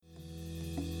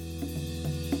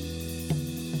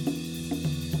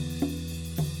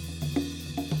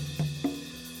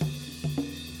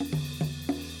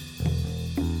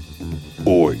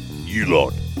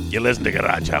You listen to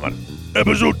Garage Hammer,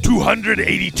 episode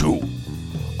 282.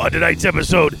 On tonight's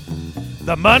episode,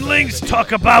 the Manlings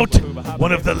talk about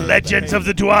one of the legends of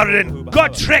the Duardin,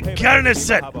 Gotrek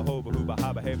Garnison.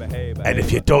 And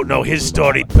if you don't know his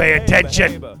story, pay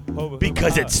attention,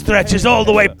 because it stretches all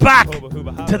the way back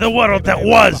to the world that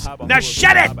was. Now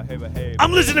shut it!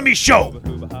 I'm listening to me show.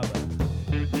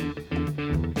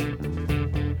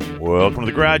 Welcome to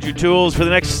the Garage U-Tools. For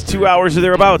the next 2 hours or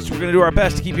thereabouts, we're going to do our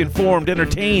best to keep you informed,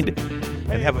 entertained,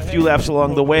 and have a few laughs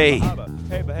along the way.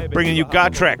 Bringing you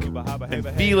Gotrek and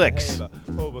Felix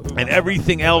and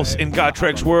everything else in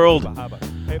Gotrek's world.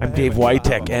 I'm Dave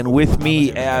Witek, and with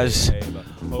me, as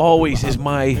always, is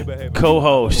my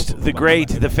co-host, the great,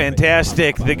 the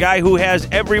fantastic, the guy who has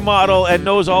every model and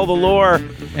knows all the lore,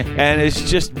 and is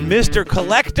just Mr.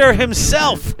 Collector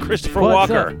himself, Christopher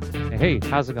Walker. Up? Hey,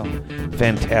 how's it going?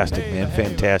 Fantastic, man,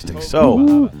 fantastic.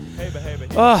 So,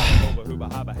 glad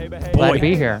to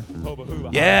be here.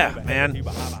 Yeah, man.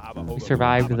 We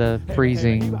survived the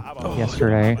freezing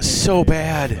yesterday. So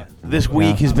bad. This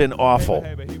week has been awful.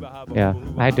 Yeah,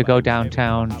 I had to go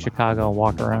downtown Chicago and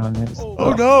walk around.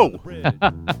 Oh, no.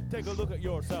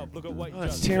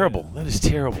 That's terrible. That is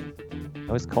terrible. It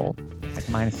was cold, like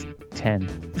minus 10.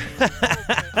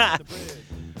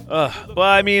 Well,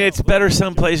 I mean, it's better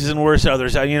some places and worse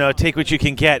others. Take what you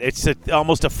can get. It's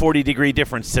almost a 40-degree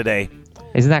difference today.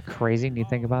 Isn't that crazy when you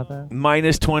think about that?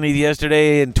 Minus 20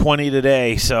 yesterday and 20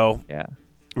 today, so yeah,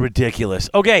 ridiculous.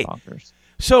 Okay, bonkers.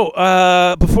 So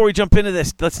before we jump into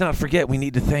this, let's not forget we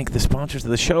need to thank the sponsors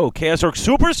of the show, Chaos Orc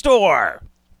Superstore.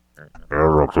 Chaos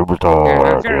Orc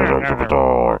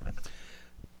Superstore.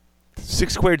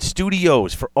 6 Squared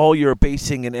Studios for all your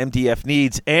basing and MDF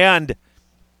needs, and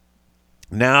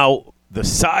now the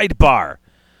Sidebar,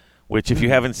 which if you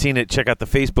haven't seen it, check out the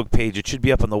Facebook page. It should be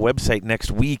up on the website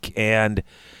next week, and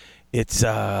it's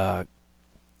connectable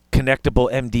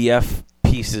MDF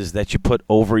pieces that you put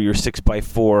over your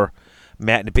 6x4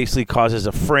 mat, and it basically causes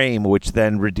a frame, which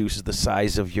then reduces the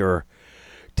size of your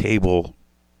table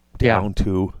down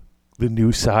to the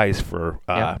new size for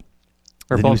both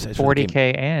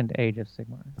 40K and Age of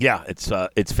Sigmar. Yeah,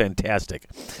 it's fantastic.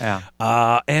 Yeah.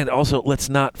 And also, let's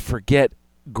not forget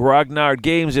Grognard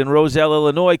Games in Roselle,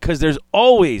 Illinois, because there's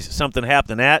always something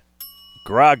happening at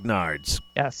Grognard's.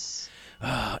 Yes.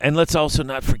 And let's also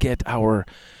not forget our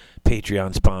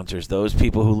Patreon sponsors, those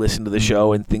people who listen to the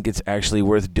show and think it's actually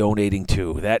worth donating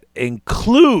to. That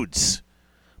includes,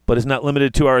 but is not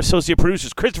limited to, our associate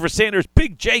producers, Christopher Sanders,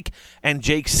 Big Jake, and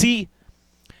Jake C.,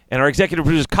 and our executive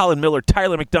producers, Colin Miller,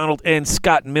 Tyler McDonald, and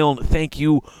Scott Milne. Thank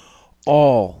you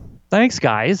all. Thanks,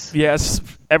 guys. Yes,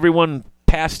 everyone,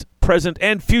 past, present,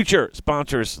 and future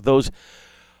sponsors, those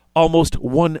almost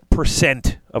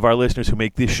 1% of our listeners who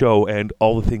make this show and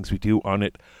all the things we do on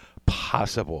it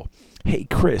possible. Hey,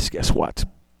 Chris, guess what?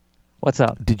 What's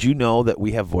up? Did you know that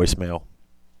we have voicemail?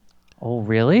 Oh,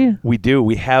 really? We do.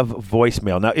 We have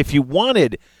voicemail. Now, if you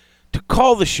wanted to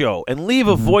call the show and leave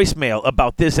a voicemail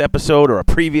about this episode or a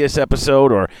previous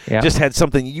episode, or just had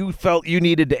something you felt you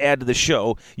needed to add to the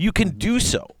show, you can do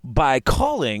so by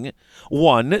calling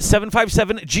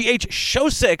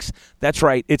 1-757-GH-SHOW-6. That's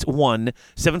right, it's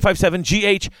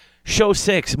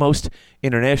 1-757-GH-SHOW-6. Most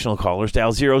international callers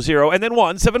dial 00, and then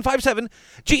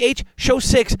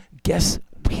 1-757-GH-SHOW-6. Guess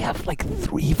we have like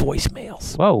 3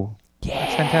 voicemails. Whoa. Yeah.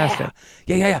 That's fantastic.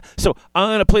 Yeah. So I'm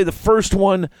going to play the first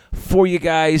one for you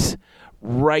guys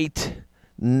right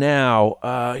now.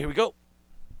 Here we go.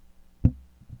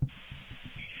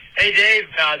 Hey, Dave.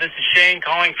 This is Shane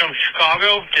calling from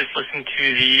Chicago. Just listened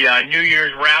to the New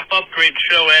Year's wrap-up. Great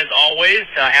show, as always.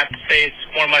 I have to say it's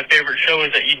one of my favorite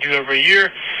shows that you do every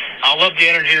year. I love the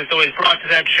energy that's always brought to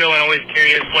that show, and always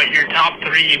curious what your top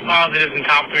 3 positives and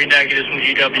top 3 negatives from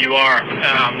GW are.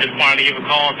 Just wanted to give a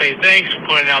call and say thanks for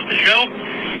putting out the show.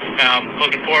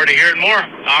 Looking forward to hearing more.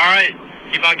 All right.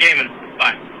 Keep on gaming.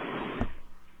 Bye.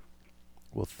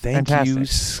 Well, thank you,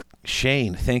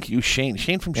 Shane. Thank you, Shane.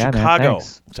 Shane from Chicago. Man,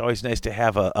 it's always nice to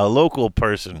have a local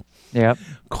person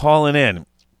calling in.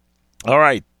 All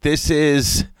right. This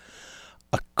is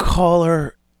a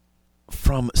caller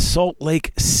from Salt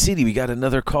Lake City. We got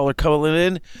another caller calling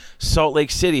in. Salt Lake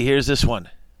City. Here's this one.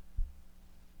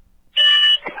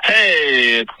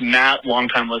 Hey, it's Matt,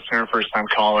 longtime listener, first-time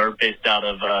caller, based out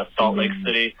of Salt Lake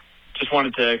City. Just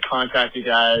wanted to contact you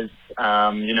guys.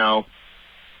 I've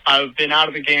been out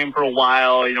of the game for a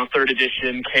while. 3rd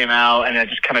edition came out, and it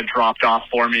just kind of dropped off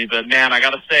for me. But, man, I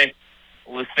got to say,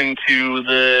 listening to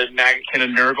the Nagakin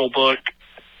and Nurgle book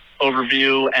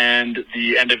overview and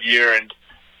the end of year, and,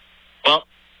 well,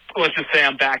 let's just say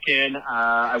I'm back in.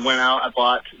 I went out, I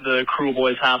bought the Cruel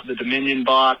Boys half of the Dominion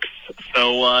box.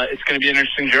 So it's going to be an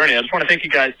interesting journey. I just want to thank you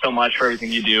guys so much for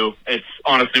everything you do. It's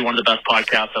honestly one of the best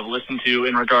podcasts I've listened to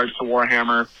in regards to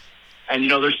Warhammer. And,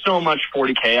 there's so much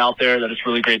 40K out there that it's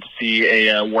really great to see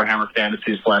a Warhammer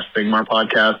Fantasy / Sigmar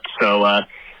podcast. So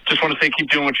just want to say keep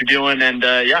doing what you're doing. And,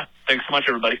 yeah, thanks so much,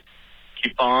 everybody.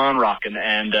 Keep on rocking.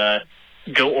 And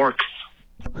go Orcs.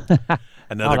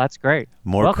 Oh, that's great.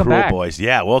 More welcome Cruel back. Boys.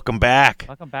 Yeah, welcome back.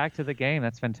 Welcome back to the game.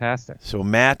 That's fantastic. So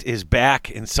Matt is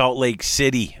back in Salt Lake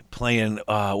City playing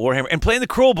Warhammer and playing the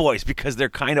Cruel Boys because they're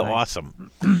kind of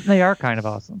awesome. They are kind of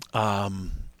awesome.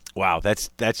 Wow, that's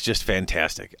just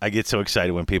fantastic. I get so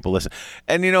excited when people listen.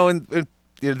 And,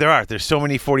 there's so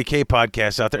many 40K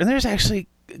podcasts out there. And there's actually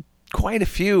quite a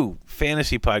few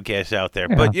fantasy podcasts out there.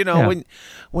 Yeah, but,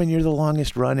 when you're the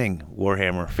longest running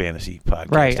Warhammer fantasy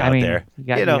podcast out there. You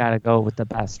got to go with the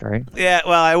best, right? Yeah,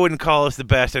 well, I wouldn't call us the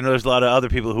best. I know there's a lot of other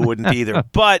people who wouldn't either.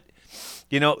 But,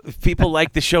 if people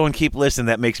like the show and keep listening,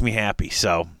 that makes me happy.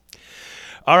 So,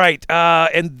 all right.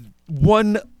 And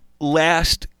one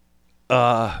last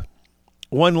caller.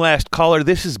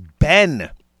 This is Ben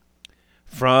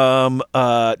from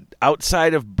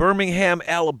outside of Birmingham,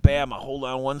 Alabama. Hold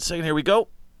on one second. Here we go.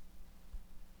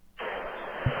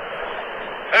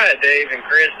 Hi, Dave and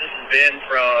Chris. This is Ben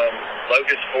from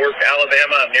Locust Fork,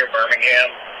 Alabama. I'm near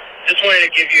Birmingham. Just wanted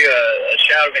to give you a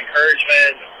shout of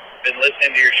encouragement. Been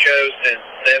listening to your show since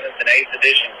 7th and 8th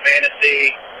edition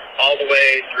fantasy, all the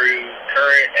way through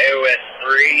current AOS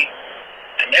 3.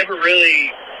 I never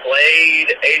really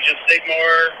played Age of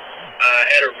Sigmar.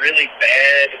 I had a really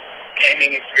bad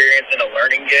gaming experience in a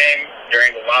learning game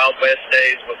during the Wild West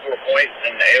days before points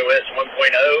in AOS 1.0.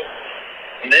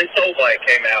 And then Soulblight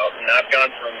came out, and I've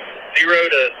gone from 0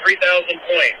 to 3,000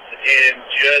 points in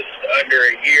just under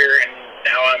a year, and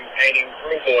now I'm painting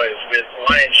Cruel Boys with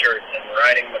lion shirts and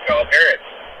riding macaw parrots.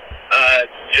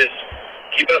 Just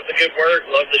keep up the good work.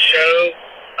 Love the show.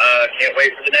 Can't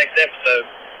wait for the next episode.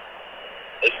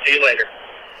 Let's see you later.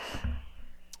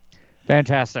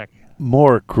 Fantastic.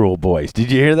 More Cruel Boys.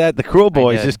 Did you hear that? The Cruel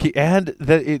Boys did. just keep, and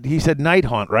he said Night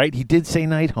Haunt, right? He did say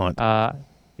Night Haunt. Did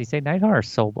he say Nighthaunt or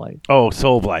Soulblight? Oh,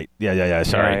 Soulblight. Yeah.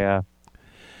 Sorry.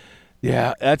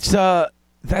 Yeah. That's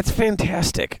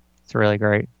fantastic. It's really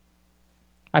great.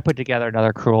 I put together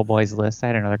another Cruel Boys list. I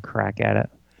had another crack at it.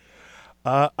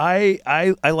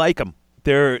 I like them.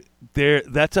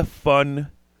 That's a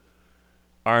fun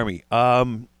army.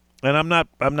 And I'm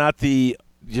not the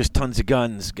just tons of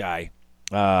guns guy.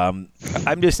 I'm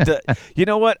just you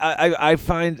know what? I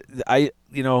find a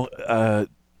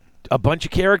bunch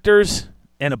of characters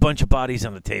and a bunch of bodies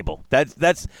on the table. That's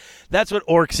what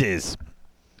Orcs is.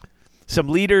 Some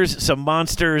leaders, some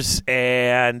monsters,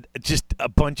 and just a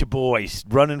bunch of boys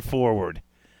running forward.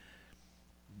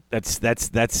 That's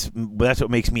what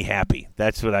makes me happy.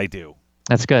 That's what I do.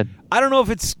 That's good. I don't know if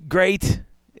it's great.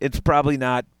 It's probably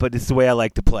not, but it's the way I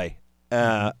like to play.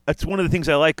 That's one of the things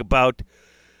I like about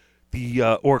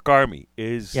the Orc army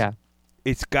is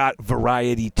it's got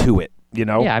variety to it.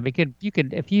 Yeah, I mean, you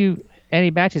could if any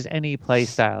matches any play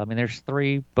style. I mean, there's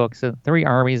 3 books and 3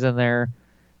 armies in there,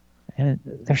 and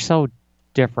they're so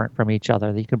different from each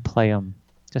other that you can play them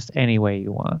just any way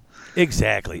you want.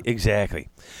 Exactly.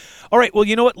 All right, well,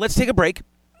 you know what? Let's take a break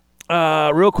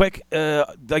real quick.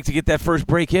 I'd like to get that first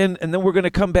break in, and then we're going to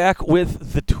come back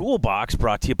with the Toolbox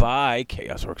brought to you by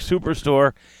Chaos Orc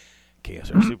Superstore. Chaos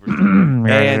Orc Superstore.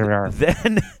 And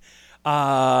then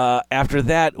after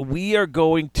that, we are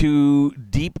going to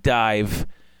deep dive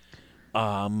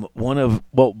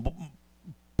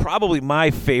probably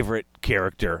my favorite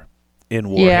character in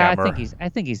Warhammer. Yeah, I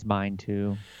think he's mine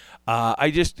too.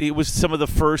 It was some of the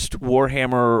first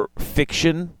Warhammer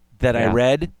fiction that I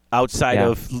read outside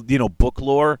of book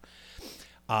lore.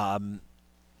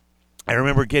 I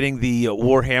remember getting the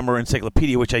Warhammer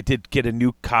Encyclopedia, which I did get a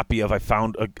new copy of. I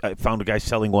found a guy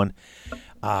selling one,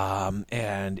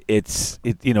 and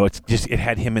it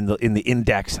had him in the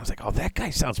index. I was like, oh, that guy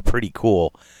sounds pretty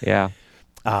cool. Yeah.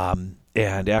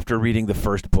 And after reading the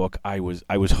first book, I was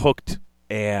hooked.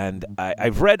 And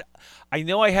I've read. I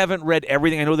know I haven't read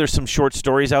everything. I know there's some short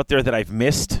stories out there that I've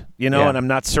missed. And I'm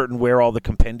not certain where all the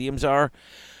compendiums are.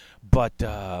 But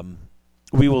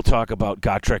we will talk about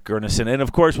Gotrek Gurnisson. And,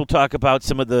 of course, we'll talk about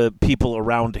some of the people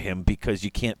around him because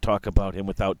you can't talk about him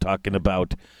without talking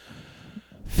about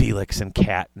Felix and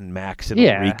Kat and Max and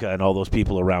Ulrika and all those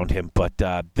people around him. But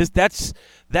that's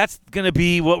going to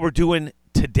be what we're doing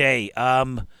today.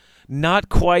 Not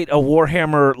quite a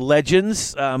Warhammer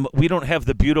Legends. We don't have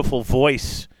the beautiful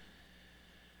voice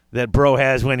that Bro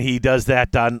has when he does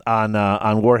that on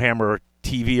Warhammer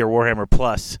TV or Warhammer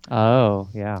Plus. Oh,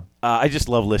 yeah. I just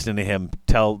love listening to him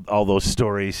tell all those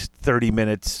stories. 30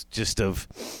 minutes just of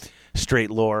straight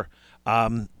lore.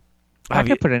 I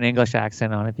could put an English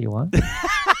accent on if you want.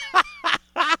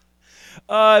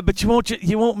 But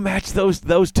you won't match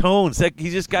those tones. He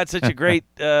just got such a great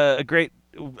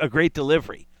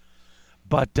delivery.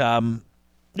 But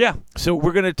yeah, so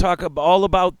we're going to talk all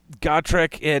about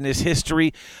Gotrek and his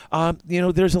history.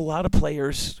 There's a lot of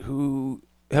players who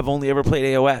have only ever played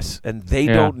AOS, and they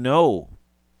don't know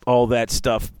all that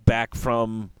stuff back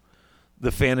from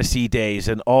the fantasy days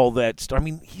and all that stuff. I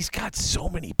mean, he's got so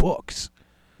many books.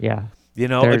 Yeah.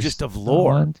 There's just of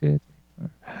lore. 1, 2, 3, 4,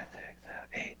 5, 6, 7,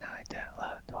 8, 9, 10,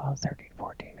 11, 12, 13,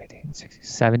 14, 15, 16,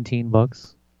 17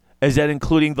 books. Is that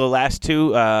including the last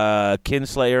two,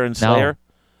 Kinslayer and Slayer?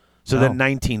 So then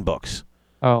 19 books.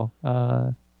 Oh,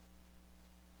 I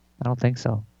don't think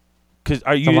so. It's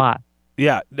a lot.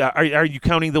 Yeah. Are you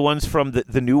counting the ones from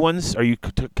the new ones? Are you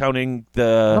counting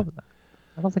the?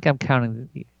 I don't think I'm counting.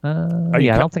 I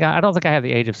don't think I have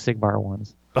the Age of Sigmar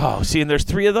ones. Oh, see, and there's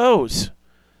 3 of those.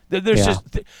 There's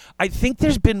I think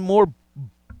there's been more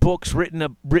books written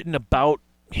about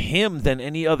him than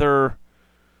any other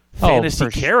fantasy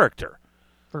character.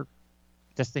 Of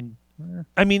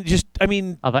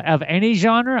any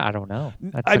genre, I don't know.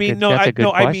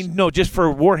 Just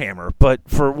for Warhammer, but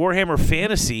for Warhammer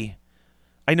Fantasy,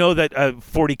 I know that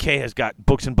 40K has got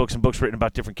books and books and books written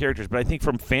about different characters, but I think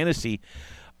from fantasy,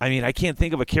 I can't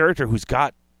think of a character who's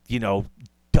got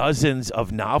dozens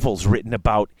of novels written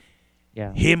about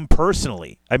him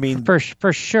personally. For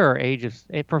sure,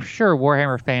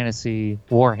 Warhammer Fantasy,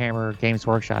 Warhammer Games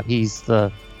Workshop. He's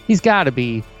got to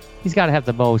have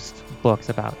the most books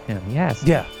about him. Yes.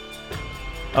 Yeah.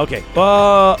 Okay.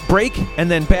 Break and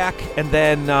then back and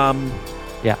then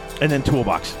and then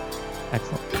toolbox.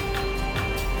 Excellent.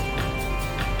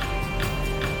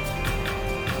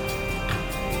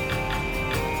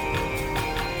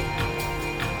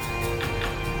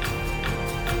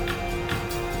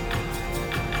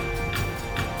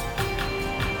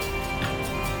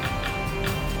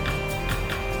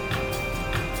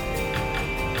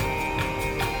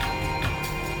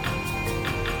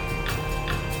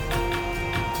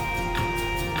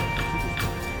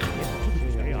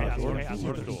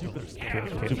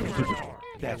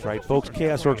 That's right, folks.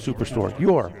 Chaos Orc Superstore,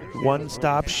 your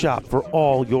one-stop shop for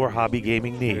all your hobby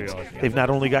gaming needs. They've not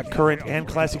only got current and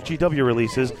classic GW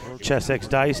releases, Chessex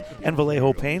dice, and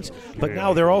Vallejo paints, but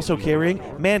now they're also carrying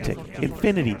Mantic,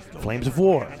 Infinity, Flames of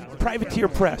War, Privateer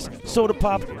Press, Soda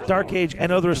Pop, Dark Age,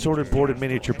 and other assorted board and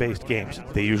miniature-based games.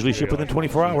 They usually ship within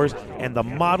 24 hours, and the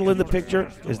model in the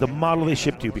picture is the model they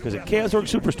ship to you, because at Chaos Orc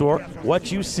Superstore,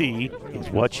 what you see is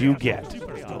what you get.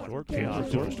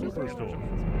 Chaos Orc Superstore.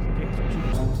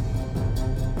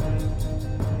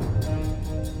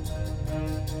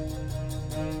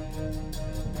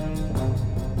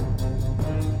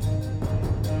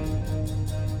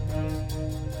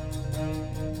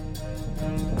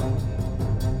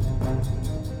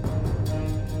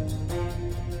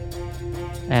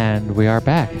 And we are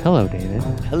back. Hello, David.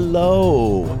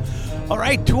 Hello. All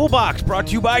right, Toolbox brought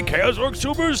to you by Chaos Orc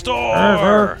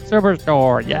Superstore.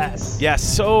 Superstore, yes. Yes,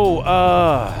 so,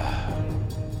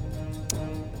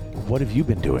 what have you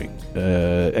been doing?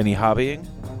 Any hobbying?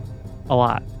 A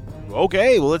lot.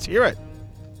 Okay, well, let's hear it.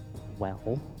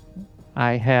 Well,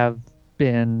 I have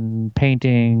been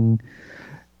painting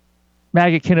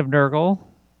Maggotkin of Nurgle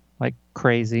like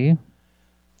crazy.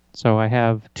 So I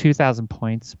have 2,000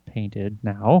 points painted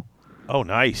now. Oh,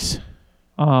 nice.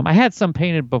 I had some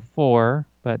painted before,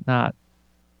 but not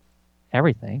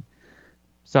everything.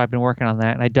 So I've been working on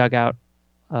that, and I dug out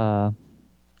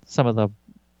some of the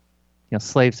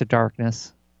Slaves to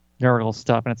Darkness, Nurgle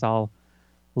stuff, and it's all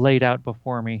laid out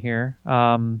before me here.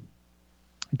 I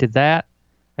did that.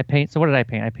 So what did I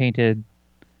paint? I painted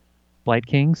Blight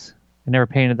Kings. I never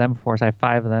painted them before, so I have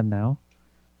 5 of them now.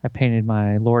 I painted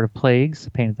my Lord of Plagues. I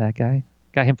painted that guy.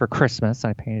 Got him for Christmas.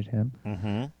 I painted him.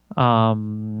 Mm-hmm.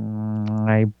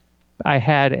 I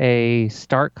had a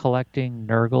start collecting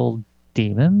Nurgle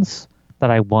demons that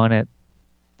I won at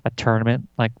a tournament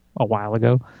like a while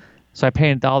ago. So I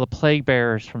painted all the plague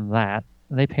bearers from that,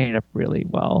 and they painted up really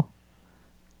well.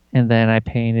 And then I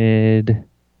painted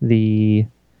the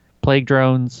plague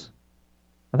drones.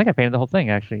 I think I painted the whole thing,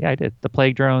 actually. Yeah, I did. The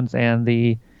plague drones and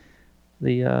the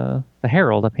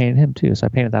Herald. I painted him too, so I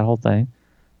painted that whole thing.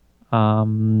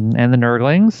 And the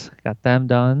Nurglings, got them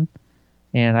done.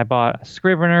 And I bought a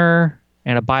Scrivener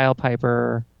and a Bile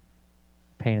Piper.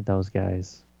 Painted those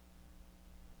guys.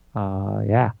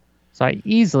 Yeah. So I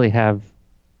easily have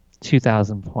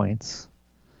 2,000 points.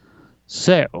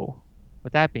 So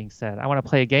with that being said, I want to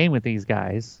play a game with these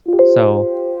guys.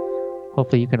 So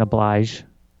hopefully you can oblige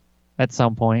at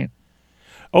some point.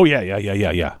 Oh, yeah.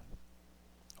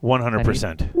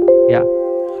 100%. Yeah.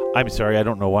 I'm sorry. I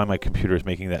don't know why my computer is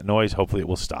making that noise. Hopefully it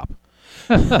will stop.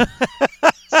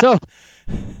 So,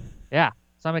 yeah.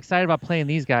 So I'm excited about playing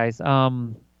these guys.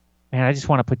 Man, I just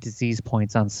want to put disease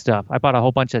points on stuff. I bought a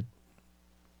whole bunch of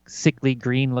sickly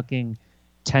green-looking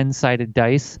 10-sided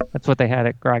dice. That's what they had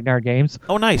at Grognard Games.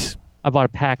 Oh, nice. I bought a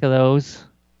pack of those.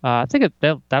 I think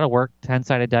that'll work.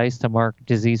 10-sided dice to mark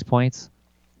disease points.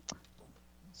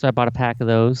 So I bought a pack of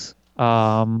those.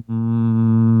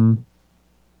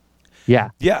 Yeah.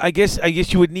 Yeah, I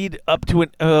guess you would need up to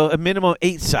a minimum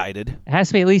 8-sided. It has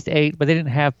to be at least 8, but they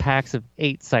didn't have packs of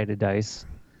 8-sided dice.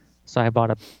 So I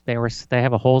bought they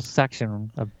have a whole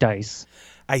section of dice.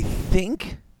 I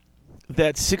think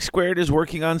that Six Squared is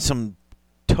working on some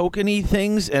tokeny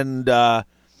things, and Yeah.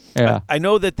 I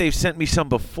know that they've sent me some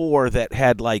before that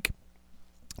had like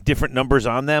different numbers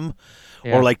on them,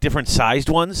 Yeah. or like different sized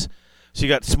ones. So you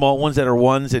got small ones that are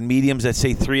 1s and mediums that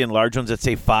say 3 and large ones that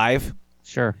say 5.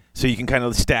 Sure. So you can kind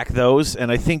of stack those. And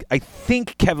I think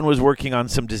Kevin was working on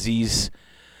some disease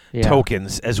Yeah.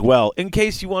 tokens as well, in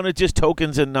case you wanted just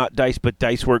tokens and not dice, but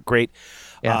dice work great.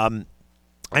 Yeah.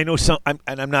 I know and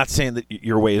I'm not saying that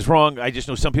your way is wrong. I just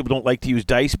know some people don't like to use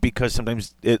dice because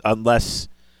sometimes unless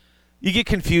you get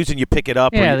confused and you pick it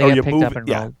up, Yeah, or they get you picked move up it. and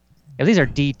Yeah. rolled. Yeah, these are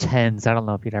D10s. I don't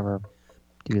know if you'd ever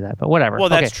do that, but whatever. Well,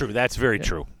 that's Okay. true. That's very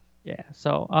true. Yeah.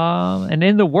 So, and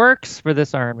in the works for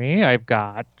this army, I've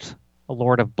got a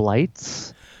Lord of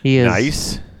Blights. He is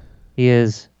Nice. He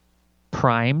is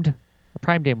primed. I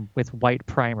primed him with white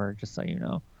primer, just so you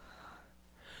know.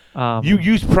 You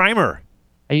use primer.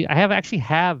 I actually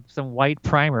have some white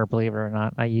primer, believe it or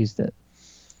not. I used it.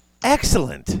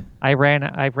 Excellent. I ran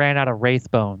out of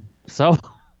Wraithbone, so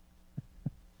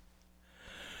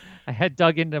I had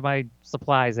dug into my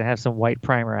supplies and have some white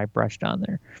primer I brushed on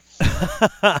there.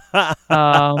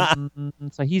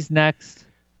 So he's next,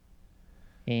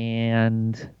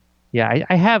 and yeah,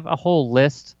 I have a whole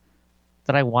list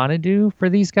that I want to do for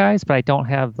these guys, but I don't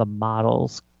have the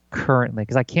models currently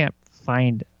because I can't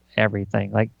find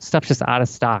everything. Like stuff's just out of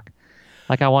stock.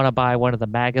 Like I want to buy one of the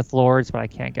Magath Lords, but I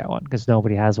can't get one because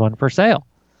nobody has one for sale.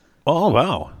 Oh,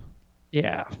 wow.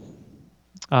 Yeah.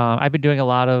 I've been doing a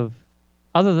lot of,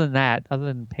 other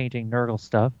than painting Nurgle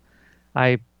stuff,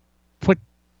 I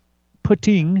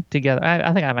putting together,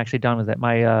 I think I'm actually done with it.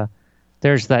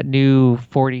 There's that new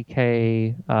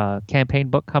 40K campaign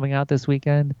book coming out this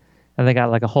weekend, and they got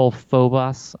like a whole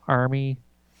Phobos army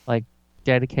like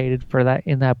dedicated for that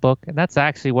in that book, and that's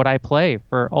actually what I play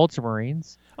for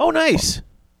Ultramarines. Oh, nice.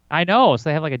 I know, so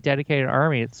they have like a dedicated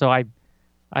army. So I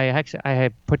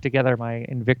have put together my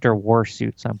Invictor war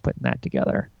suit, so I'm putting that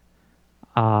together.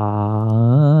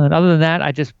 And other than that,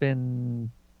 I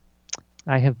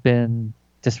have been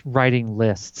just writing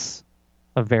lists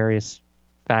of various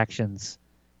factions,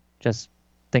 just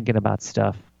thinking about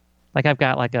stuff. Like I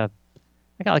got like a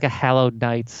Hallowed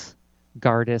Knights,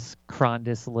 Gardas,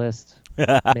 Krondis list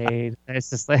made. It's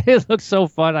just like, it looks so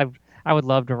fun. I would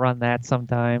love to run that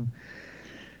sometime.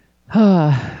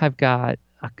 I've got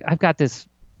this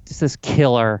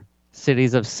killer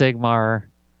Cities of Sigmar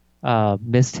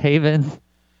Misthaven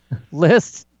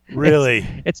list. Really?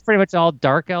 It's pretty much all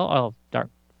dark elf. Oh, dark.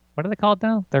 What are they called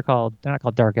now? They're not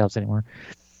called dark elves anymore.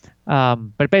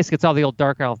 But basically, it's all the old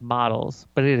dark elf models.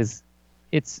 But I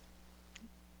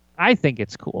think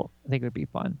it's cool. I think it would be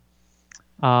fun.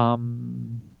 So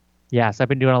I've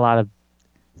been doing a lot of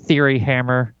Theory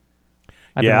Hammer.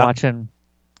 I've been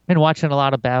watching a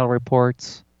lot of battle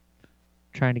reports,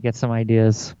 trying to get some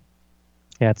ideas.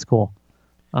 Yeah, it's cool.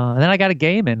 And then I got a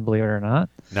game in, believe it or not.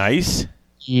 Nice.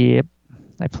 Yep.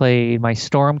 I played my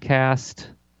Stormcast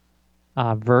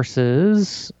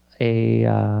versus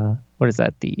a what is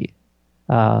that?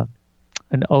 An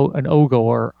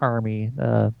Ogre army.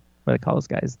 What do they call those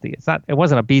guys? It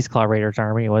wasn't a Beastclaw Raiders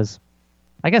army. It was,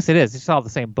 I guess it is. It's all the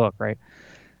same book, right?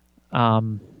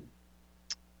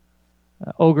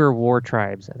 Ogre War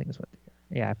Tribes, I think is what.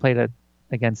 I played it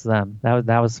against them.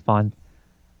 That was fun.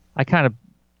 I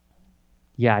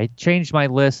changed my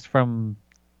list from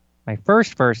my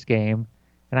first game,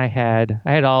 and I had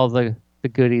all the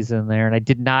goodies in there, and I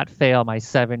did not fail my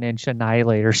 7-inch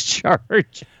Annihilators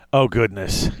charge. Oh,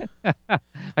 goodness. My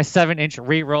 7-inch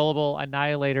rerollable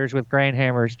Annihilators with Grand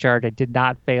Hammers charge. I did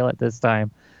not fail it this time.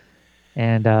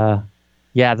 And the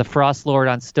Frost Lord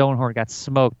on Stonehorn got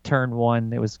smoked turn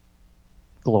 1. It was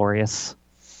glorious.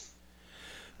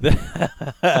 The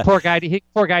poor guy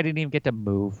didn't even get to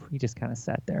move. He just kind of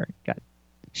sat there. Got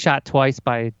shot twice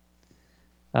by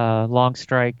Long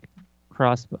Strike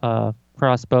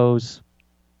crossbows,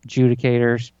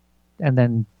 adjudicators, and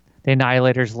then the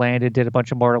Annihilators landed, did a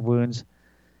bunch of mortal wounds,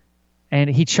 and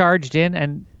he charged in,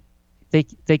 and they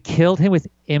killed him with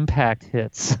impact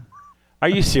hits. Are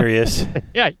you serious?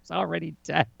 Yeah, he's already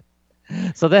dead.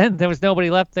 So then there was nobody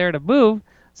left there to move.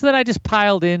 So then I just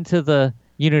piled into the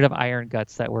unit of Iron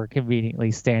Guts that were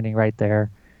conveniently standing right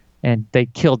there. And they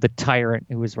killed the tyrant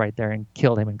who was right there and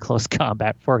killed him in close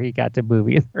combat before he got to move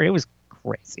either. It was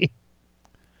crazy.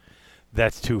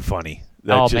 That's too funny.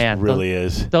 That really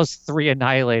is. Those 3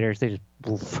 Annihilators, they just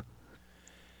poof.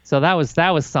 So that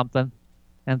was something.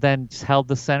 And then just held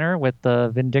the center with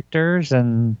the Vindictors,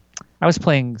 and I was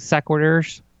playing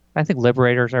Sequitors. I think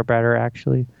Liberators are better,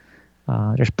 actually.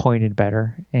 Just pointed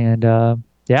better. And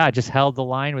I just held the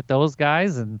line with those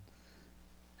guys. And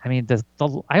I mean,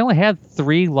 I only had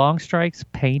 3 long strikes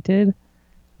painted.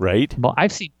 Right. Well,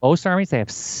 I've seen most armies, they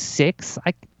have 6.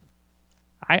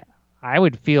 I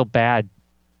would feel bad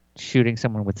shooting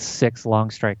someone with 6 long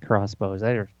strike crossbows.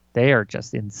 They are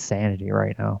just insanity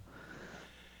right now.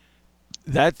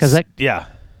 Because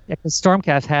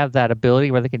Stormcast have that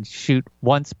ability where they can shoot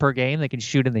once per game. They can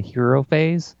shoot in the hero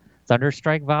phase,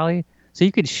 Thunderstrike Volley. So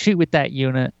you could shoot with that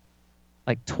unit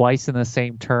like twice in the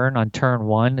same turn on turn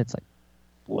 1. It's like,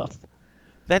 woof.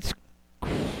 That's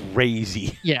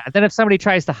crazy. Yeah. Then if somebody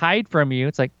tries to hide from you,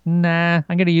 it's like, nah,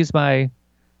 I'm going to use my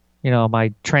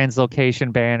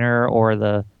translocation banner or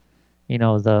the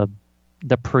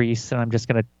priest, and I'm just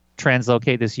going to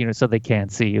translocate this unit so they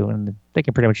can't see you, and they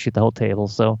can pretty much shoot the whole table.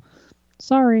 So,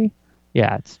 sorry.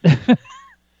 Yeah, it's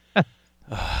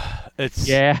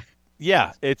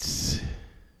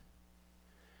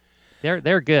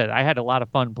they're good. I had a lot of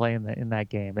fun playing in that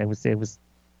game. It was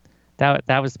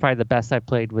that was probably the best I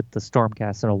played with the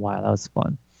Stormcast in a while. That was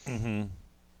fun. Mm-hmm.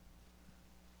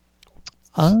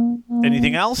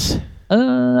 Anything else?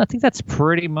 I think that's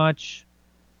pretty much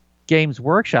Games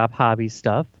Workshop hobby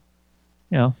stuff.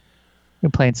 Been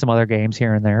playing some other games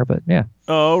here and there, but yeah.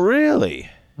 Oh, really?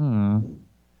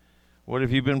 What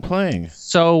have you been playing?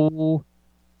 So,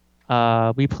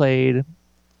 we played.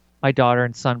 My daughter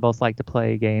and son both like to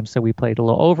play games, so we played a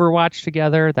little Overwatch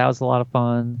together. That was a lot of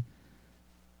fun.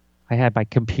 I had my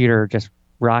computer just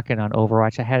rocking on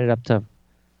Overwatch. I had it up to.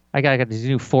 I got this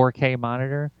new 4K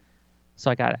monitor, so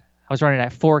I was running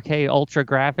at 4K ultra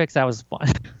graphics. That was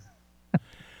fun.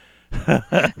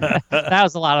 That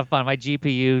was a lot of fun. My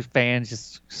GPU fans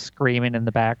just screaming in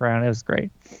the background. It was great.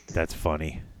 That's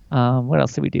funny. What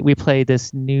else did we do? We played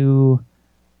this new.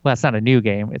 Well, it's not a new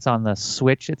game. It's on the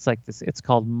Switch. It's like this. It's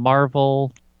called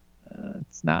Marvel.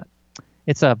 It's not.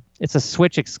 It's a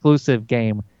Switch exclusive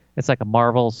game. It's like a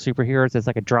Marvel superheroes. It's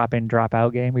like a drop-in,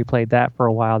 drop-out game. We played that for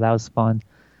a while. That was fun.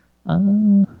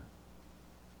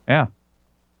 Yeah,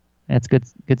 that's good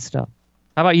stuff.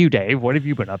 How about you, Dave? What have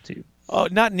you been up to? Oh,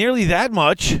 not nearly that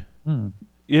much. For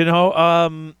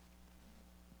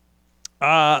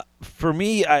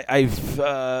me,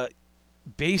 I've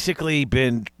basically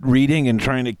been reading and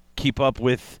trying to keep up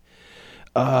with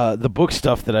the book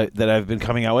stuff that I've been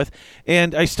coming out with,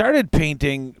 and I started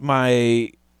painting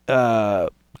my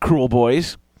Cruel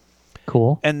Boys.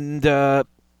 Cool. And I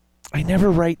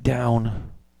never write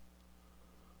down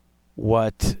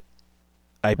what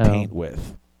I paint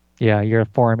with. Yeah, your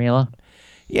formula.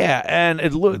 Yeah, and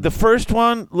the first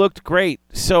one looked great.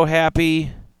 So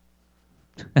happy.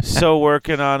 So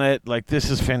working on it. Like, this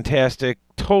is fantastic.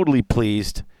 Totally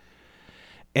pleased.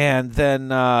 And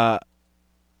then I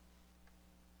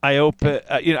open.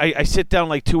 I sit down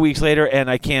like 2 weeks later, and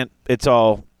I can't. It's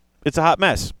a hot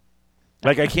mess.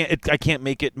 Like, I can't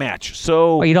make it match.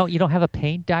 So you don't have a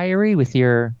paint diary with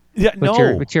your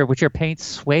with your paint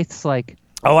swathes like.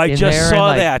 Oh, I just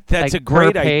saw that. That's like a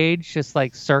great idea. Page just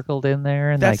like circled in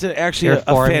there. And that's actually a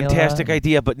fantastic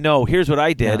idea. But no, here's what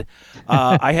I did.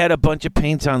 Yeah. I had a bunch of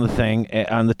paints on the thing,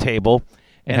 on the table,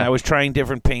 and I was trying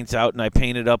different paints out, and I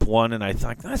painted up one, and I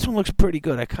thought, this one looks pretty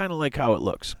good. I kind of like how it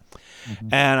looks.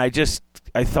 Mm-hmm. And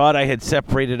I thought I had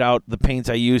separated out the paints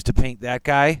I used to paint that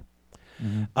guy.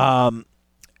 Mm-hmm.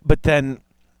 But then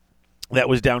that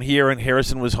was down here, and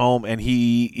Harrison was home, and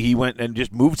he went and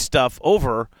just moved stuff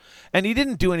over. And he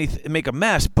didn't do anything, make a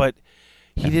mess, but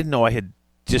he didn't know I had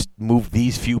just moved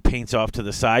these few paints off to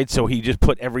the side, so he just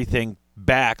put everything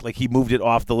back. Like, he moved it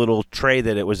off the little tray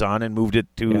that it was on and moved it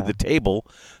to the table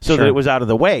so that it was out of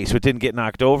the way, so it didn't get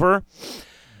knocked over.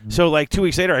 Mm-hmm. So, like, 2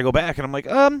 weeks later, I go back, and I'm like,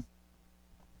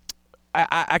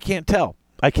 I can't tell.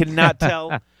 I cannot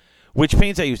tell which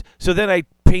paints I used. So then I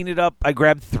painted up. I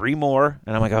grabbed 3 more,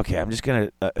 and I'm like, okay, I'm just going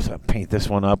to paint this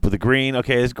one up with a green.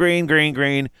 Okay, it's green, green,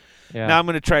 green. Yeah. Now I'm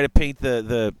going to try to paint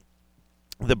the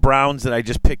the browns that I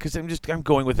just picked because I'm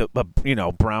going with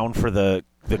a brown for the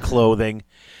clothing.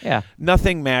 Yeah.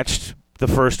 Nothing matched the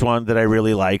first one that I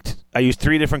really liked. I used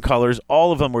 3 different colors.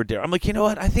 All of them were different. I'm like, you know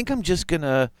what? I think I'm just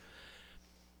gonna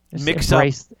Just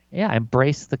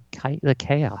embrace the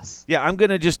chaos. Yeah, I'm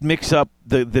gonna just mix up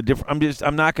the different.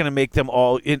 I'm not gonna make them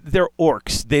all. They're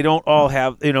orcs. They don't all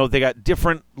have. They got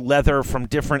different leather from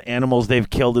different animals they've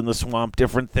killed in the swamp.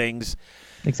 Different things.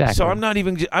 Exactly. So I'm not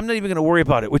even going to worry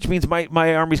about it, which means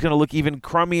my army's going to look even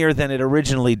crummier than it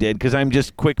originally did because I'm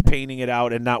just quick painting it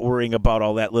out and not worrying about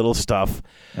all that little stuff.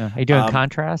 Are you doing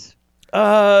contrast?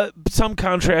 Some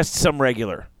contrast, some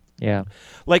regular. Yeah.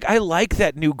 Like I like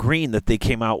that new green that they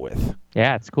came out with.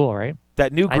 Yeah, it's cool, right?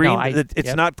 That new green, it's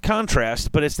yep. not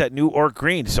contrast, but it's that new orc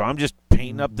green. So I'm just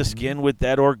painting up the skin with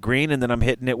that orc green, and then I'm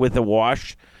hitting it with a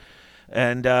wash.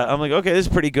 And I'm like, okay, this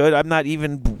is pretty good. I'm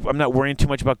not worrying too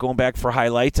much about going back for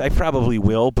highlights. I probably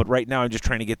will, but right now I'm just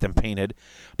trying to get them painted.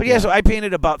 But yeah, so I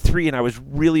painted about 3, and I was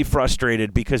really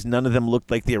frustrated because none of them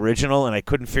looked like the original, and I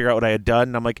couldn't figure out what I had done.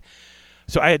 And I'm like,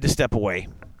 so I had to step away.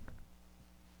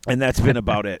 And that's been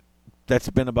about it. That's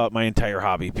been about my entire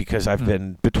hobby because I've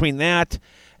been between that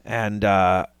and,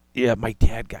 my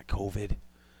dad got COVID.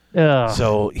 Ugh.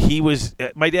 So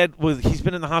my dad he's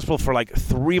been in the hospital for like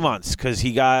 3 months because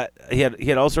he had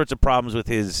all sorts of problems with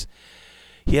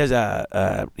he had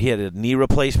a knee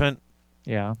replacement.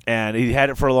 Yeah. And he had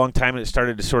it for a long time and it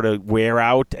started to sort of wear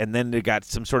out and then it got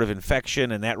some sort of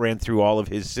infection and that ran through all of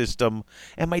his system.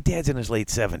 And my dad's in his late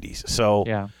 70s. So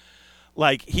yeah.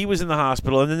 Like he was in the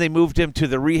hospital and then they moved him to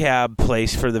the rehab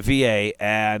place for the VA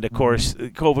and of course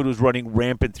COVID was running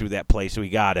rampant through that place so he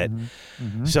got it.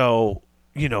 Mm-hmm. So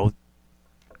I'm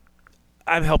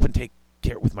helping take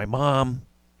care with my mom,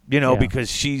 because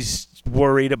she's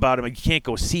worried about him. You can't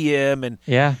go see him. And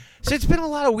yeah. So it's been a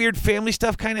lot of weird family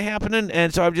stuff kind of happening.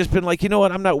 And so I've just been like, you know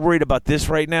what? I'm not worried about this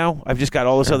right now. I've just got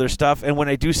all this other stuff. And when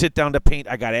I do sit down to paint,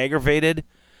 I got aggravated.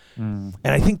 And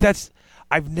I think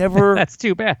I've never. That's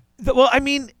too bad. Well, I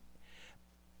mean,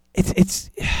 it's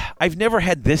I've never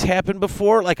had this happen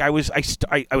before. Like I was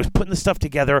putting the stuff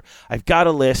together. I've got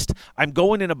a list. I'm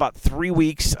going in about 3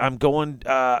 weeks. I'm going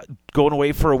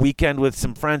away for a weekend with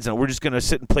some friends, and we're just going to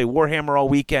sit and play Warhammer all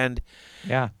weekend.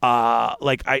 Yeah.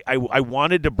 Like I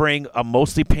wanted to bring a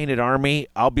mostly painted army.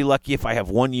 I'll be lucky if I have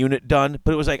 1 unit done.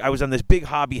 But it was like I was on this big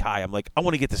hobby high. I'm like, I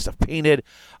want to get this stuff painted.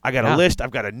 I got a list.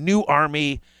 I've got a new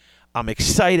army. I'm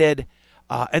excited.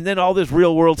 And then all this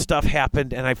real-world stuff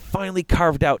happened, and I finally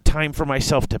carved out time for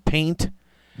myself to paint,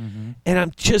 and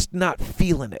I'm just not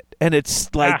feeling it. And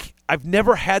it's like I've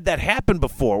never had that happen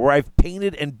before, where I've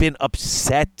painted and been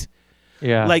upset.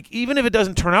 Yeah. Like, even if it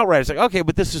doesn't turn out right, it's like, okay,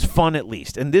 but this is fun at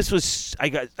least. And this was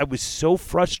I was so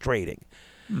frustrating.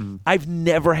 I've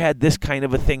never had this kind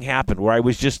of a thing happen, where I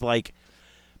was just like,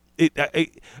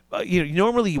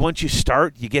 normally once you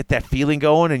start, you get that feeling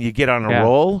going, and you get on a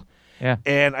roll. Yeah.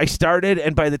 And I started,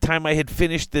 and by the time I had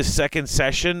finished this second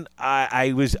session,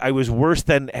 I was worse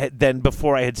than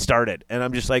before I had started. And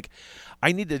I'm just like,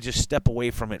 I need to just step away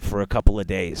from it for a couple of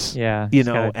days. Yeah.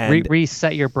 And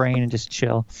reset your brain and just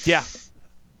chill. Yeah.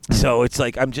 So it's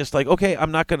like I'm just like, okay,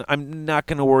 I'm not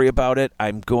gonna worry about it.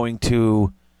 I'm going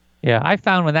to. Yeah, I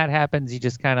found when that happens, you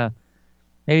just kind of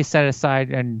maybe set aside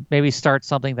and maybe start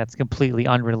something that's completely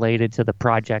unrelated to the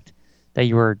project that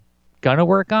you were gonna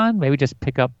work on. Maybe just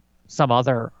pick up some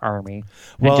other army.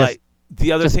 Well,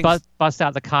 the other thing, bust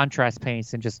out the contrast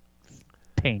paints and just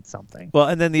paint something. Well,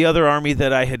 and then the other army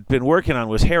that I had been working on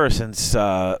was Harrison's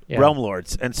Realm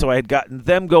Lords, and so I had gotten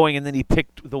them going, and then he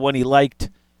picked the one he liked.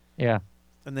 Yeah.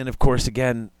 And then, of course,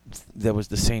 again, that was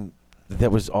the same.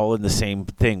 That was all in the same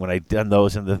thing when I'd done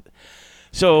those,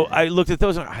 so I looked at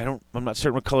those, and I'm not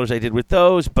certain what colors I did with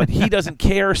those, but he doesn't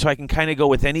care, so I can kind of go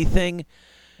with anything.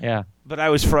 Yeah. But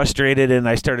I was frustrated, and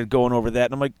I started going over that,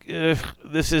 and I'm like,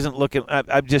 this isn't looking.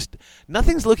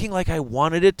 Nothing's looking like I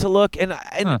wanted it to look, and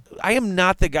I am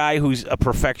not the guy who's a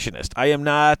perfectionist. I am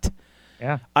not.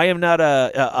 Yeah. I am not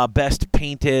a best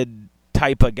painted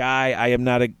type of guy. I am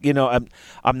not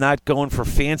I'm not going for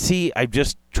fancy. I'm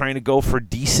just trying to go for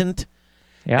decent.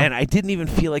 Yeah. And I didn't even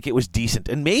feel like it was decent,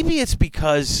 and maybe it's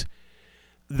because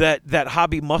that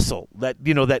hobby muscle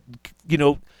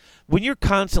when you're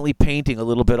constantly painting a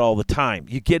little bit all the time,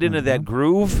 you get into that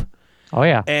groove. Oh,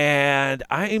 yeah. And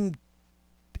I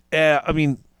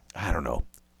don't know.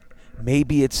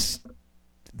 Maybe it's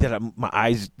that my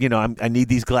eyes, I need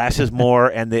these glasses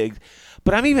more.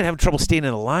 But I'm even having trouble staying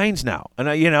in the lines now. And,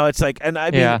 it's like, and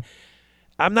I mean,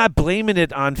 I'm not blaming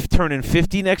it on turning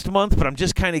 50 next month, but I'm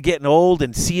just kind of getting old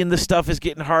and seeing the stuff is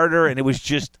getting harder. And it was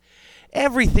just,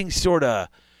 everything sort of,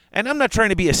 And I'm not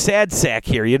trying to be a sad sack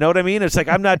here, you know what I mean? It's like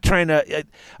I'm not trying to.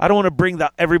 I don't want to bring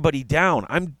everybody down.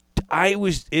 It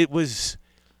was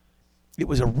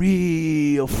a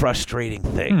real frustrating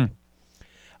thing,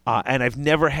 and I've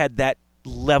never had that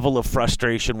level of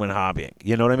frustration when hobbying.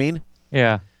 You know what I mean?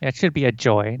 Yeah. It should be a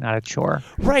joy, not a chore.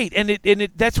 Right, and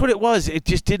it that's what it was. It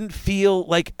just didn't feel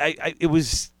like I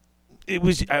was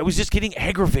just getting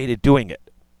aggravated doing it.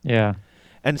 Yeah.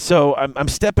 And so I'm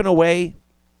stepping away.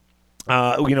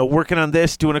 Working on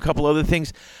this, doing a couple other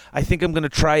things. I think I'm going to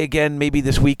try again maybe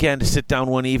this weekend to sit down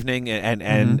one evening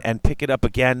and pick it up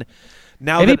again.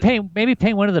 Now Maybe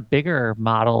paint one of the bigger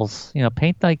models.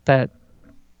 Paint like that.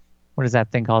 What is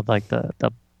that thing called? Like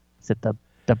the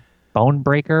Bone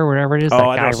Breaker or whatever it is. That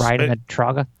guy riding a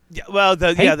Trogga. Yeah, well,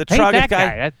 the paint Trogga that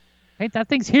guy. Paint that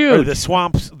thing's huge. Or the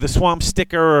swamp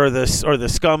sticker, or the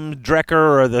scum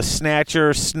drecker, or the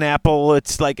snatcher, Snapple.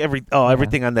 It's like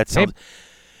everything on that sounds.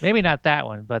 Maybe not that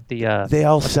one, but the. They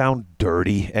all sound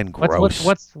dirty and gross.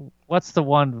 What's the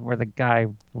one where the guy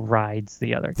rides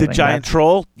the other? The giant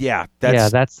troll. Yeah,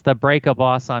 that's the Breaka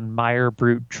Boss on Meyer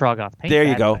Brute Troggoth. There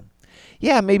you go. One.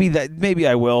 Yeah, maybe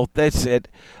I will. That's it.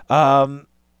 What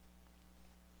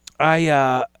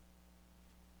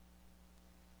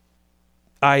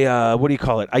do you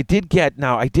call it? I did get.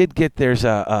 There's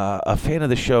a fan of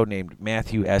the show named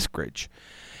Matthew Eskridge,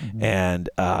 and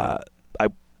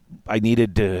I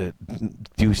needed to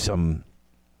do some.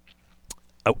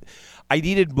 I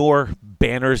needed more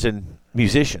banners and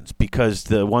musicians because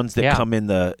the ones that come in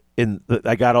the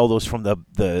I got all those from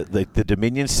the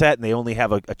Dominion set, and they only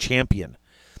have a champion.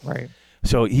 Right.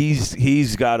 So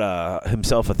he's got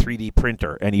himself a 3D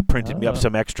printer, and he printed me up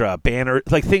some extra banner,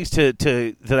 like things to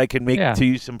that I can make to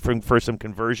use for some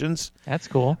conversions. That's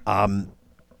cool. And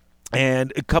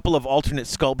a couple of alternate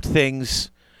sculpt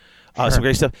things. Some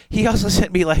great stuff. He also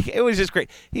sent me it was just great.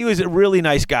 He was a really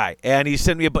nice guy, and he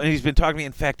sent me and he's been talking to me.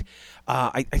 In fact,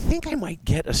 I think I might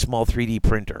get a small 3D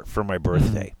printer for my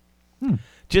birthday,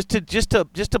 just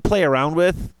to play around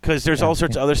with, because there's all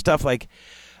sorts of other stuff like.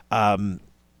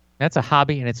 That's a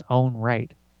hobby in its own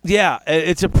right. Yeah,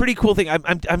 it's a pretty cool thing.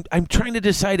 I'm trying to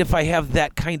decide if I have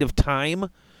that kind of time.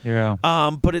 Yeah.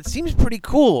 But it seems pretty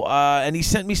cool. And he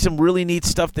sent me some really neat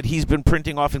stuff that he's been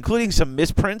printing off, including some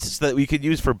misprints that we could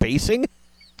use for basing.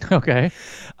 Okay.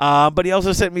 But he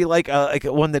also sent me like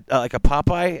one that like a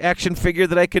Popeye action figure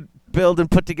that I could build and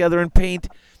put together and paint.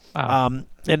 Wow.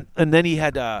 And then he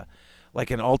had like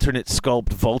an alternate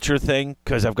sculpt vulture thing,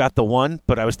 because I've got the one,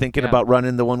 but I was thinking about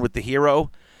running the one with the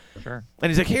hero. Sure. And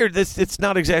he's like, here, it's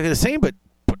not exactly the same, but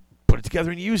put it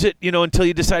together and use it, until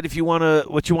you decide if you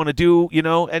what you want to do,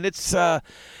 and it's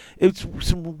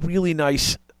some really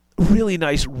nice,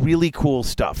 really cool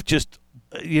stuff. Just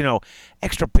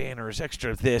extra banners,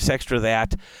 extra this, extra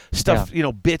that stuff,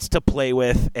 bits to play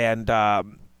with, and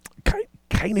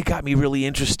kind of got me really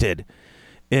interested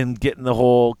in getting the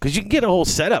whole, because you can get a whole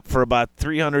setup for about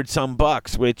 $300 some,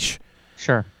 which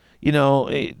sure. You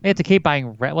have to keep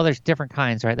buying. There's different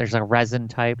kinds, right? There's a resin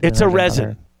type. It's a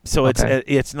resin, so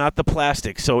it's not the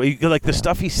plastic. So like the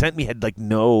stuff he sent me had like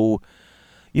no,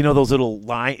 those little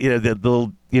the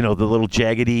little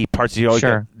jaggedy parts.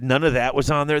 Sure. None of that was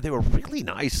on there. They were really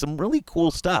nice. Some really cool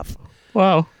stuff.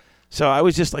 Wow. So I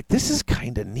was just like, this is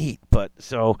kind of neat. But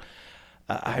so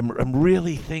I'm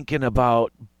really thinking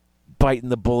about biting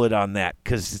the bullet on that,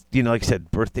 because like I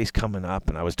said, birthday's coming up,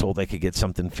 and I was told I could get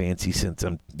something fancy since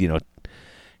I'm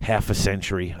half a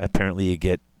century. Apparently you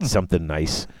get something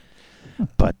nice,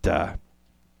 but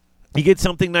you get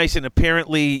something nice, and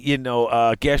apparently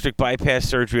gastric bypass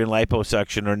surgery and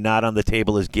liposuction are not on the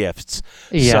table as gifts.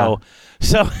 So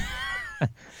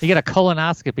you get a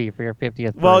colonoscopy for your 50th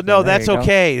birthday. Well, no, that's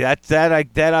okay.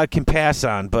 That I can pass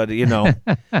on, but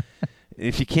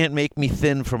if you can't make me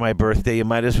thin for my birthday, you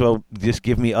might as well just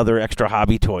give me other extra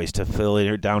hobby toys to fill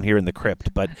it down here in the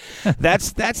crypt. But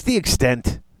that's the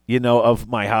extent, of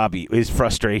my hobby, is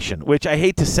frustration, which I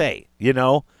hate to say, Yeah.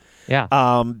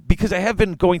 Because I have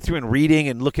been going through and reading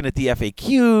and looking at the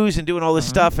FAQs and doing all this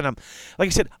stuff, and I'm, like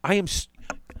I said, I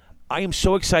am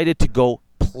so excited to go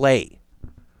play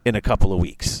in a couple of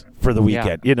weeks for the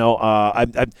weekend. In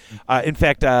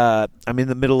fact, I'm in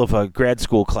the middle of a grad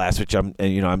school class, which I'm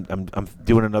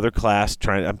doing another class.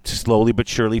 I'm slowly but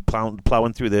surely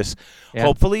plowing through this. Yeah.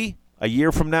 Hopefully, a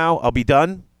year from now, I'll be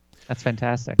done. That's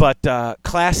fantastic. But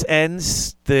class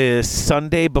ends the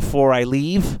Sunday before I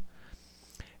leave,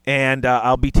 and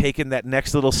I'll be taking that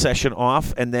next little session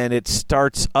off, and then it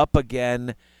starts up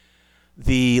again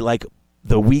the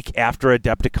week after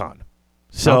Adepticon.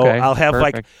 So okay, I'll have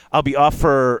perfect. I'll be off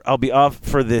for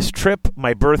this trip,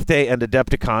 my birthday, and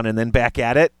Adepticon, and then back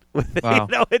at it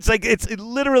Wow. It's like it's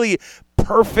literally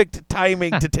perfect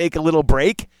timing to take a little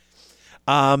break.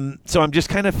 So I'm just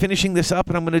kind of finishing this up,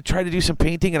 and I'm going to try to do some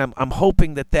painting, and I'm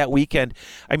hoping that weekend,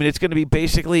 I mean, it's going to be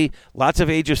basically lots of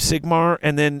Age of Sigmar,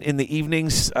 and then in the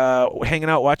evenings, hanging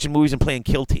out, watching movies, and playing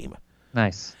Kill Team.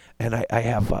 Nice. And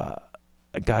I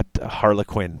got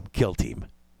Harlequin Kill Team.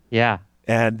 Yeah.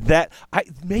 And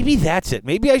maybe that's it.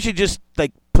 Maybe I should just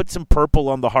like put some purple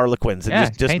on the Harlequins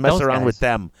and just paint mess those around guys. with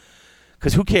them.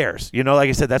 Because who cares? Like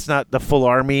I said, that's not the full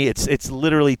army. It's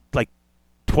literally like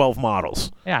 12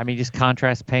 models. Yeah, I mean, just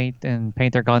contrast paint and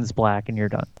paint their guns black, and you're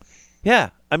done. Yeah,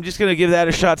 I'm just gonna give that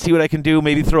a shot. See what I can do.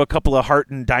 Maybe throw a couple of heart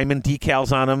and diamond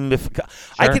decals on them. If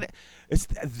I can,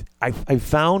 I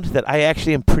found that I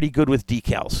actually am pretty good with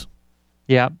decals.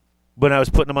 Yeah. When I was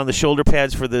putting them on the shoulder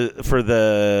pads for the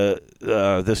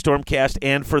Stormcast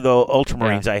and for the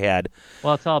Ultramarines I had.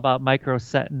 Well, it's all about micro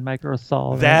set and micro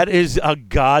sol. That is a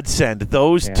godsend.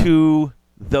 Those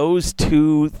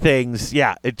two things,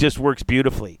 it just works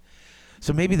beautifully.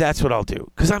 So maybe that's what I'll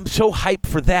do, because I'm so hyped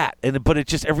for that. But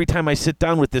it's just every time I sit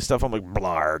down with this stuff, I'm like,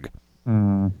 blarg.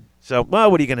 So,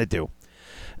 well, what are you gonna do?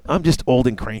 I'm just old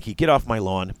and cranky. Get off my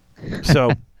lawn.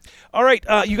 So, all right.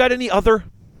 You got any other?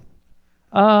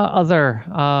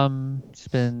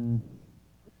 Just been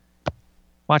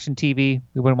watching TV.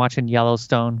 We've been watching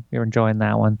Yellowstone. We were enjoying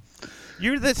that one.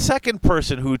 You're the second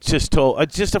person who just told.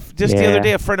 The other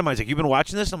day, a friend of mine's like, "You've been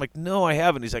watching this?" I'm like, "No, I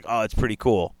haven't." He's like, "Oh, it's pretty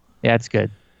cool." Yeah, it's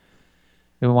good.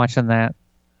 We've been watching that.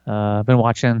 I've been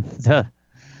watching the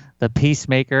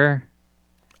Peacemaker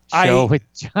show with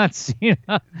John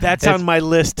Cena. That's on my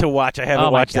list to watch. I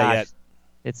haven't watched that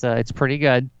yet. It's pretty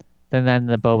good. And then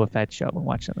the Boba Fett show. I've been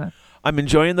watching that. I'm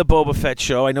enjoying the Boba Fett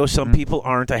show. I know some people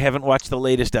aren't. I haven't watched the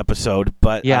latest episode,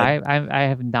 but I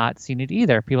have not seen it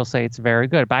either. People say it's very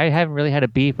good, but I haven't really had a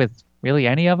beef with really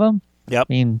any of them. Yep.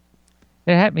 I mean,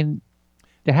 there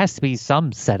has to be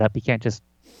some setup. You can't just.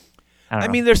 I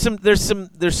don't know.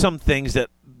 There's some things that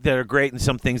are great and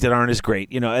some things that aren't as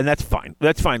great, and that's fine.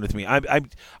 That's fine with me. I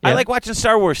like watching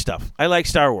Star Wars stuff. I like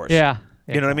Star Wars. Yeah.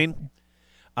 You know what I mean?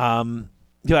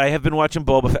 I have been watching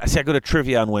Boba Fett. I go to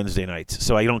trivia on Wednesday nights,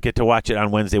 so I don't get to watch it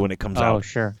on Wednesday when it comes out. Oh,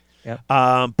 sure. Yep.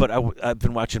 But I've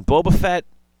been watching Boba Fett.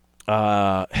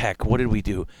 Heck, what did we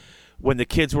do? When the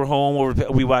kids were home,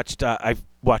 we watched. I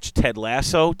watched Ted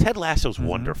Lasso. Ted Lasso's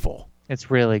wonderful.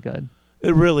 It's really good.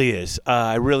 It really is.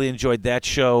 I really enjoyed that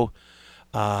show.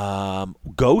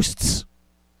 Ghosts.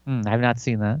 I have not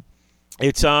seen that.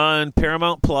 It's on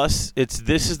Paramount Plus.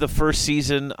 This is the first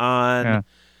season on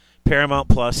Paramount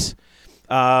Plus.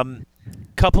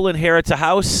 Couple inherits a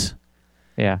house.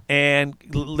 Yeah. And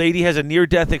lady has a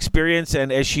near-death experience,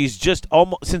 and as she's just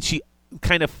since she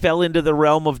kind of fell into the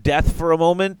realm of death for a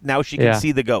moment, now she can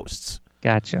see the ghosts.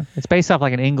 Gotcha. It's based off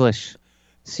like an English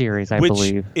series, I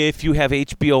believe. If you have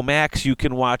HBO Max, you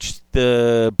can watch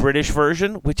the British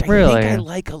version, which I think I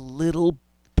like a little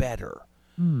better.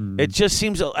 It just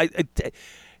seems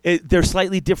they're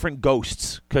slightly different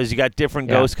ghosts, because you got different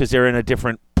ghosts because they're in a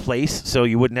different place, so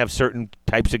you wouldn't have certain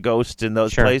types of ghosts in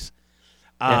those places.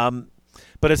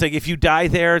 But it's like if you die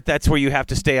there, that's where you have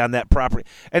to stay on that property.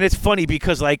 And it's funny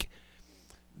because like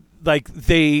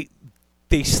they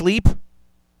sleep,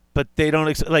 but they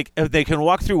don't they can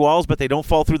walk through walls, but they don't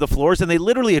fall through the floors. And they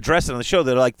literally address it on the show.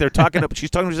 They're talking.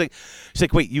 She's talking. She's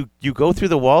like, wait, you go through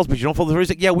the walls, but you don't fall through the floors.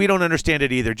 He's like, yeah, we don't understand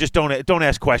it either. Just don't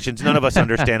ask questions. None of us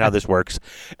understand how this works.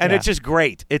 And it's just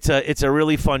great. It's a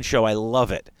really fun show. I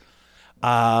love it.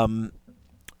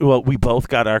 Well, we both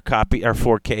got our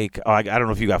 4K. I don't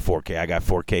know if you got 4K. I got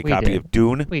 4K copy of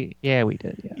Dune. We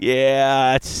did.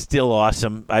 Yeah, it's still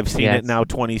awesome. I've seen it now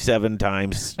 27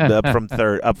 times up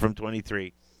from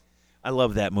 23. I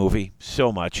love that movie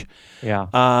so much. Yeah.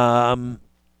 And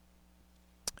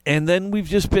then we've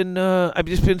just been. I've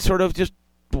just been sort of just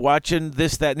watching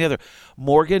this, that, and the other.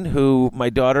 Morgan,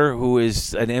 my daughter, who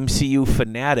is an MCU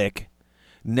fanatic,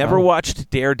 never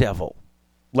watched Daredevil.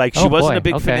 Like she wasn't a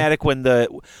big fanatic when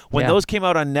those came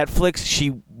out on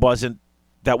Netflix.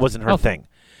 That wasn't her thing.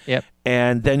 Yep.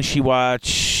 And then she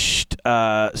watched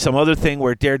some other thing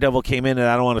where Daredevil came in, and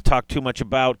I don't want to talk too much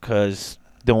about because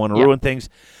don't want to ruin things.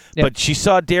 Yep. But she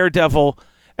saw Daredevil,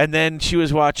 and then she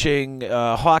was watching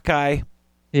Hawkeye.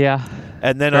 Yeah.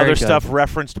 And then other stuff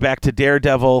referenced back to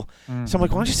Daredevil. So I'm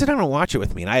like, why don't you sit down and watch it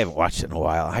with me? And I haven't watched it in a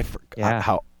while. I forgot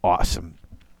how awesome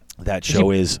that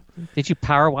show is. Did you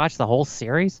power watch the whole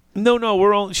series? No,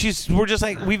 we're just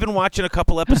like, we've been watching a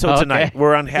couple episodes a night.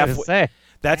 We're on halfway.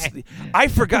 I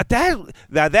forgot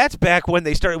that's back when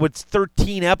they started with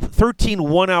 13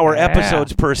 1-hour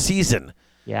episodes per season.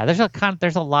 Yeah,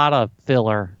 there's a lot of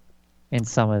filler in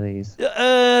some of these.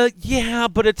 Yeah,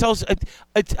 but it's also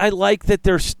I like that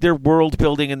they're world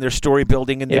building and their story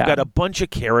building, and they've Yeah. got a bunch of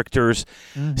characters.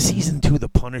 Season 2, the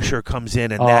Punisher comes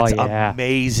in, and Oh, that's yeah.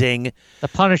 amazing. The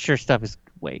Punisher stuff is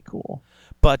way cool.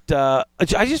 But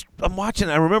I'm watching.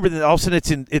 I remember that all of a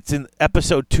sudden it's in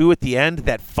episode 2 at the end,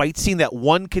 that fight scene, that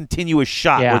one continuous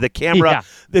shot Yeah. where the camera,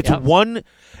 Yeah. it's Yep. one,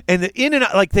 and the in and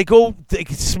out, like they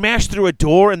smash through a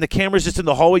door and the camera's just in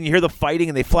the hallway and you hear the fighting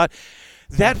and they fly.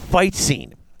 That fight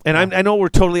scene, and I know we're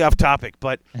totally off topic,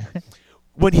 but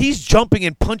when he's jumping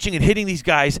and punching and hitting these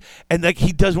guys, and like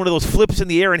he does one of those flips in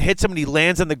the air and hits them, and he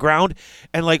lands on the ground,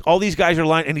 and like all these guys are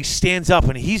lying, and he stands up,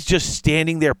 and he's just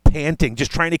standing there panting,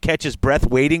 just trying to catch his breath,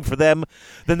 waiting for them.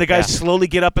 Then the guys Yeah. slowly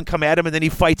get up and come at him, and then he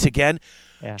fights again.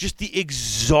 Yeah. Just the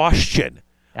exhaustion.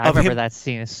 I of remember him. that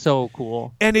scene. It's so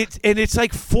cool. And it's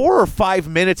like 4 or 5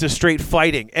 minutes of straight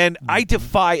fighting, and I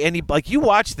defy any, like, you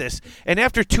watch this, and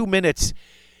after 2 minutes,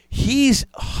 he's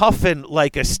huffing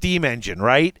like a steam engine,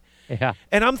 right? Yeah.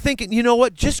 And I'm thinking, you know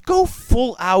what? Just go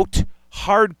full out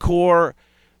hardcore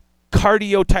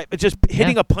cardio type, just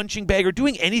hitting a punching bag or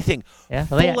doing anything Yeah.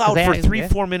 full out for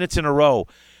 3-4 minutes in a row.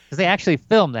 Because they actually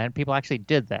filmed that, and people actually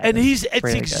did that. And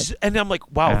really good. and I'm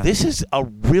like, wow, Yeah. this is a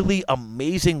really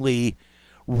amazingly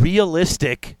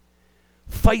realistic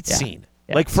fight Yeah. scene.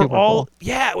 Yeah, Like for super all, cool.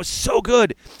 yeah, it was so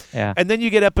good. Yeah. And then you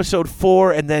get episode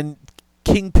 4, and then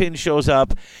Kingpin shows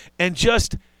up and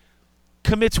just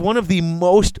commits one of the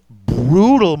most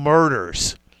brutal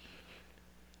murders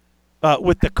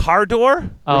with the car door.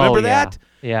 Remember yeah. that?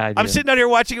 Yeah, I I'm do. sitting out here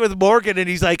watching it with Morgan, and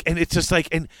he's like, and it's just like,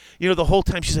 and you know, the whole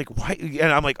time she's like, why?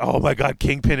 And I'm like, oh my God,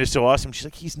 Kingpin is so awesome. She's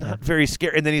like, he's not very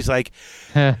scary. And then he's like,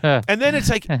 and then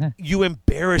it's like, you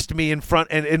embarrassed me in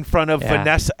front of Yeah.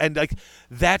 Vanessa, and like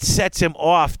that sets him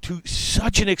off to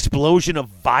such an explosion of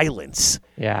violence.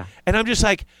 Yeah. And I'm just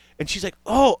like, and she's like,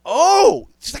 oh.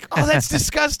 She's like, oh, that's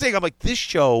disgusting. I'm like, this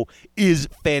show is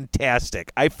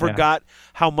fantastic. I forgot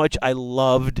how much I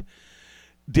loved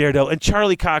Daredevil. And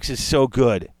Charlie Cox is so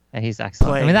good. And he's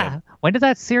excellent. Playing When did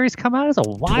that series come out? It was a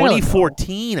while ago.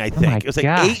 2014, I think. my It was like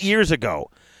gosh. 8 years ago.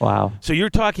 Wow. So you're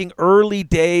talking early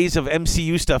days of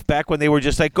MCU stuff, back when they were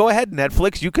just like, go ahead,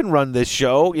 Netflix, you can run this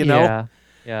show, you know?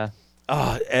 Yeah.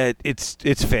 Yeah.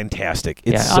 It's fantastic.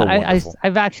 It's yeah. so wonderful.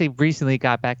 I've actually recently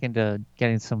got back into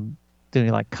doing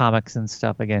like comics and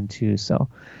stuff again too. So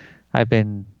I've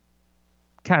been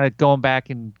kind of going back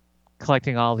and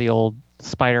collecting all the old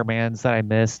Spider-Mans that I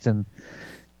missed, and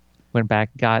went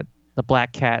back and got the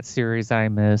Black Cat series that I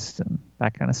missed and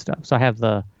that kind of stuff. So I have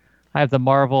the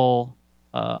Marvel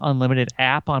Unlimited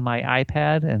app on my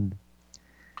iPad, and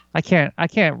I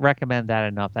can't recommend that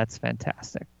enough. That's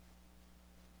fantastic.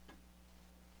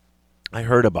 I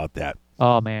heard about that.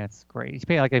 Oh man, it's great. You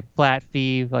pay like a flat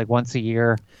fee, like once a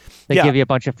year. They Yeah. give you a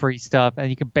bunch of free stuff, and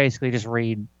you can basically just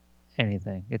read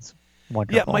anything. It's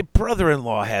wonderful. Yeah, my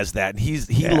brother-in-law has that, and he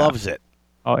Yeah. loves it.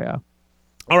 Oh yeah.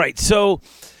 All right, so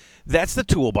that's the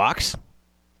toolbox.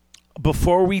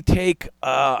 Before we take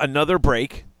another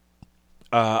break,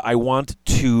 I want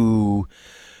to...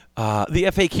 the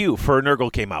FAQ for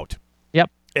Nurgle came out, Yep.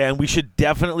 and we should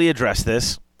definitely address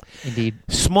this. Indeed.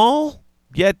 Small,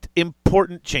 yet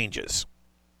important changes.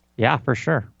 Yeah, for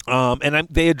sure. And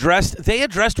they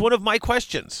addressed one of my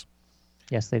questions,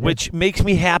 Yes, they did. which makes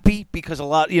me happy, because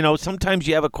sometimes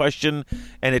you have a question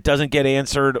and it doesn't get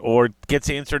answered, or gets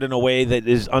answered in a way that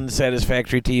is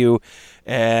unsatisfactory to you.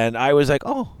 And I was like,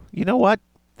 oh, you know what?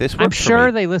 This works I'm for sure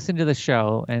me. they listened to the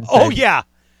show and Oh, said, yeah.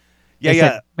 they Yeah.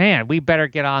 said, man, we better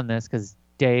get on this because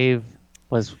Dave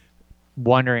was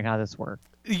wondering how this worked.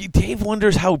 Dave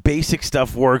wonders how basic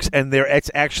stuff works, and it's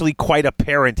actually quite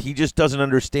apparent. He just doesn't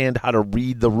understand how to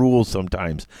read the rules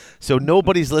sometimes. So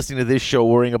nobody's listening to this show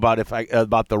worrying about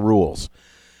about the rules.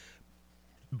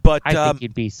 But I think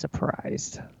you'd be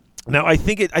surprised. now I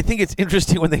think it's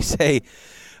interesting when they say,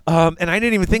 and I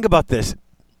didn't even think about this.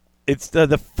 It's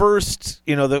the first,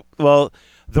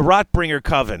 the Rotbringer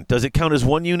Coven. Does it count as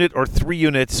 1 unit or 3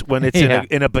 units when it's Yeah.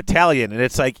 in a battalion? And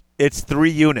it's like, it's 3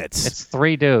 units. It's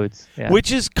 3 dudes. Yeah.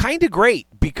 Which is kind of great,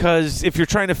 because if you're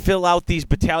trying to fill out these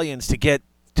battalions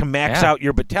to max Yeah. out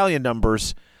your battalion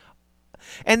numbers,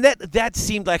 and that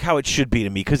seemed like how it should be to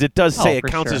me, because it does say it for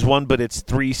counts sure. as 1, but it's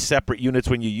 3 separate units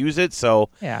when you use it. So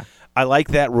Yeah. I like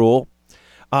that rule.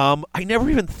 I never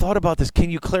even thought about this. Can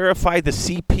you clarify the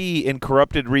CP in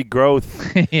Corrupted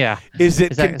Regrowth? Yeah. Is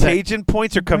it Is that- contagion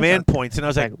points or command points? And I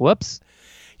was Like, like, whoops.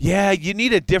 yeah, you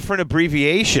need a different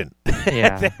abbreviation Yeah.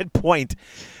 at that point,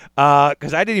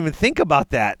 because I didn't even think about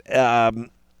that.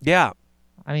 Yeah.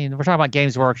 I mean, we're talking about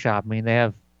Games Workshop. I mean, they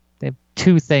have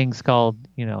 2 things called,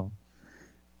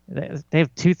 they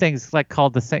have two things like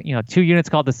called the same, two units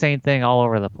called the same thing all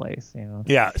over the place.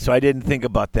 Yeah, so I didn't think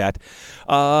about that.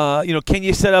 Can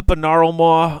you set up a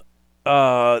Gnarlmaw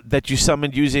that you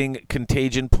summoned using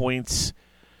contagion points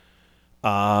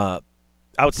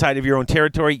outside of your own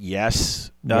territory?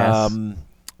 Yes. Yes.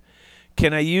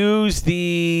 Can I use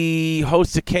the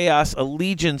Hosts of Chaos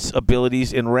Allegiance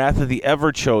abilities in Wrath of the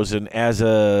Everchosen as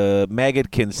a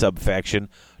Maggotkin subfaction?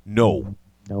 No.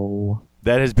 No.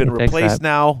 That has been They fixed replaced that.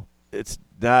 now. It's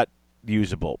not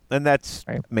usable, and that's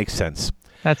Right. makes sense.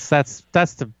 That's the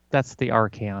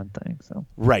Archaon thing. So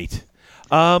Right.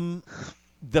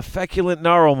 The Feculent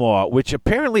Gnarlmaw, which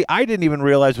apparently I didn't even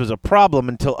realize was a problem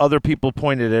until other people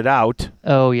pointed it out.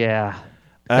 oh yeah,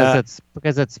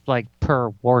 because it's like per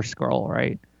war scroll,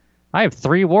 right? I have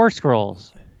 3 war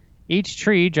scrolls. Each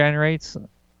tree generates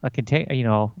a contain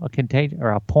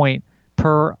or a point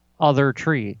per other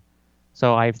tree.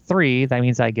 So I have 3. That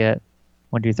means I get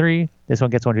 1, 2, 3. This one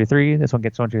gets 1, 2, 3. This one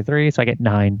gets 1, 2, 3. So I get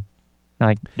 9. I'm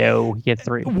like, no, you get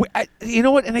 3. You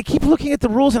know what? And I keep looking at the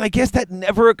rules, and I guess that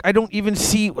I don't even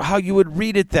see how you would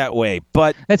read it that way.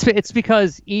 But It's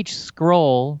because each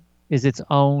scroll is its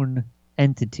own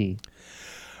entity.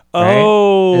 Right?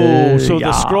 so yeah.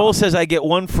 the scroll says I get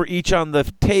 1 for each on the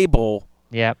table,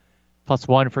 Yep. Plus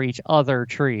 1 for each other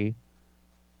tree.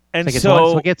 and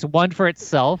So it gets 1 for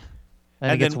itself, and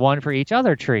it And gets then- 1 for each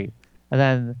other tree. And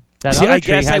then that See, other I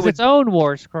tree guess I has would- its own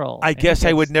war scroll. I and it guess I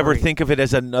gets would never 3. think of it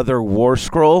as another war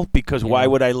scroll, because why Yeah.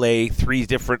 would I lay 3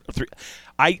 different?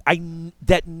 I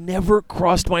that never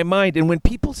crossed my mind. And when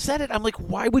people said it, I'm like,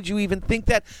 why would you even think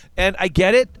that? And I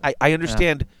get it. I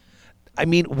understand. I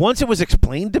mean, once it was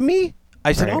explained to me,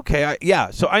 I said, Right. okay,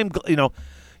 so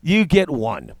you get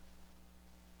 1. You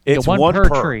get It's one 1 per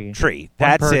per tree. tree. One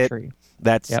That's per it. tree.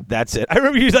 That's Yep. that's it. I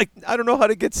remember you was like, I don't know how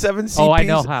to get 7 CPs. Oh, I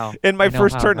know how. In my I know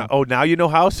first how turn. now. Oh, now you know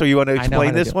how. So you want to I know how explain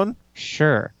to this do it. one?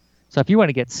 Sure. So if you want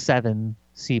to get 7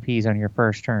 CPs on your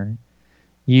first turn,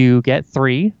 you get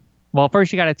 3. Well,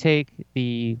 first you got to take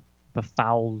the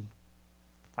fouled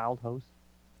host,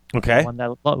 Okay.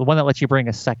 the one that lets you bring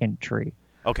a second tree.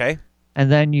 Okay.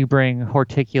 And then you bring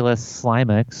Horticulus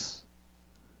Slimix,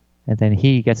 and then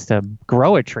he gets to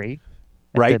grow a tree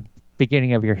at Right. the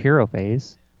beginning of your hero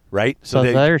phase. Right. So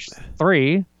there's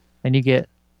 3, and you get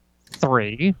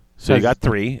 3. So you got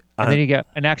 3. And then you get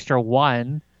an extra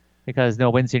 1 because no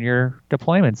one's in your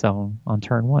deployment zone on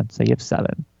turn 1. So you have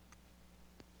 7.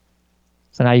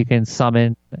 So now you can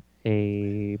summon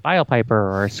a Biopiper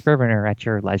or a Scrivener at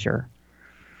your leisure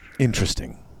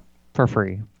Interesting. for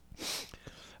free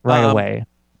right away.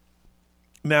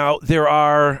 Now, there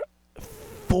are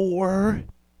 4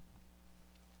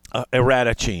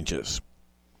 errata changes.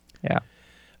 Yeah.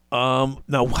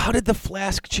 Now, how did the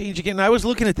flask change again? I was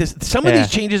looking at this. Some of Yeah.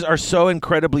 these changes are so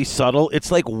incredibly subtle.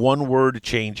 It's like one-word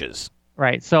changes.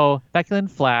 Right. So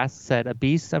Feculent Flask said a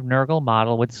Beast of Nurgle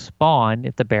model would spawn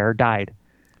if the bearer died,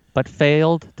 but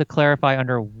failed to clarify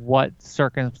under what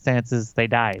circumstances they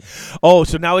died. Oh,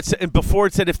 so now it's before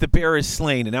it said if the bearer is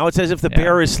slain, and now it says if the Yeah.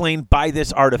 bearer is slain by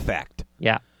this artifact.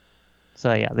 Yeah.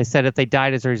 So yeah, they said if they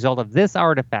died as a result of this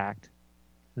artifact,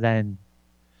 then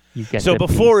you get So the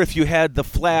before, beast. if you had the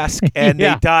flask and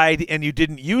Yeah. they died and you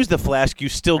didn't use the flask, you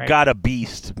still Right. got a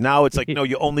beast. Now it's like, no,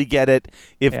 you only get it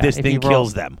if Yeah, this if thing you roll.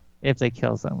 kills them. If they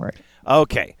kills them, right?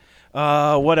 Okay.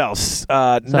 What else?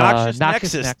 Noxious Noxious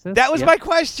Nexus. Nexus, That was yep. my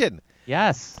question.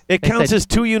 Yes. It They counts said- as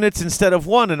 2 units instead of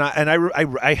 1, and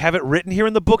I have it written here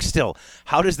in the book still.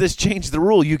 How does this change the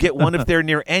rule? You get 1 if they're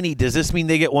near any. Does this mean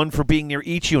they get 1 for being near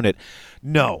each unit?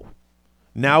 No.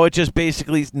 Now it just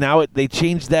basically they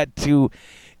changed that to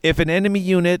if an enemy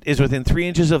unit is within 3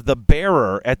 inches of the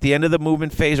bearer at the end of the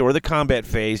movement phase or the combat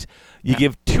phase, you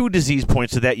give 2 disease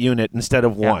points to that unit instead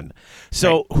of 1.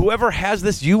 So whoever has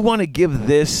this, you want to give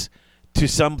this to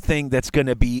something that's going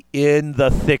to be in the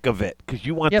thick of it, because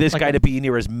you want Yep, this like guy a- to be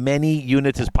near as many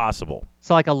units as possible.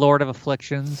 So like a Lord of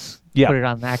Afflictions. Yeah. Put it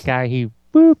on that guy. He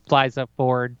flies up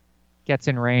forward, gets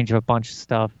in range of a bunch of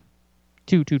stuff.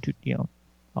 Two,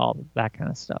 all that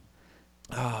kind of stuff.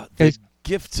 The There's-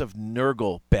 Gifts of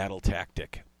Nurgle battle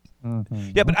tactic.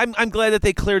 Mm-hmm. Yeah, but I'm glad that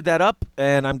they cleared that up,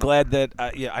 and I'm glad that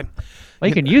Well,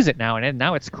 you can use it now, and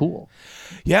now it's cool.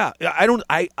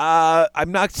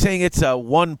 I'm not saying it's a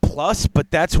 1+,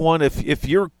 but that's one if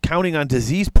you're counting on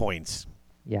disease points.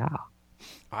 Yeah.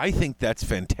 I think that's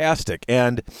fantastic,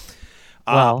 and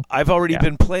Well, I've already yeah.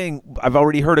 been playing. I've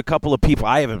already heard a couple of people.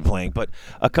 I haven't been playing, but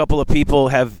a couple of people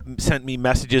have sent me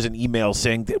messages and emails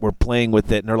saying that we're playing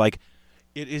with it, and they're like,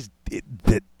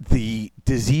 that the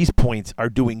disease points are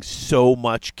doing so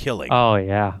much killing. Oh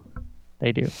yeah,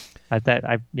 they do.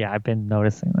 I've been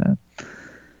noticing that.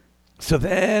 So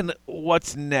then,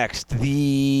 what's next?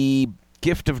 The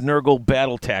Gift of Nurgle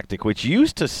battle tactic, which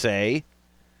used to say,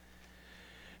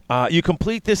 you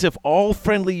complete this if all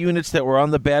friendly units that were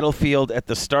on the battlefield at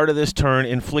the start of this turn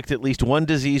inflict at least one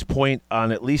disease point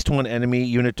on at least one enemy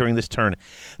unit during this turn.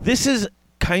 This is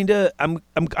kind of,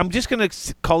 I'm just going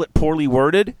to call it poorly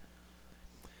worded,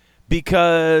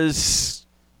 because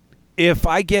if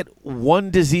I get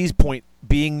one disease point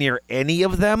being near any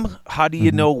of them, how do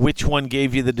you know which one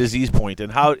gave you the disease point?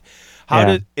 And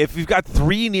if you've got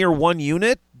 3 near one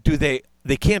unit, they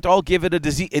can't all give it a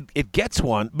disease? It gets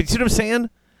one, but you see what I'm saying?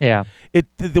 Yeah.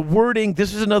 The wording,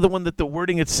 this is another one that the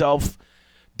wording itself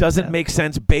doesn't make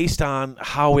sense based on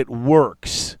how it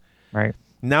works. Right.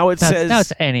 Now it says... Now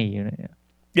it's any unit.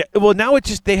 Yeah, well, now it's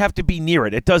just they have to be near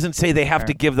it. It doesn't say they have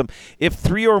to give them... If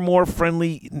 3 or more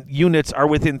friendly units are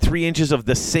within 3 inches of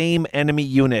the same enemy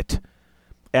unit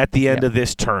at the end of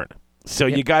this turn. So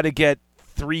you got to get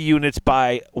 3 units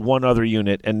by one other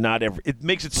unit, and not every... It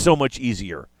makes it so much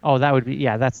easier. Oh, that would be...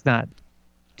 Yeah, that's not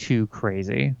too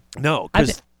crazy. No,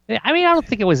 because... I mean, I don't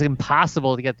think it was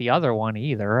impossible to get the other one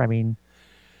either. I mean...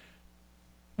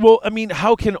 Well, I mean,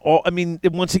 how can all... I mean,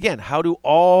 once again, how do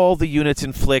all the units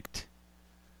inflict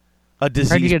a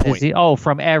disease point?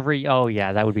 From every... Oh,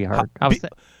 yeah, that would be hard.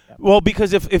 Well,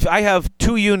 because if I have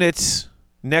 2 units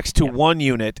next to one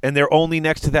unit, and they're only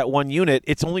next to that one unit,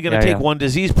 it's only going to take one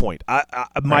disease point.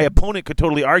 My opponent could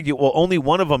totally argue, well, only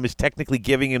one of them is technically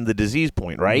giving him the disease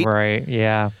point, right? Right,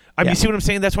 yeah. I mean, you see what I'm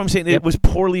saying? That's what I'm saying. It was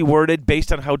poorly worded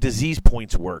based on how disease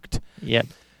points worked. Yep.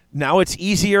 Now it's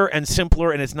easier and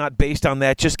simpler, and it's not based on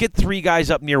that. Just get 3 guys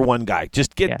up near one guy.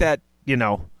 Just get that,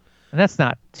 And that's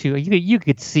not too... You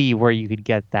could see where you could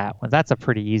get that one. That's a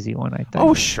pretty easy one, I think.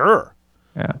 Oh, sure.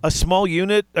 Yeah. A small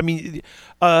unit. I mean,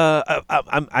 it's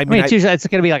going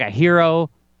to be like a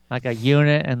hero, like a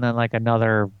unit, and then like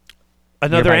another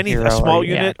a small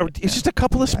unit, or it's just a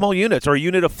couple of small units, or a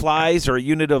unit of flies, or a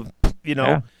unit of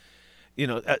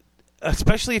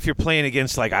especially if you're playing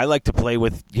against, like, I like to play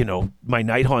with, my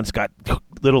Nighthaunt's got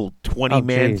little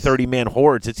 20-man, 30-man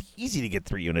hordes. It's easy to get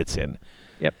 3 units in.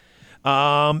 Yep.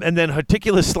 And then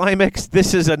Horticulus Slimex.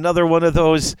 This is another one of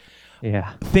those.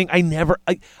 Yeah. Thing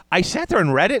I sat there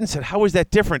and read it and said, how is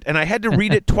that different? And I had to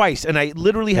read it twice, and I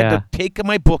literally had to take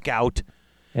my book out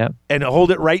and hold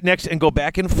it right next and go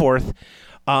back and forth.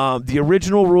 The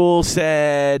original rule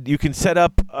said you can set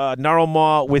up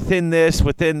Gnarlmaw within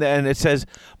and it says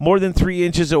more than 3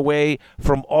 inches away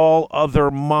from all other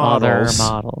models.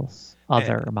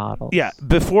 Other models. Yeah,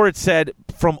 before it said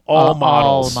from all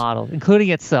models. All models, including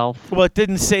itself. Well, it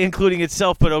didn't say including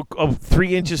itself, but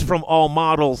 3 inches from all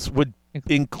models would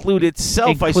include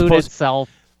itself, I suppose. Itself.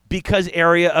 Because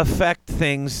area effect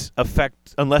things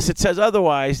affect, unless it says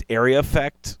otherwise, area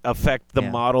affect the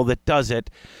model that does it.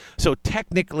 So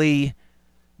technically,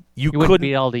 you couldn't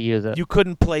be able to use it. You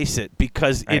couldn't place it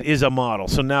because it is a model.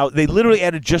 So now they literally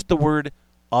added just the word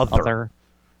other.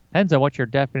 Depends on what your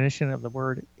definition of the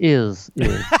word is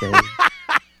Dave.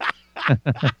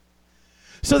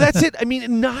 So that's it. I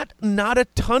mean, not a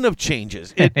ton of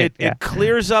changes. It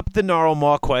clears up the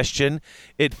Gnarlmaw question.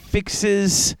 It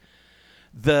fixes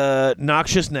the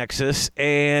Noxious Nexus,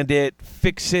 and it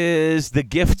fixes the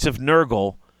Gifts of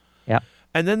Nurgle. Yeah.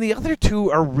 And then the other 2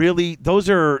 are really, those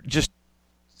are just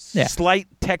slight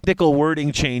technical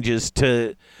wording changes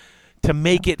to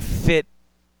make it fit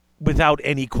without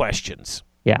any questions.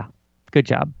 Yeah. Good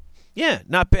job. Yeah,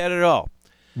 not bad at all.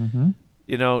 Mm-hmm.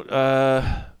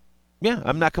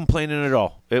 I'm not complaining at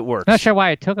all. It works. Not sure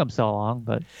why it took them so long,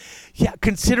 but... Yeah,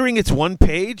 considering it's 1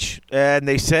 page, and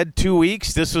they said 2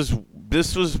 weeks, this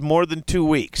was more than 2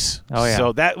 weeks. Oh, yeah.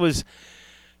 So that was...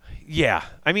 Yeah.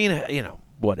 I mean,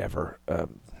 whatever.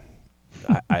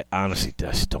 I honestly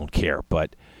just don't care,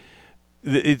 but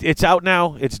it's out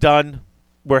now. It's done.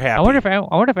 We're happy. I wonder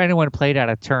if anyone played at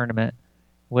a tournament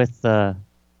with the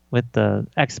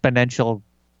exponential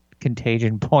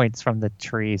contagion points from the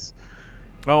trees.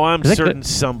 Oh, I'm certain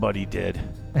somebody did.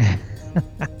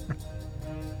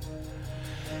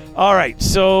 All right,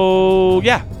 so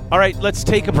all right, let's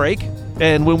take a break,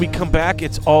 and when we come back,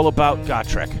 it's all about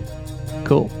Gotrek.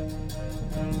 Cool.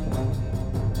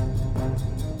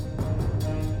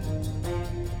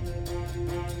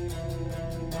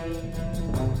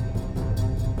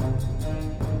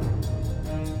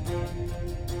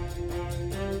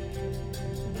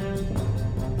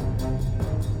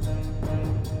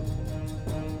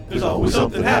 There's always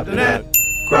something happening at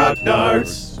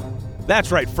Grognard's.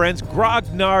 That's right, friends.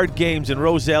 Grognard Games in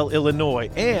Roselle, Illinois,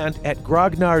 and at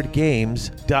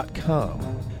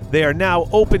grognardgames.com. They are now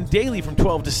open daily from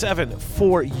 12 to 7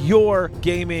 for your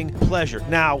gaming pleasure.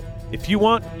 Now, if you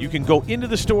want, you can go into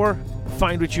the store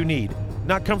find what you need.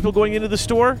 Not comfortable going into the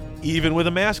store? Even with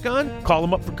a mask on? Call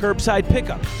them up for curbside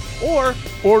pickup. Or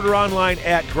order online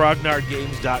at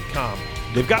grognardgames.com.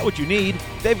 They've got what you need.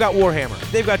 They've got Warhammer.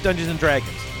 They've got Dungeons &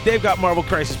 Dragons. They've got Marvel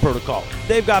Crisis Protocol.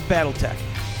 They've got BattleTech.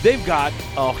 They've got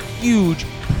a huge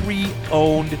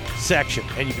pre-owned section.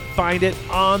 And you can find it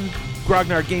on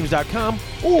grognardgames.com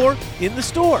or in the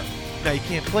store. Now, you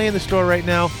can't play in the store right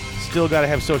now. Still got to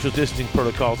have social distancing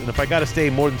protocols. And if I got to stay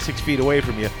more than 6 feet away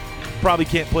from you, probably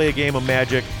can't play a game of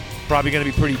Magic. Probably going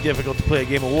to be pretty difficult to play a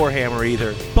game of Warhammer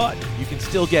either. But you can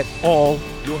still get all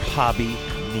your hobby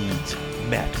needs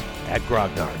met at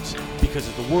Grognard's. Because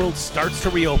as the world starts to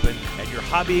reopen and your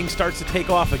hobbying starts to take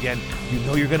off again, you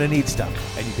know you're going to need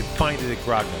stuff. And you can find it at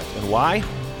Grognard's. And why?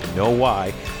 You know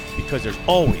why. Because there's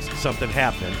always something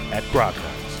happening at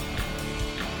Grognard's.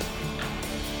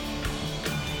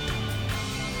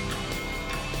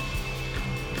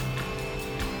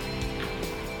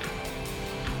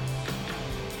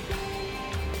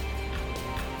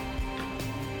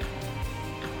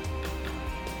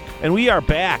 And we are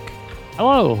back.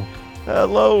 Hello.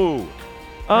 Hello.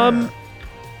 All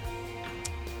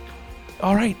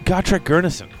right, Gotrek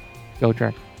Gurnison.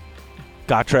 Gotrek.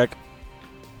 Gotrek.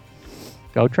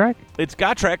 Gotrek? It's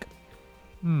Gotrek.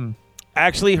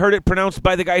 Actually heard it pronounced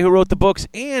by the guy who wrote the books,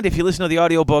 and if you listen to the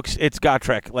audiobooks, it's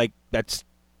Gotrek. Like, that's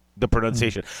the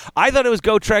pronunciation. I thought it was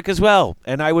Gotrek as well,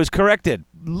 and I was corrected,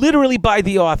 literally by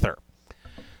the author.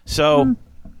 So,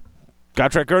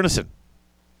 Gotrek Gurnison.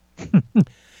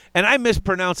 And I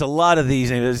mispronounce a lot of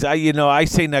these names. I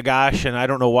say Nagash, and I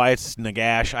don't know why it's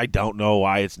Nagash. I don't know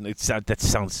why that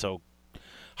sounds so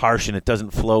harsh, and it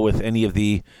doesn't flow with any of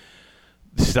the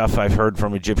stuff I've heard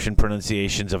from Egyptian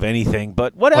pronunciations of anything.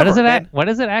 But whatever. What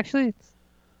is it actually? It's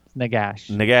Nagash.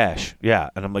 Nagash, yeah.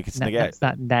 And I'm like, it's Nagash. It's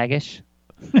not Nagish.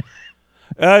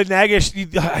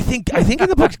 Nagash. I think in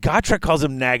the books, Gotrek calls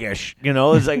him Nagash.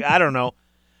 It's like, I don't know.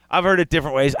 I've heard it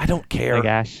different ways. I don't care.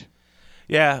 Nagash.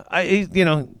 Yeah,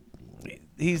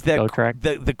 he's that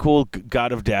the cool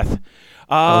god of death.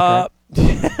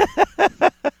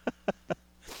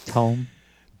 Tome.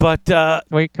 But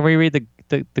wait, can we read the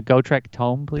Gotrek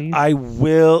tome, please? I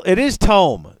will. It is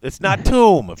tome. It's not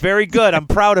tomb. Very good. I'm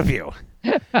proud of you.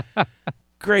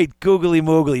 Great googly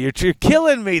moogly. You're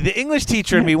killing me. The English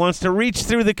teacher in me wants to reach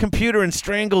through the computer and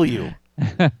strangle you.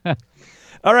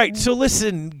 All right. So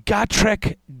listen,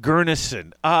 Gotrek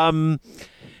Gurnison.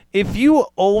 If you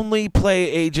only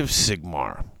play Age of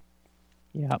Sigmar,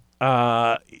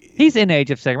 he's in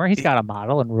Age of Sigmar. He's got a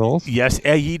model and rules. Yes,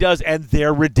 he does, and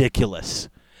they're ridiculous.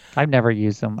 I've never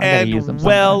used them. I gotta use them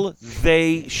well,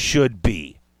 they should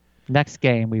be. Next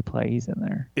game we play, he's in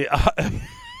there.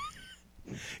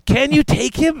 Can you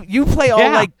take him? You play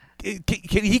all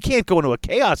he can't go into a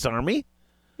Chaos army.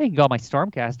 He can go in my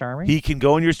Stormcast army. He can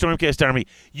go in your Stormcast army.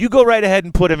 You go right ahead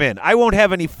and put him in. I won't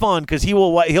have any fun because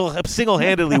he'll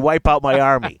single-handedly wipe out my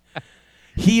army.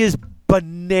 He is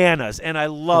bananas, and I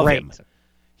love him.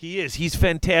 He is. He's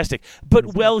fantastic. But,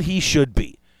 he should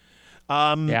be.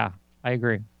 Yeah, I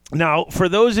agree. Now, for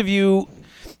those of you...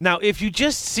 Now, if you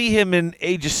just see him in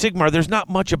Age of Sigmar, there's not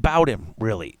much about him,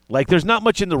 really. Like, there's not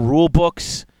much in the rule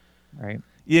books. Right.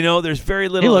 There's very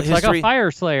little He looks history. like a Fire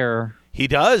Slayer. He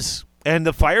does. And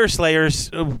the Fire Slayers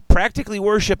practically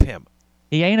worship him.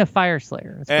 He ain't a Fire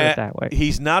Slayer. Let's put it that way.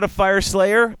 He's not a Fire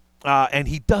Slayer, and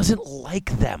he doesn't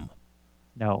like them.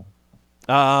 No.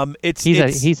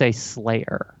 He's a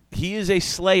Slayer. He is a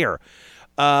Slayer.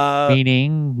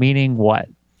 Meaning what?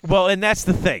 Well, and that's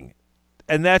the thing.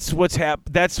 And that's what's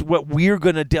that's what we're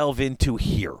going to delve into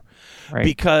here. Right.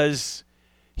 Because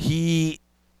he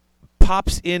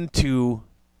pops into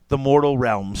the mortal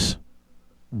realms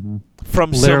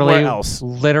from somewhere else.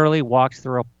 Literally walks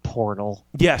through a portal.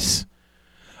 Yes.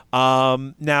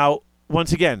 Now,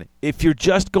 once again, if you're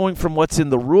just going from what's in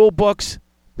the rule books,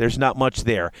 there's not much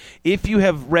there. If you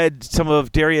have read some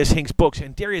of Darius Hink's books,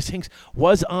 and Darius Hinks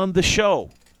was on the show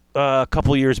a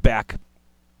couple years back,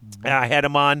 I had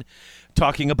him on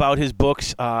talking about his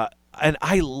books, and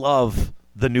I love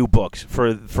the new books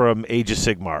from Age of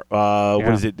Sigmar.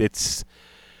 What is it? It's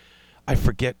I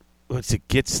forget. What's it?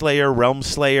 Git Slayer, Realm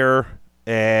Slayer,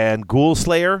 and Ghoul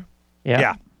Slayer.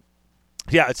 Yeah.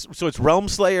 It's Realm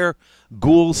Slayer,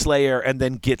 Ghoul Slayer, and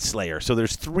then Git Slayer. So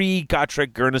there's 3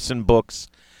 Gotrek Gurnison books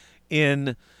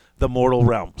in the Mortal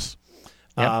Realms.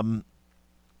 Yep.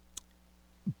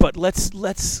 But let's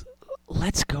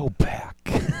go back.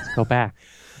 Let's go back.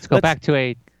 Let's go back to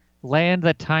a land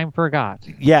that time forgot.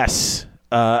 Yes,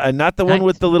 and not the one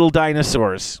with the little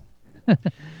dinosaurs.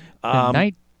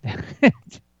 Night.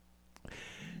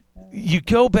 You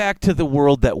go back to the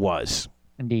world that was.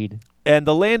 Indeed. And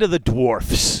the land of the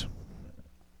dwarfs.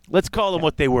 Let's call them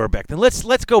what they were back then.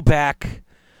 Let's go back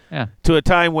Yeah. to a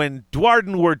time when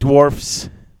Dwarden were dwarfs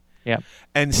Yep.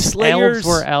 and Slayers Elves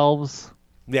were elves.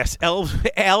 Yes,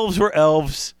 elves were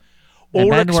elves. And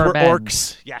men Orcs were were men.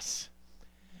 orcs. Yes.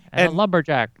 And a And-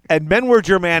 lumberjack. And men were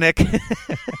Germanic.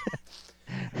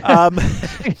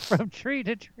 From tree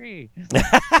to tree.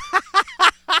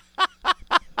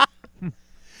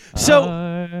 So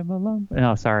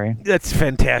No, sorry. that's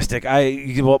fantastic.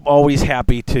 I'm always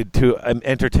happy to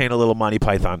entertain a little Monty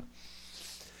Python.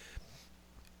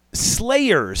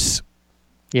 Slayers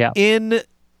Yeah. in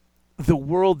the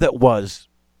world that was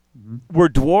were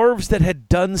dwarves that had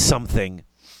done something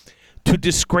to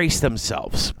disgrace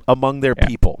themselves among their Yeah.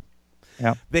 people.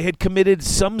 Yeah. They had committed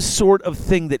some sort of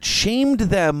thing that shamed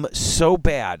them so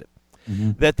bad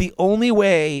that the only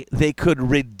way they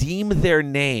could redeem their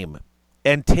name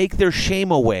and take their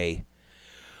shame away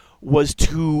was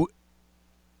to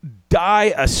die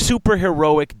a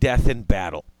superheroic death in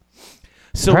battle.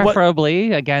 So what?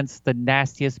 Preferably against the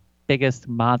nastiest, biggest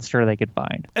monster they could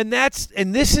find. And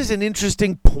this is an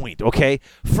interesting point. Okay,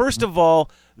 first of all,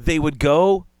 they would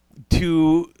go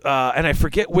to and I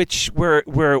forget where it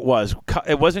was.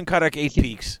 It wasn't Karak Eight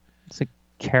Peaks. It's a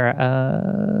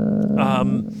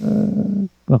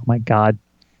oh my God.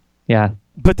 Yeah.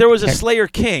 But there was a Slayer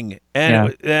King,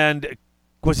 and Yeah. and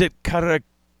was it Kadrin?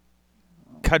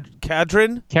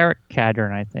 Carrot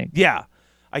Cadron, I think. Yeah,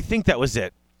 I think that was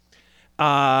it.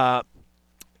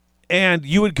 And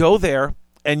you would go there,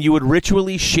 and you would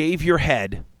ritually shave your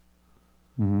head,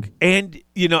 and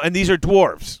and these are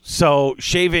dwarves, so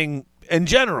shaving in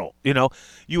general,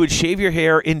 you would shave your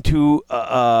hair into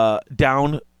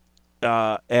down,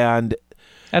 and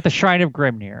At the Shrine of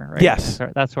Grimnir, right? Yes.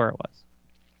 That's where it was.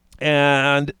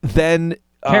 and then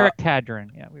Carrot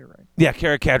Cadron. Yeah, we were right. yeah,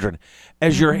 Karakadron.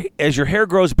 As your hair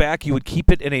grows back, you would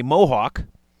keep it in a mohawk.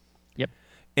 Yep.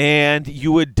 And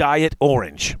you would dye it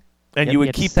orange, and Yep, you would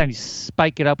had to keep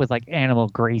spike it up with like animal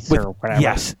grease with or whatever.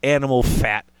 yes, animal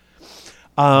fat.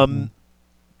 Get all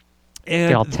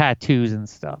And tattoos and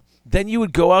stuff. then you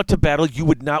would go out to battle. You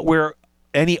would not wear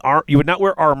You would not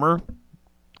wear armor.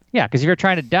 Yeah, because if you're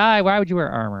trying to die, why would you wear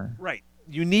armor? Right.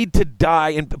 You need to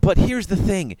die, but here's the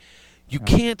thing: you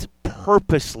can't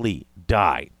purposely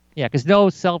die. Yeah, because no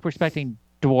self-respecting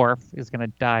dwarf is going to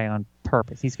die on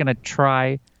purpose. He's going to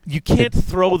try. You can't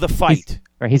throw the fight.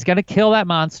 He's going to kill that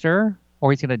monster,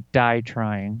 or he's going to die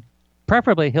trying.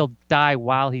 Preferably, he'll die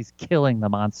while he's killing the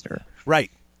monster.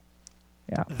 Right.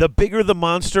 Yeah. The bigger the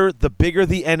monster, the bigger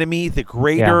the enemy, the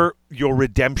greater your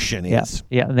redemption is.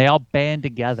 Yeah, and they all band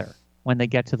together when they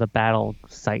get to the battle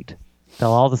site.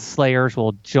 All the Slayers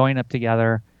will join up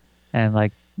together, and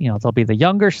there'll be the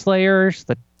younger Slayers,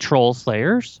 the Troll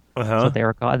Slayers, that's what they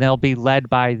were called, and they'll be led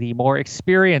by the more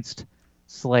experienced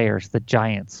Slayers, the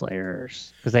Giant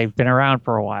Slayers, because they've been around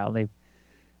for a while.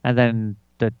 And then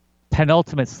the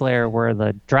penultimate Slayer were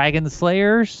the Dragon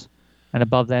Slayers, and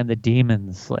above them the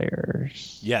Demon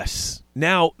Slayers. Yes.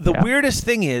 Now, the Yeah. weirdest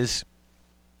thing is,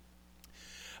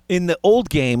 in the old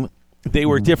game, they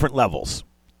were different levels.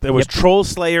 There was Troll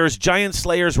Slayers. Giant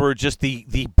Slayers were just the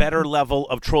better level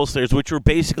of Troll Slayers, which were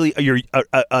basically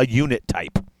a unit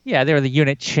type. Yeah, they were the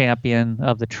unit champion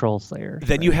of the Troll Slayers.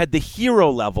 Then you had the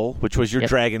hero level, which was your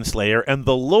Dragon Slayer, and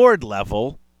the Lord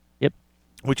level, Yep.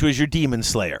 which was your Demon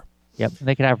Slayer. Yep. And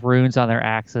they could have runes on their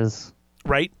axes.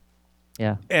 Right?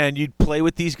 Yeah. And you'd play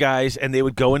with these guys, and they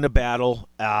would go into battle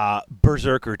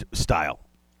Berserker style.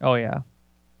 Oh, yeah.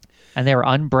 And they were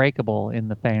unbreakable in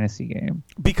the fantasy game.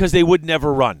 Because they would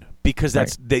never run. Because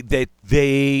that's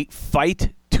they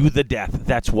fight to the death.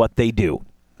 That's what they do.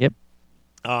 Yep.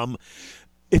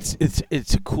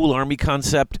 It's a cool army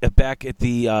concept. Back at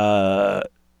the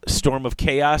Storm of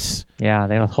Chaos, Yeah,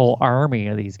 they have a whole army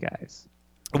of these guys.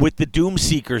 with the Doom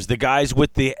Seekers, the guys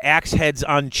with the axe heads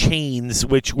on chains,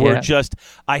 which were just.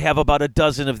 I have about a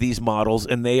dozen of these models,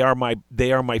 and they are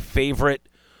my favorite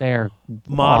They're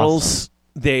models. awesome.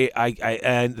 Those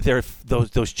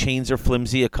chains are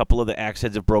flimsy. A couple of the axe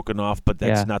heads have broken off, but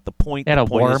that's Yeah. not the point. They had The a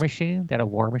point war is, machine. They had a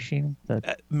war machine.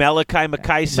 The Malachi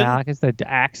Makaisen, Malak is the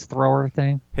axe thrower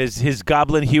thing. his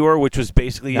Goblin Hewer, which was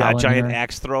basically a Goblin giant Hewer.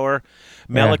 axe thrower.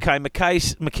 Malachi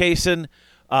Makaisen,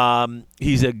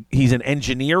 he's an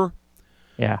engineer.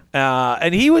 Yeah.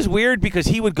 And he was weird because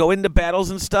he would go into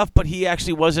battles and stuff, but he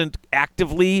actually wasn't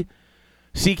actively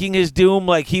seeking his doom.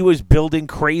 Like, he was building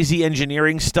crazy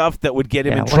engineering stuff that would get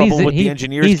him in Well, trouble with the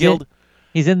Engineers Guild.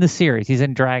 He's in the series. He's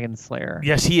in Dragon Slayer.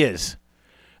 Yes, he is.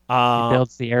 He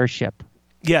builds the airship.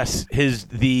 Yes,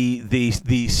 the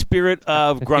spirit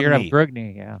of The Spirit of Grungni.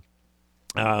 Grugni, yeah.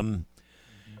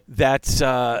 That's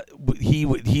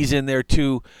he's in there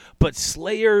too. But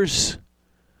Slayers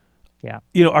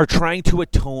are trying to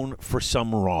atone for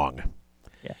some wrong.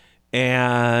 Yeah.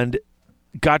 And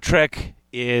Gotrek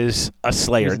is a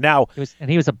slayer. Now,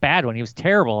 he was a bad one. He was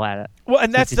terrible at it. well,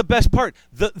 and that's the best part.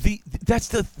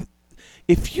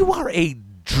 If you are a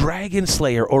dragon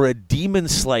slayer or a demon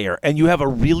slayer and you have a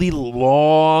really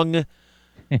long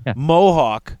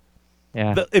mohawk,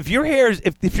 if your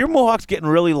if your mohawk's getting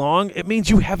really long, it means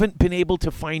you haven't been able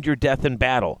to find your death in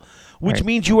battle, which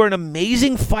means you are an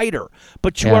amazing fighter,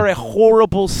 but you are a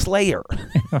horrible slayer.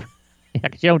 Yeah,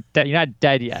 'cause you're not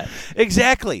dead yet.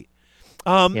 Exactly.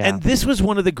 And this was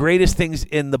one of the greatest things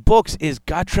in the books is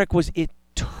Gotrek was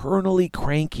eternally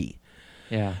cranky.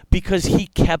 Yeah. Because he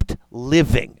kept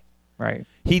living. Right.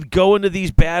 He'd go into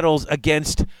these battles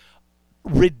against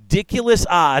ridiculous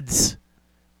odds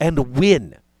and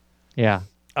win. Yeah.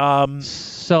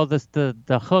 So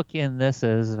the hook in this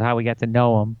is how we get to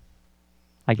know him,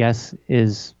 I guess,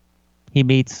 is he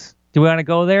meets. Do we want to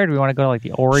go there? Do we want to go to like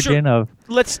the origin of?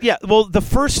 Let's. Yeah. Well, the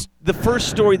first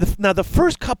story. Now, the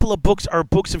first couple of books are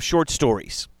books of short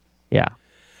stories. Yeah.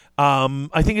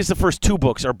 I think it's the first 2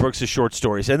 books are books of short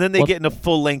stories, and then they get into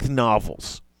full-length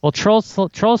novels. Well, Troll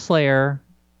Slayer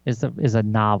is a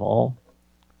novel,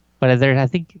 but I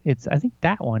think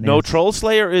that one. No, is... Troll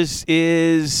Slayer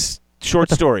is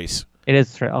short stories. It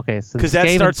is okay. So because that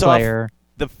Skaven starts Slayer, off.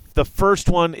 The first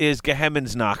one is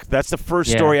Gehemmen's Knock. That's the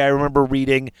first story I remember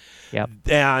reading. Yep.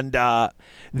 And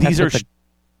these are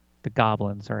the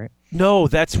goblins, right? No,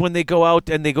 that's when they go out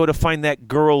and they go to find that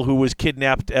girl who was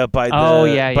kidnapped by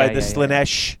the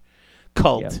Slaanesh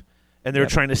cult. Yep. And they're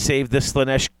trying to save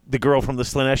the girl from the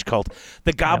Slaanesh cult.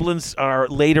 The goblins are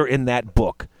later in that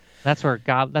book. That's where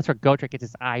Gotrek gets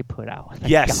his eye put out.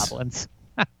 Yes. Goblins.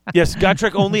 Yes,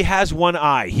 Gotrek only has one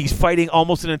eye. He's fighting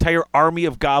almost an entire army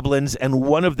of goblins, and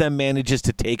one of them manages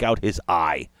to take out his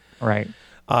eye. Right.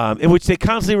 In which they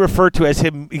constantly refer to as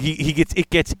him. It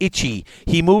gets itchy.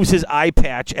 He moves his eye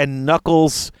patch and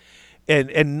knuckles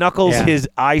his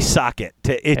eye socket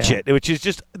to itch it, which is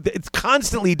just it's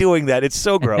constantly doing that. It's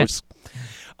so gross.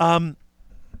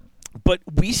 But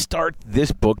we start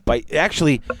this book by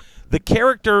actually the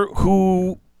character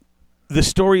who the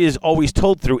story is always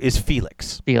told through is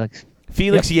Felix.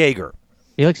 Felix Jaeger.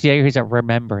 Felix Jaeger, he's a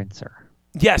remembrancer.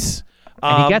 Yes.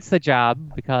 And he gets the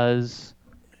job because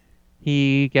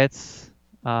he gets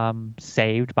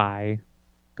saved by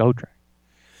Gotrek.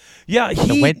 Yeah,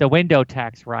 the window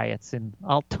tax riots in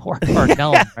Altdorf or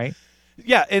Nuln, right?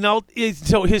 Yeah, and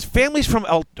so his family's from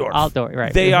Altdorf. Altdorf,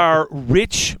 right? They are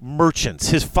rich merchants.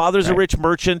 His father's a rich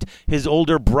merchant. His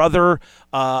older brother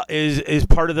is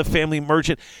part of the family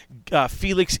merchant.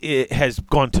 Felix has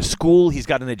gone to school. He's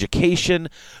got an education,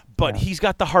 but he's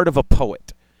got the heart of a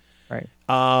poet. Right.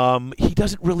 He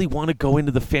doesn't really want to go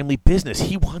into the family business.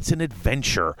 He wants an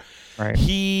adventure. Right.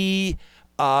 He's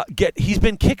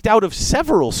been kicked out of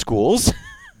several schools.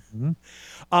 Mm-hmm.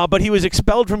 But he was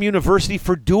expelled from university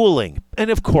for dueling. And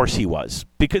of course he was,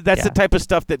 because that's the type of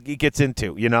stuff that he gets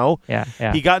into, you know? Yeah.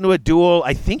 He got into a duel.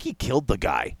 I think he killed the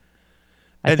guy.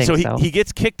 I think so. He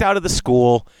gets kicked out of the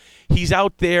school. He's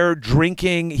out there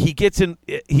drinking. He gets in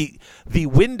the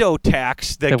window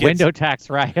tax window tax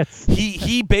riots.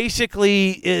 He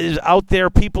basically is out there.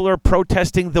 People are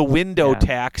protesting the window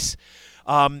tax.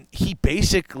 He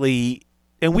basically...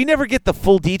 And we never get the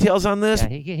full details on this. Yeah,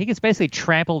 he gets basically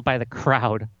trampled by the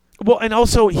crowd. Well, and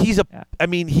also he's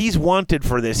wanted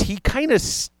for this. He's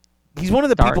one of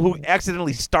the people who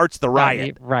accidentally starts the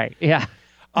riot. Right. Yeah.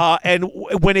 And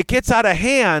when it gets out of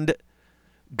hand,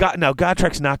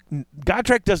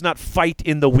 Gotrek does not fight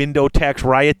in the window tax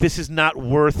riot. This is not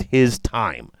worth his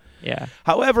time. Yeah.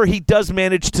 However, he does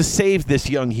manage to save this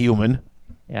young human.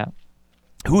 Yeah.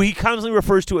 Who he constantly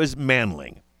refers to as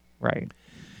Manling. Right.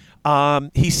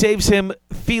 He saves him.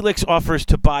 Felix offers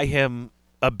to buy him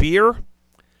a beer,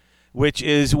 which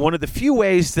is one of the few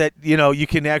ways that you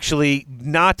can actually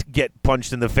not get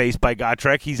punched in the face by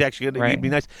Gotrek. He's actually going to be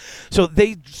nice. So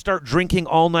they start drinking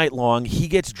all night long. He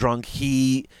gets drunk.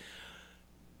 He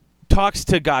talks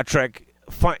to Gotrek.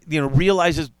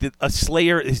 Realizes that a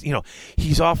slayer is,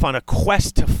 he's off on a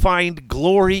quest to find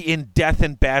glory in death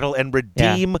and battle and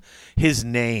redeem his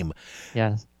name.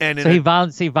 Yes. And so he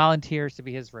volunteers to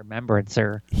be his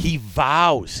remembrancer. He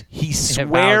vows. He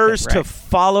swears to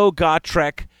follow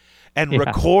Gotrek and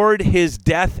record his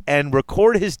death in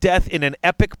an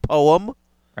epic poem.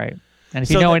 Right. And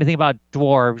if you know anything about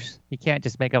dwarves, you can't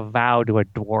just make a vow to a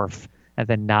dwarf and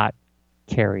then not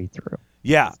carry through.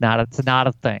 Yeah. It's not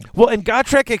a thing. Well, and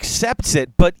Gotrek accepts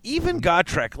it, but even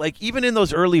Gotrek, even in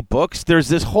those early books, there's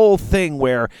this whole thing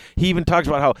where he even talks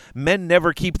about how men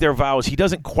never keep their vows. He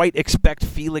doesn't quite expect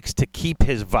Felix to keep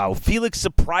his vow. Felix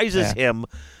surprises him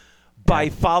by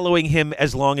following him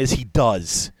as long as he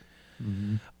does.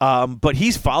 But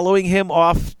he's following him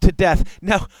off to death.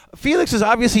 Now, Felix is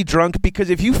obviously drunk because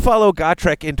if you follow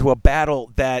Gotrek into a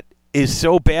battle that is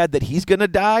so bad that he's going to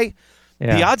die,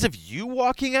 the odds of you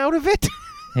walking out of it...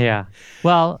 Yeah.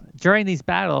 Well, during these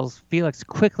battles, Felix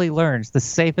quickly learns the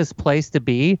safest place to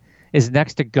be is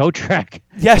next to Gotrek.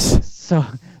 Yes. So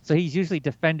he's usually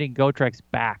defending Gotrek's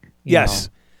back. Yes.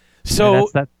 So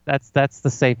So that's the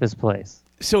safest place.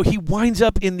 so he winds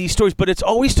up in these stories, but it's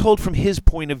always told from his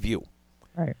point of view.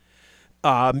 Right.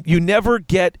 You never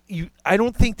get I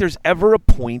don't think there's ever a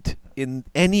point in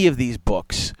any of these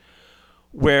books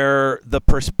where the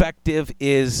perspective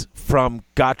is from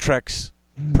Gotrek's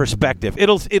perspective.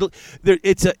 There's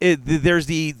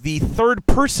the third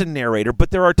person narrator,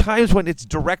 but there are times when it's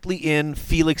directly in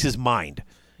Felix's mind.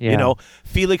 Yeah. You know,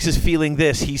 Felix is feeling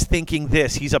this, he's thinking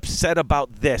this, he's upset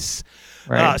about this.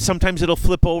 Right. Sometimes it'll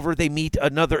flip over, they meet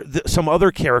some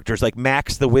other characters like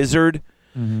Max the Wizard.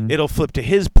 It'll flip to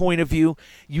his point of view.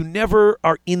 You never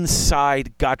are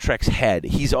inside Gotrek's head.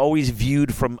 He's always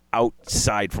viewed from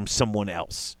outside, from someone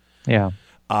else. Yeah.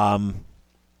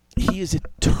 He is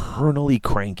eternally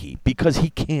cranky because he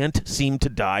can't seem to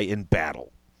die in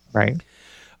battle. Right.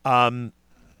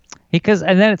 Because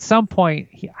and then at some point,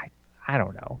 I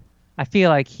don't know. I feel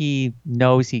like he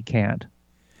knows he can't,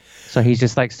 so he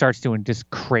just like starts doing just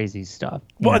crazy stuff.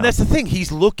 Well, and that's the thing.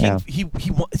 He's looking. Yeah.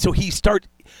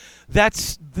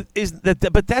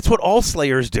 But that's what all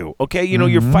Slayers do. Okay, you know,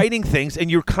 you're fighting things,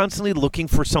 and you're constantly looking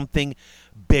for something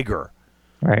bigger.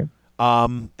 Right.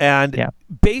 And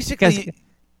basically.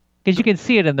 Because you can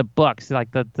see it in the books,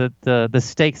 like the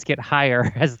stakes get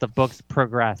higher as the books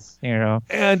progress, you know.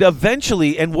 And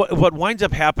eventually, and what winds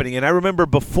up happening, and I remember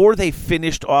before they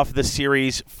finished off the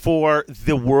series for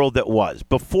the world that was,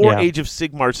 before Age of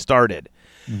Sigmar started,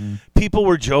 people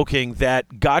were joking that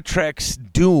Gotrek's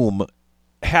doom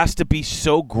has to be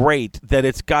so great that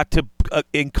it's got to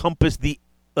encompass the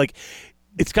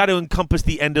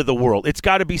end of the world. It's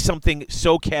got to be something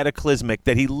so cataclysmic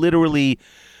that he literally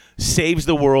saves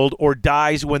the world or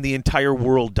dies when the entire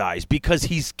world dies because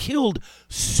he's killed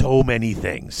so many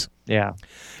things. Yeah.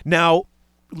 Now,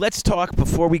 let's talk,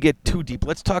 before we get too deep,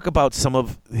 let's talk about some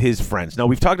of his friends. Now,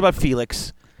 we've talked about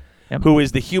Felix, who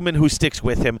is the human who sticks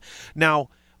with him. Now,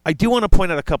 I do want to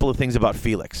point out a couple of things about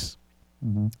Felix.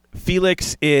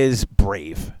 Felix is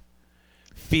brave.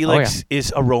 Felix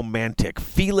is a romantic.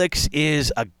 Felix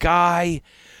is a guy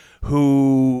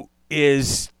who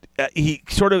is... he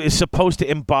sort of is supposed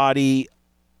to embody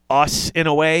us in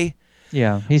a way.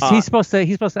 Yeah, he's supposed to. I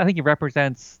think he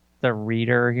represents the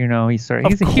reader. You know, he's a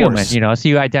human. You know, so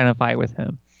you identify with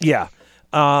him. Yeah,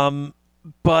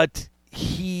 but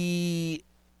he's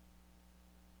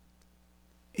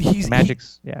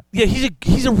magic's.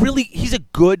 He's a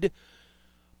good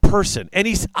person, and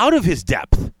he's out of his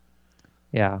depth.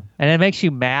 Yeah, and it makes you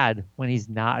mad when he's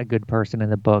not a good person in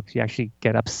the books. You actually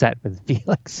get upset with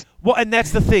Felix. Well, and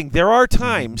that's the thing. There are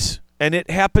times, and it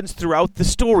happens throughout the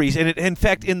stories, and in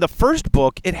fact, in the first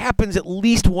book, it happens at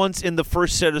least once in the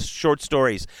first set of short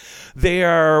stories. They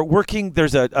are working.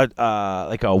 There's a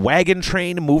wagon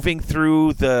train moving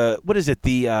through like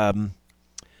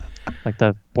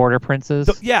the Border Princes.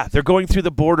 They're going through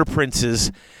the Border Princes,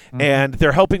 and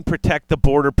they're helping protect the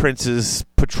Border Princes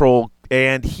patrol.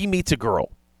 And he meets a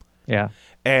girl. Yeah.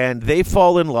 And they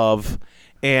fall in love.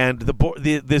 And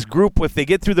this group, if they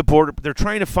get through the border, they're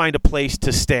trying to find a place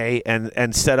to stay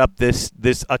and set up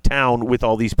a town with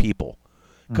all these people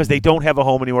because they don't have a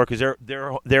home anymore because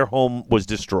their home was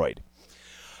destroyed.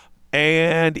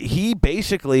 And he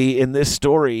basically, in this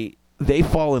story, they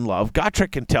fall in love.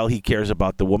 Gotrek can tell he cares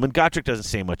about the woman. Gotrek doesn't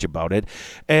say much about it.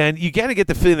 And you kind of get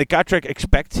the feeling that Gotrek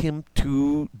expects him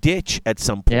to ditch at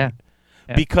some point. Yeah.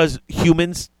 Because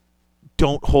humans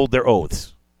don't hold their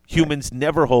oaths. Humans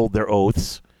never hold their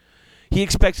oaths. He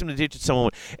expects him to ditch at some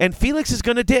moment. And Felix is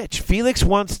going to ditch. Felix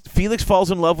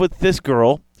falls in love with this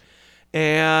girl,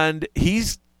 and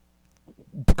he's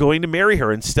going to marry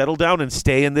her and settle down and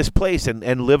stay in this place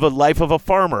and live a life of a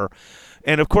farmer.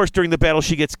 And, of course, during the battle,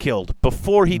 she gets killed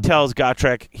before he tells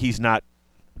Gotrek he's not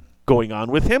going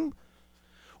on with him,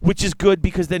 which is good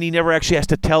because then he never actually has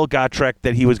to tell Gotrek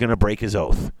that he was going to break his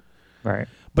oath. Right.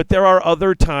 But there are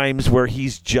other times where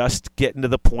he's just getting to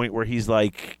the point where he's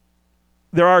like,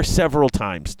 there are several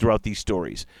times throughout these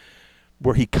stories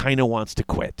where he kind of wants to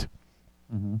quit.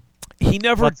 He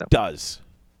never does.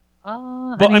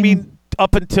 I mean,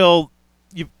 up until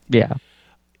you. Yeah.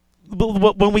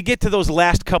 When we get to those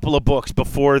last couple of books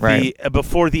before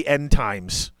the end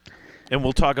times, and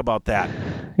we'll talk about that.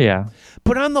 Yeah.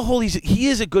 But on the whole, he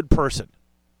is a good person,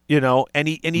 you know, and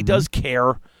he does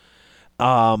care.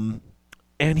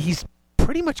 And he's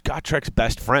pretty much Gottrek's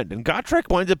best friend, and Gottfried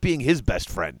winds up being his best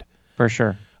friend. For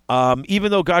sure.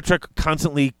 Even though Gottfried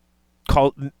constantly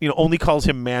only calls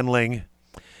him Manling,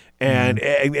 and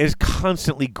is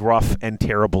constantly gruff and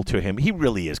terrible to him. He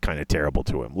really is kind of terrible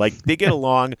to him. Like, they get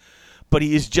along, but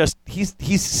he is just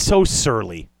he's so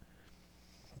surly.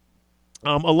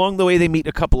 Along the way, they meet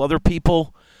a couple other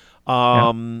people.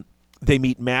 They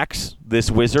meet Max,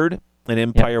 this wizard, an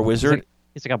Empire wizard.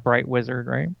 He's like a bright wizard,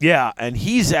 right? Yeah, and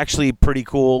he's actually a pretty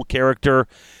cool character.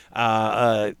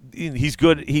 He's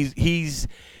good. He's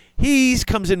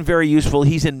comes in very useful.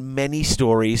 He's in many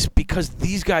stories because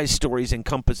these guys' stories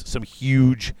encompass some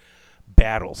huge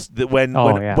battles. When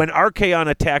Archaon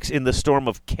attacks in the Storm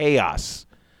of Chaos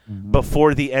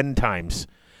before the end times,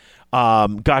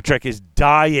 Gotrek is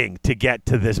dying to get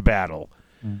to this battle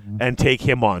and take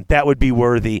him on. That would be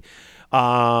worthy.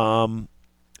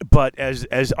 But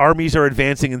as armies are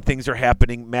advancing and things are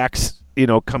happening, Max,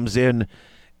 comes in,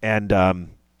 and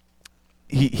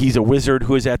he's a wizard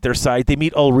who is at their side. They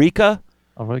meet Ulrika.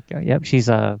 Yep, she's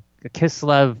a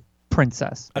Kislev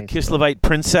princess. A Kislevite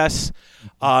princess.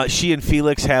 She and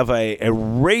Felix have a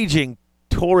raging,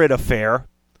 torrid affair.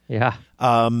 Yeah.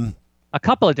 A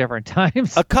couple of different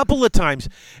times. A couple of times.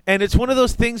 And it's one of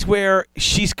those things where the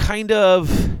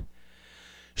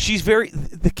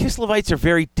Kislevites are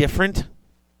very different.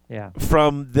 Yeah.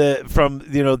 From the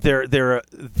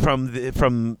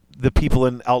people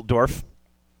in Altdorf.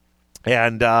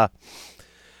 And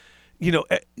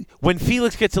when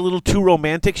Felix gets a little too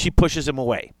romantic, she pushes him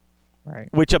away. Right.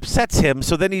 Which upsets him,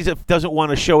 so then he doesn't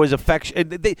want to show his affection. And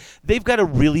they've got a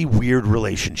really weird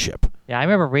relationship. Yeah, I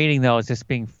remember reading those, just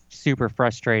being super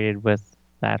frustrated with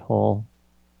that whole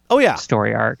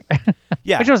story arc.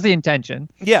 Yeah. Which was the intention.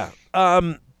 Yeah.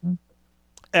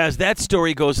 As that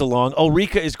story goes along,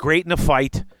 Ulrika is great in a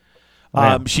fight.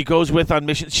 She goes on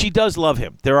missions. She does love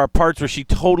him. There are parts where she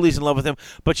totally is in love with him,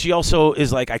 but she also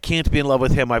is like, I can't be in love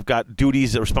with him. I've got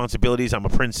duties, responsibilities. I'm a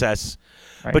princess.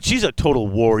 Right. But she's a total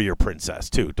warrior princess,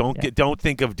 too. Don't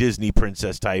think of Disney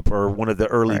princess type or one of the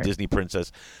early Disney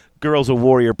princess. Girl's a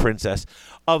warrior princess.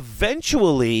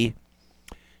 Eventually,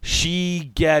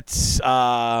 she gets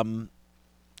captured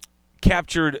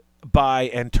by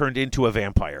and turned into a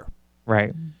vampire.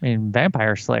 Right, in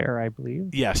Vampire Slayer, I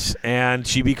believe. Yes, and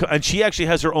she actually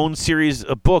has her own series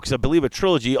of books. I believe a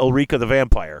trilogy, Ulrika the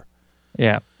Vampire.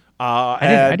 Yeah,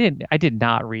 I did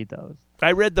not read those.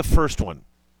 I read the first one.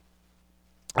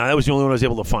 That was the only one I was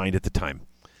able to find at the time.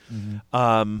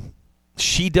 Mm-hmm.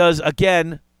 She does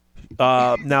again.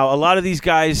 Now a lot of these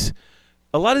characters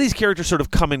sort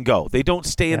of come and go. They don't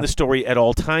stay in the story at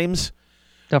all times.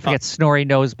 Don't forget Snorri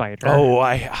Nosebiter. Oh,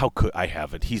 how could I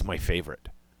haven't? He's my favorite.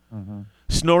 Mm-hmm.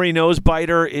 Snorri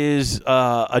Nosebiter is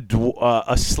a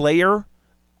slayer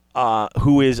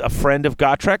who is a friend of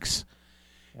Gottrek's.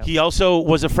 Yep. He also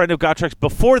was a friend of Gottrek's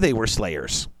before they were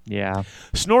slayers. Yeah.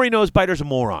 Snorri Nosebiter's a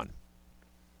moron.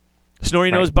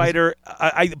 Snorri Nosebiter,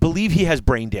 I believe he has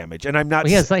brain damage, and I'm not.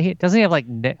 Doesn't he have like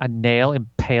a nail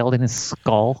impaled in his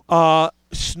skull?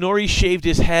 Snorri shaved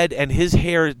his head, and his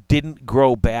hair didn't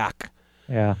grow back.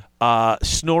 Yeah.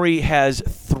 Snorri has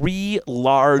three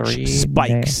large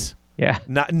spikes.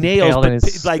 Not nails,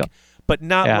 but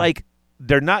not like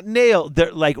they're not nailed.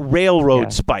 They're like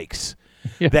railroad spikes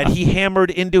that he hammered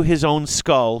into his own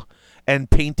skull and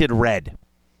painted red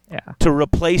to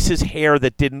replace his hair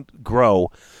that didn't grow.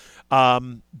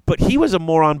 But he was a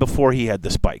moron before he had the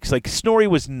spikes. Like, Snorri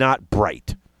was not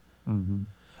bright. Mm-hmm.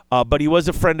 But he was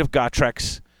a friend of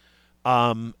Gottrek's.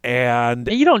 And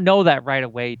you don't know that right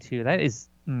away, too. That is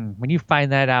when you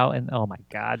find that out, and oh my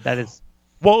God, that is.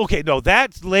 Well, okay, no,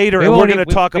 that's later, and we're going to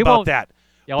talk about that.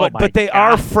 But they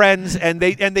are friends, and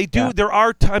they do. Yeah. There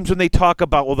are times when they talk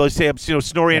about. Well, they say,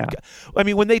 Snorri and. I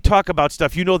mean, when they talk about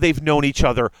stuff, they've known each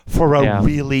other for a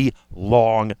really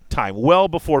long time. Well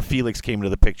before Felix came into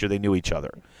the picture, they knew each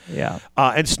other. Yeah.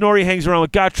 And Snorri hangs around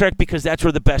with Gotrek because that's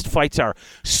where the best fights are.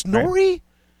 Snorri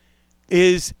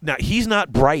is now he's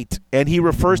not bright, and he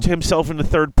refers to himself in the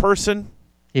third person.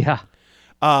 Yeah.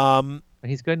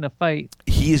 He's good in a fight.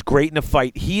 He is great in a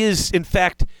fight. He is, in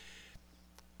fact,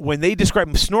 when they describe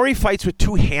him, Snorri fights with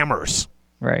two hammers.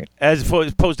 Right. As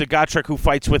opposed to Gotrek, who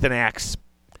fights with an axe.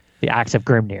 The Axe of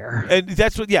Grimnir. And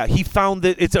that's what, he found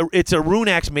that it's a rune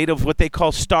axe made of what they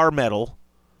call star metal.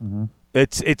 Mm-hmm.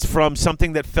 It's from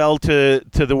something that fell to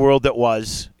the world that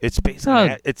was. It's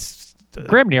basically,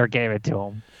 Grimnir gave it to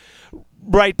him.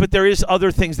 Right, but there is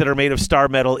other things that are made of star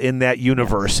metal in that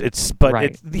universe. He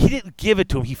didn't give it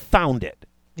to him; he found it.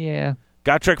 Yeah,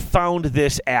 Gotrek found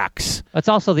this axe. It's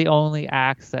also the only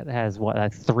axe that has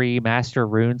 3 master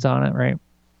runes on it, right?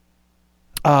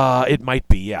 It might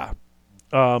be, yeah.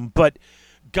 But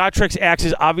Gottrek's axe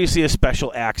is obviously a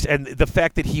special axe, and the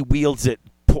fact that he wields it,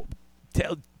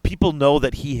 people know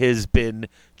that he has been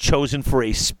chosen for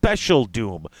a special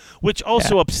doom, which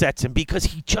also upsets him because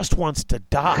he just wants to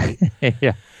die.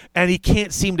 Yeah. And he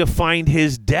can't seem to find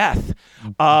his death.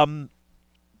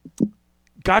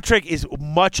 Gotrek is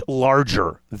much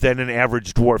larger than an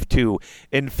average dwarf, too.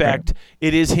 In fact,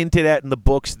 it is hinted at in the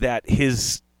books that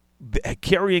his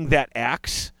carrying that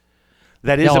axe,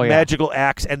 that is a magical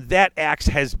axe, and that axe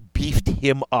has beefed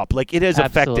him up. Like, it has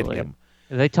affected him.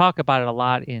 They talk about it a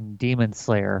lot in Demon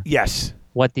Slayer. Yes.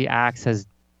 What the axe has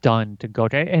done to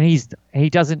Gotrek. And he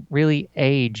doesn't really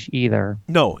age either.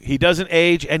 No, he doesn't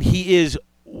age, and he is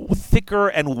thicker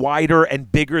and wider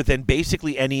and bigger than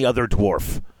basically any other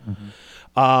dwarf.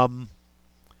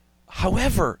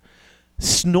 However,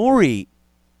 Snorri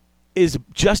is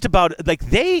just about like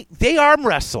they arm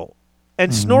wrestle,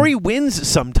 and Snorri wins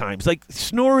sometimes. Like,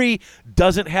 Snorri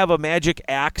doesn't have a magic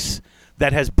axe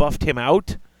that has buffed him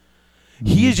out.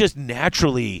 He is just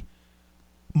naturally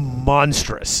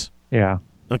monstrous. Yeah.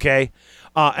 Okay,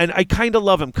 and I kind of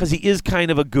love him because he is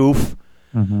kind of a goof.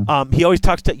 He always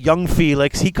talks to young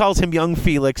Felix. He calls him young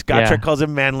Felix. Gotrek calls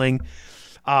him Manling.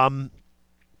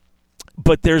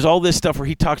 But there's all this stuff where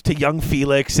he talks to young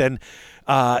Felix, and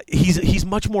he's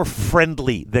much more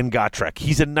friendly than Gotrek.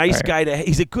 He's a nice guy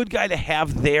he's a good guy to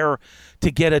have there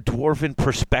to get a dwarven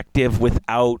perspective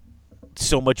without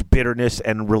so much bitterness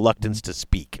and reluctance to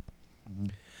speak.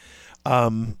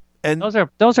 And those are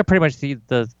pretty much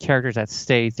the characters that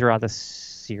stay throughout the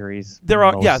series. There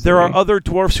are other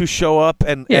dwarfs who show up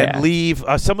and leave.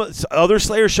 Some other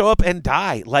Slayers show up and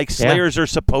die, like Slayers are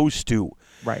supposed to.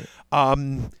 Right.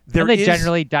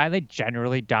 Generally die. They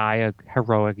generally die a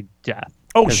heroic death.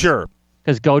 Oh, sure.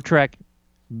 Because Gotrek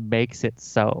makes it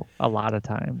so a lot of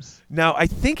times. Now, I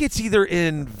think it's either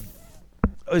I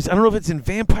don't know if it's in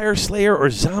Vampire Slayer or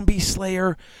Zombie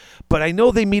Slayer, but I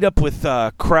know they meet up with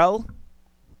Krell,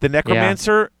 the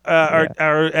Necromancer,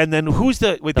 and then who's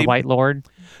the White Lord?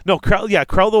 No, Krell. Yeah,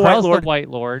 Krell the Krell's White Lord. The White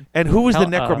Lord. And who was the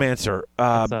Necromancer?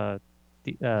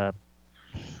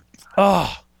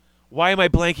 Why am I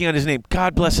blanking on his name?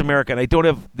 God bless America, and I don't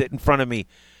have it in front of me.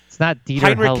 It's not Dieter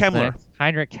Heinrich Kemmler.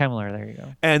 Heinrich Kemmler. There you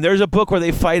go. And there's a book where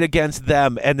they fight against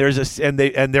them, and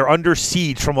they're under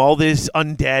siege from all this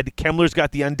undead. Kemmler's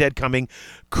got the undead coming.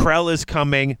 Krell is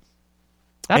coming.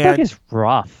 That book is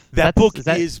rough. That book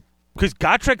is because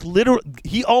Gotrek literally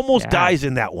he almost dies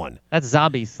in that one. That's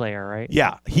Zombie Slayer, right?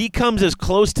 Yeah, he comes as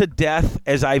close to death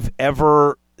as I've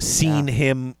ever seen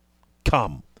him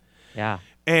come. Yeah.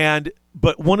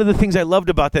 But one of the things I loved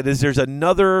about that is there's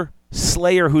another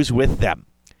Slayer who's with them.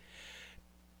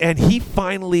 And he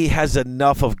finally has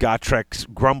enough of Gotrek's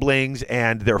grumblings,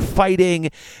 and they're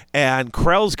fighting, and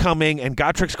Krell's coming, and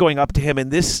Gotrek's going up to him,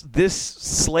 and this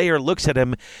Slayer looks at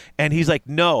him, and he's like,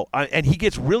 no. And he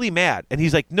gets really mad, and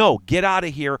he's like, no, get out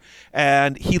of here.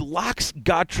 And he locks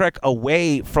Gotrek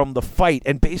away from the fight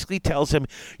and basically tells him,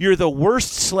 you're the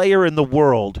worst Slayer in the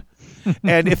world.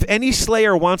 And if any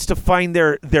Slayer wants to find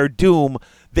their doom,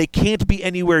 they can't be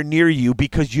anywhere near you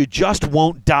because you just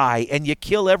won't die, and you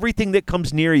kill everything that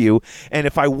comes near you. And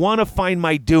if I want to find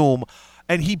my doom,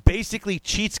 and he basically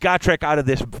cheats Gotrek out of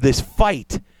this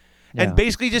fight, and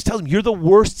basically just tells him, you're the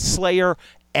worst Slayer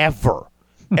ever.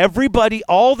 Everybody,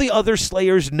 all the other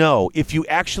Slayers know, if you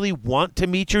actually want to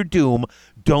meet your doom,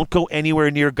 don't go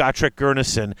anywhere near Gotrek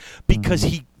Gurnason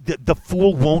because the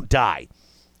fool won't die.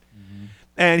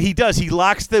 And he does. He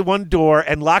locks the one door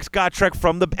and locks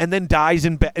Gotrek and then dies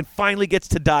and finally gets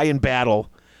to die in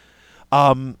battle.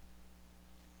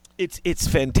 It's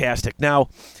fantastic. Now,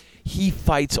 he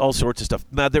fights all sorts of stuff.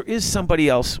 Now, there is somebody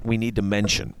else we need to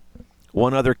mention.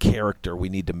 One other character we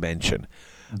need to mention.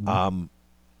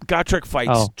 Gotrek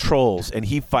fights trolls, and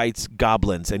he fights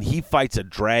goblins, and he fights a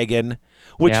dragon,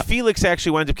 which Felix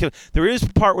actually winds up killing. There is a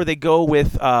part where they go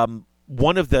with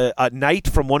one of the knight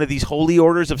from one of these holy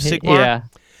orders of Sigmar.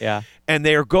 Yeah. And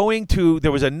they are going to.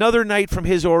 There was another knight from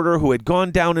his order who had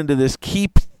gone down into this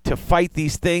keep to fight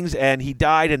these things, and he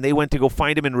died. And they went to go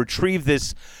find him and retrieve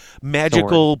this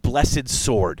magical blessed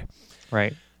sword.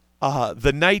 Right.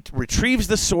 The knight retrieves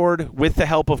the sword with the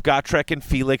help of Gotrek and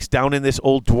Felix down in this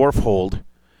old dwarf hold,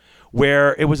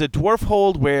 where it was a dwarf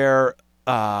hold where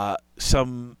there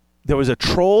was a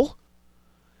troll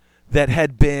that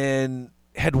had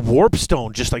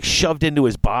warpstone just like shoved into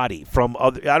his body from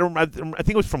other. I think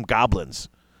it was from goblins.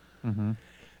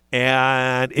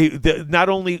 And not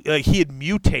only he had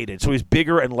mutated, so he was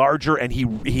bigger and larger, and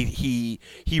he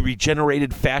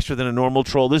regenerated faster than a normal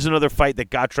troll. This is another fight that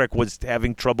Gotrek was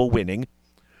having trouble winning.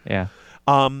 Yeah.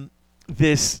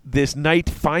 this knight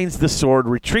finds the sword,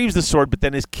 retrieves the sword, but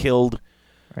then is killed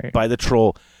Right. by the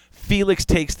troll. Felix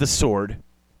takes the sword,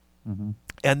 Mm-hmm.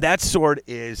 and that sword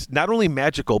is not only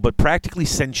magical but practically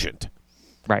sentient.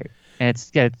 Right. And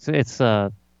it's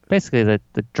basically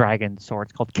the dragon sword.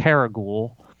 It's called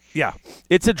Karagul. Yeah,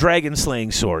 it's a dragon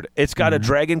slaying sword. It's got a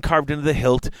dragon carved into the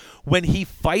hilt. When he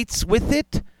fights with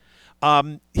it,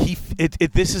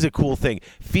 this is a cool thing.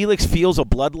 Felix feels a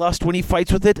bloodlust when he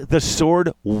fights with it. The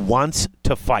sword wants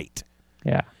to fight.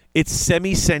 Yeah. It's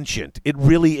semi-sentient. It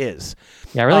really is.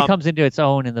 Yeah, it really comes into its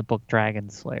own in the book Dragon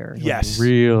Slayer. You Yes.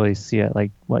 really see it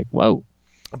like whoa.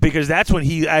 Because that's when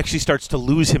he actually starts to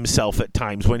lose himself at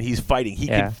times when he's fighting. He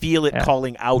can feel it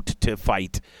calling out to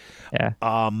fight. Yeah.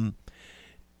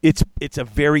 It's a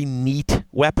very neat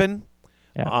weapon.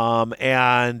 Yeah.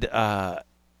 And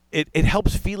it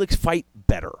helps Felix fight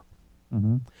better.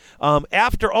 Mm-hmm.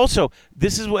 After also,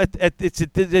 this is what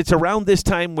it's around this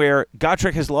time where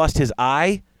Gotrek has lost his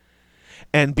eye,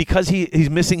 and because he's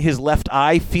missing his left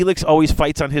eye, Felix always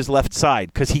fights on his left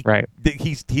side because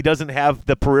he doesn't have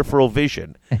the peripheral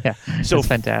vision. Yeah. So it's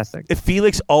fantastic. If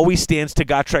Felix always stands to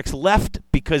Gotrek's left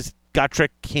because Gotrek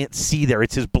can't see there.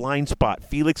 It's his blind spot.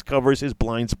 Felix covers his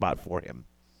blind spot for him.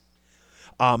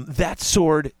 That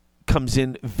sword comes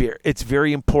in. It's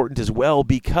very important as well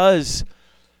because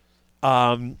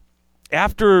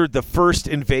after the first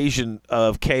invasion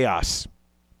of Chaos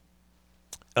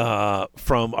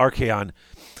from Archaon,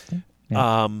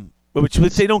 which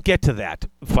they don't get to that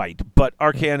fight, but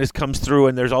Archaon comes through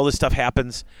and there's all this stuff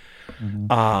happens.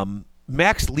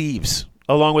 Max leaves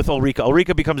along with Ulrika.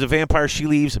 Ulrika becomes a vampire. She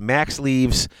leaves. Max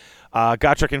leaves.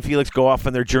 Gotrek and Felix go off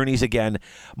on their journeys again.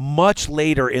 Much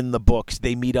later in the books,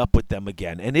 they meet up with them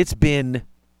again, and it's been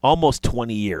almost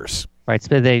 20 years. Right.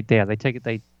 So they take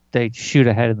it. They shoot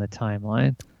ahead in the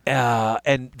timeline.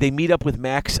 And they meet up with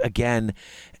Max again,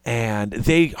 and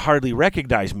they hardly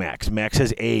recognize Max. Max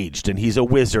has aged, and he's a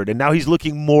wizard, and now he's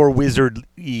looking more wizard-y,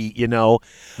 you know.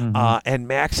 And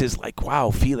Max is like,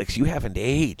 "Wow, Felix, you haven't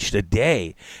aged a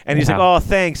day." And he's like, "Oh,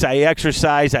 thanks. I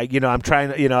exercise. I'm trying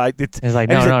to, He's like,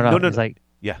 no. He's like,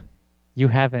 yeah, you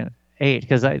haven't aged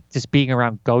because just being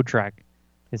around Gotrek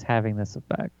is having this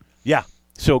effect." Yeah.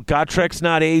 So Gotrek's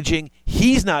not aging.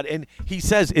 He's not, and he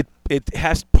says it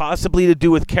has possibly to do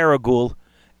with Karagul,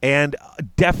 and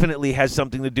definitely has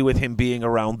something to do with him being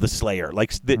around the Slayer.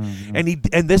 Like,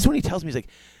 and this one he tells me, he's like,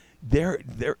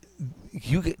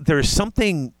 there's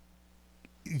something.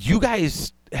 You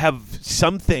guys have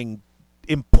something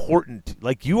important.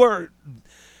 Like you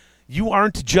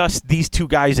aren't just these two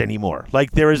guys anymore.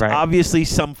 Like there is obviously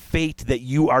some fate that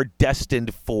you are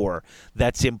destined for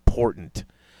that's important.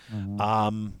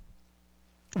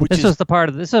 This is part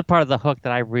of the hook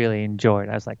that I really enjoyed.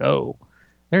 I was like, oh,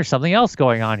 there's something else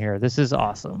going on here. This is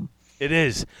awesome. It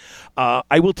is.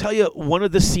 I will tell you one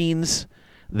of the scenes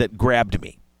that grabbed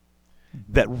me,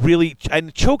 that really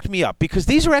and choked me up because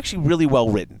these are actually really well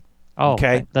written. Oh,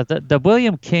 okay. The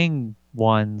William King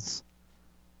ones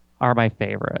are my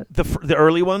favorite. The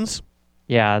early ones.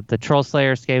 Yeah, the Troll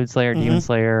Slayer, Skaven Slayer, Demon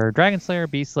Slayer, Dragon Slayer,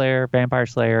 Beast Slayer, Vampire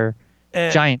Slayer,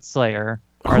 Giant Slayer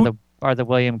are the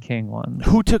William King ones.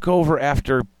 Who took over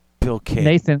after Bill King?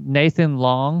 Nathan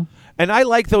Long. And I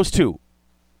like those too.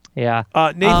 Yeah.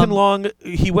 Nathan Long,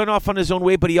 he went off on his own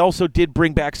way, but he also did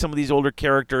bring back some of these older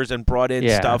characters and brought in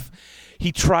stuff.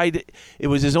 He tried. It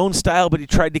was his own style, but he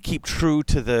tried to keep true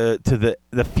to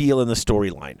the feel and the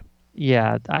storyline.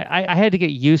 Yeah, I had to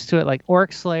get used to it. Like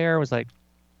Orc Slayer was like,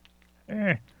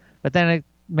 but then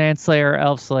Manslayer,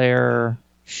 Elf Slayer,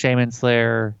 Shaman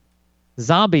Slayer,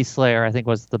 Zombie Slayer, I think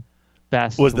was the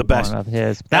best. Was the best of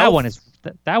his. That one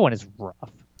is rough.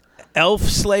 Elf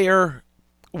Slayer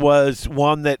was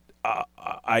one that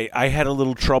I had a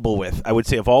little trouble with. I would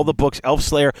say of all the books, Elf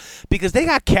Slayer, because they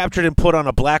got captured and put on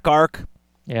a black ark.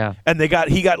 Yeah. And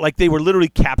they were literally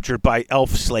captured by elf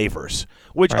slavers,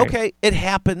 which, okay, it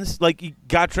happens. Like,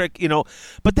 Gotrek,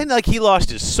 but then, like, he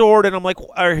lost his sword, and I'm like,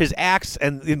 or his axe,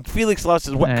 and Felix lost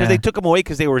his weapon because they took him away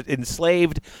because they were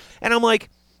enslaved. And I'm like,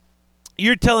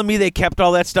 you're telling me they kept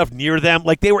all that stuff near them?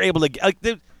 Like, they were able to, like,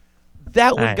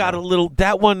 that one got a little,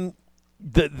 that one,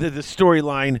 the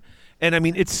storyline, and I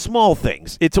mean, it's small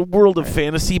things. It's a world of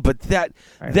fantasy, but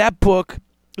that book,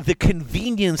 the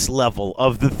convenience level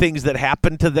of the things that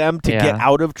happened to them to get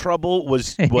out of trouble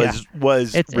was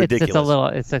ridiculous.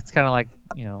 It's kind of like,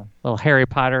 little Harry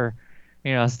Potter,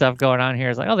 stuff going on here.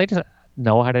 It's like, oh, they just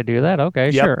know how to do that.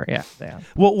 Okay, sure. Yeah.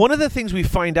 Well, one of the things we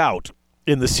find out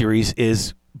in the series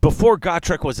is before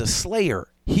Gotrek was a slayer,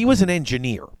 he was an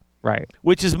engineer. Right.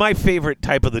 Which is my favorite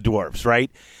type of the dwarves,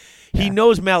 right? He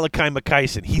knows Malachi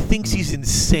Makaisen. He thinks he's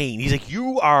insane. He's like,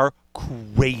 you are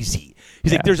crazy.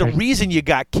 He's like, there's a reason you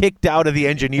got kicked out of the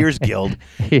Engineers Guild.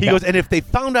 He goes, and if they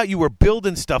found out you were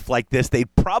building stuff like this,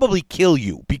 they'd probably kill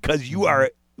you because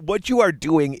what you are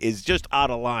doing is just out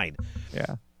of line.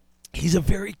 Yeah. He's a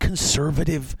very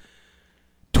conservative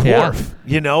dwarf,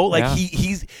 like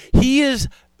he is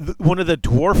one of the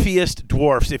dwarfiest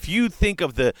dwarfs. If you think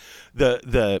of the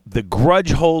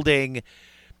grudge holding,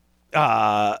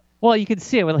 well, you can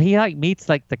see it when he meets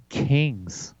the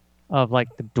kings of the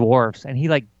dwarfs, and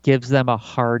he gives them a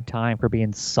hard time for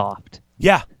being soft.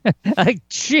 Yeah.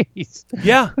 Jeez.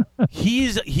 Yeah. He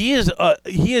is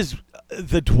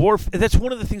the dwarf. That's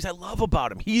one of the things I love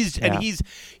about him. He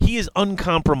is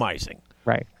uncompromising.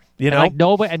 Right. And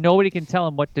nobody can tell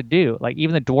him what to do.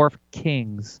 Even the dwarf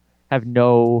kings have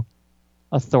no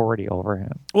authority over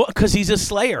him. Well, because he's a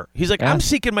slayer. He's like, I'm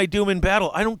seeking my doom in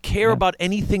battle. I don't care about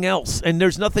anything else. And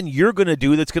there's nothing you're going to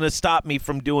do that's going to stop me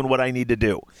from doing what I need to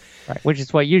do. Right. Which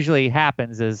is what usually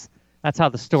happens is that's how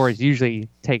the stories usually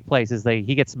take place is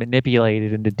he gets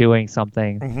manipulated into doing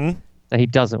something that he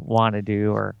doesn't want to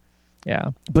do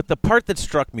But the part that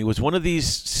struck me was one of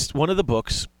the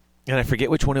books, and I forget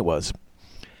which one it was,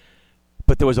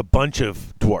 but there was a bunch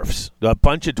of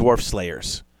dwarf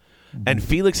slayers. And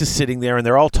Felix is sitting there, and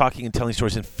they're all talking and telling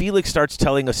stories. And Felix starts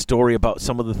telling a story about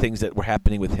some of the things that were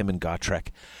happening with him and Gotrek.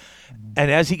 And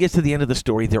as he gets to the end of the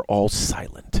story, they're all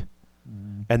silent.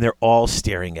 And they're all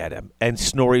staring at him. And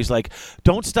Snorri's like,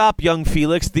 don't stop, young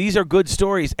Felix. These are good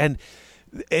stories. And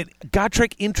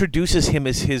Gotrek introduces him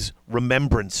as his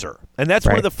remembrancer. And that's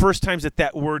one of the first times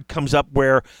that word comes up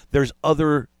where there's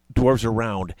other dwarves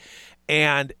around.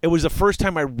 And it was the first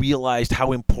time I realized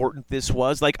how important this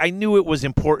was. I knew it was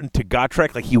important to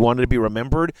Gotrek, he wanted to be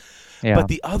remembered. Yeah. But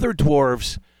the other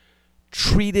dwarves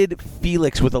treated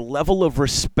Felix with a level of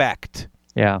respect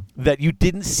that you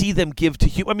didn't see them give to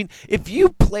humans. I mean, if you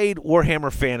played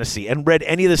Warhammer Fantasy and read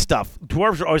any of this stuff,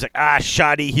 dwarves are always like,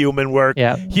 shoddy human work.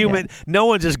 No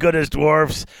one's as good as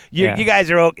dwarves. You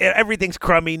guys are okay. Everything's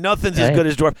crummy. Nothing's as good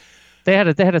as dwarf. They had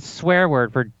a swear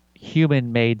word for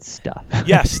human-made stuff.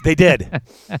 Yes, they did.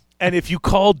 And if you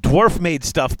called dwarf-made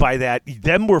stuff by that,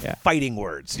 them were fighting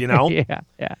words, Yeah.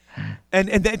 And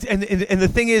the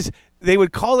thing is, they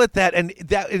would call it that, and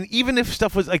even if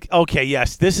stuff was okay,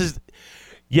 yes,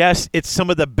 it's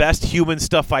some of the best human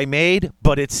stuff I made,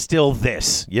 but it's still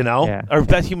this, or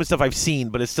best human stuff I've seen,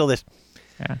 but it's still this.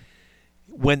 Yeah.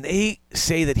 When they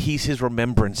say that he's his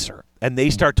remembrancer, and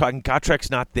they start talking, Gotrek's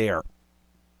not there.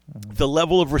 The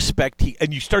level of respect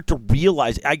and you start to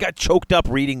realize, I got choked up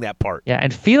reading that part. Yeah,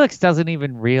 and Felix doesn't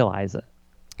even realize it.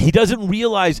 He doesn't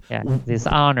realize this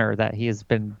honor that he has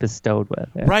been bestowed with.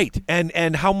 Yeah. Right.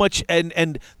 And how much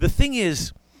and the thing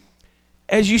is,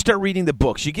 as you start reading the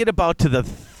books, you get about to the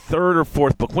third or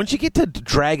fourth book. Once you get to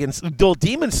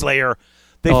Demon Slayer,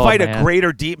 they fight a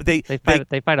greater demon. They fight a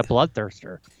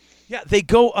bloodthirster. Yeah, they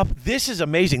go up. This is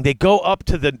amazing. They go up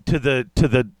to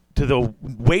the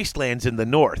wastelands in the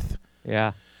north.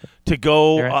 Yeah. To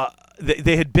go,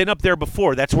 they had been up there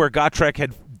before. That's where Gotrek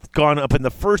had gone up in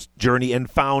the first journey and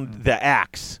found the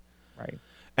axe. Right.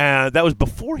 That was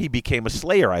before he became a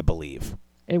slayer, I believe.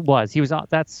 It was. He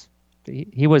was.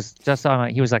 He was just on.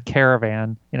 He was a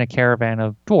caravan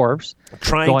of dwarves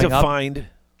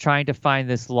trying to find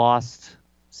this lost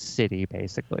city,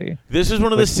 basically. This is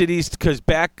one of the cities because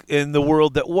back in the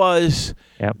world that was,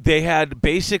 they had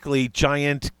basically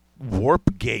giant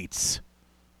warp gates,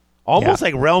 almost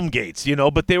like realm gates,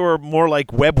 but they were more like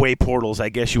webway portals, I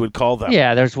guess you would call them.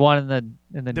 Yeah, there's one in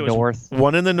the north,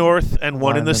 one in the north, and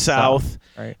one in the south.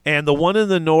 Right. And the one in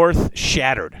the north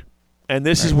shattered, and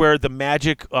this is where the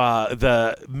magic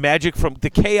from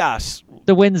the chaos,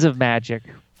 the winds of magic,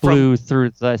 flew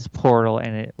through this portal,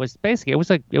 and it was basically it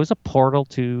was a portal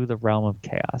to the realm of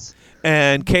chaos.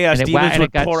 And chaos demons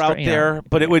would pour out there,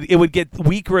 but it would get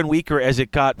weaker and weaker as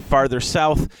it got farther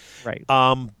south. Right.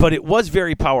 But it was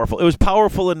very powerful. It was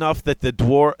powerful enough that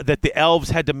the elves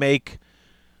had to make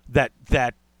that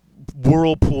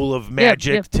whirlpool of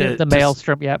magic the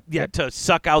maelstrom. To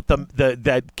suck out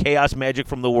that chaos magic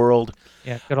from the world.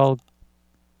 Yeah, good old.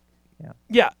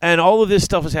 Yeah, and all of this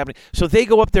stuff was happening. So they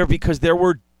go up there because there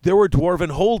were dwarven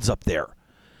holds up there.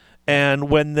 And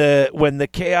when the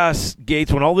chaos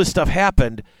gates, when all this stuff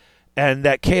happened and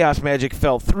that chaos magic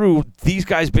fell through, these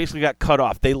guys basically got cut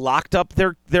off. They locked up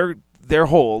their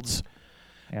holds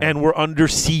and were under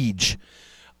siege.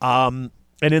 And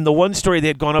in the one story, they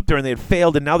had gone up there and they had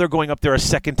failed, and now they're going up there a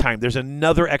second time. There's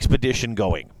another expedition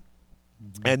going.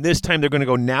 Mm-hmm. And this time they're going to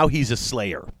go, now he's a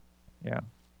slayer. Yeah.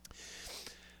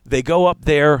 They go up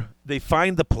there. They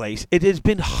find the place. It has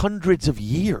been hundreds of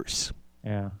years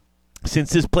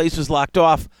since this place was locked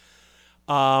off.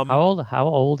 How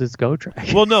old is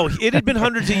Gotrek? Well, no, it had been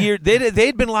hundreds of years.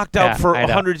 They'd been locked out Yeah, for I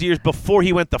know. hundreds of years before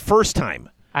he went the first time.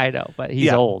 I know, but he's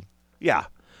Yeah. old. Yeah,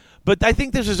 but I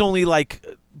think this was only like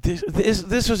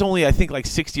this was only I think like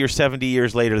 60 or 70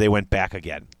 years later they went back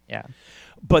again. Yeah.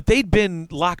 But they'd been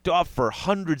locked off for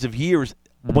hundreds of years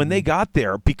when they got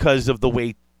there because of the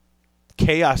way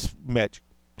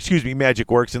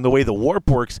magic works and the way the warp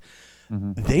works.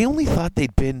 They only thought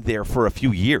they'd been there for a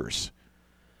few years.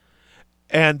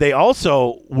 And they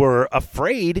also were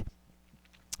afraid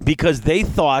because they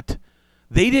thought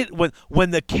they didn't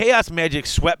when the chaos magic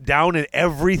swept down and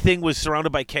everything was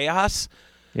surrounded by chaos,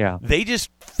 Yeah. they just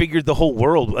figured the whole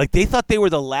world, like they thought they were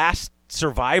the last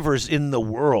survivors in the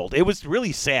world. It was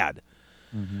really sad.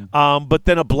 But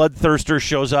then a bloodthirster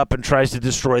shows up and tries to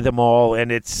destroy them all,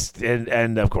 and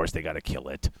and of course they got to kill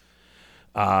it.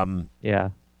 Yeah.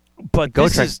 But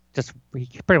this Gotrek is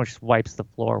he pretty much just wipes the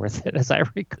floor with it, as I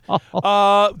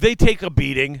recall. they take a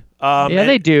beating. yeah,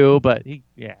 they do, but he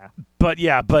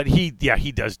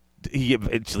does. He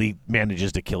eventually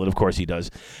manages to kill it. Of course he does.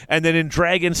 And then in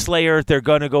Dragon Slayer, they're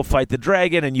gonna go fight the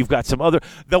dragon, and you've got some other.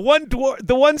 The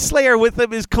one Slayer with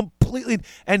him is completely.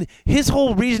 And his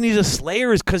whole reason he's a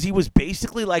Slayer is because he was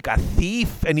basically like a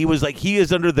thief, and he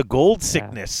is under the gold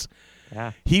sickness.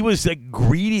 yeah. He was like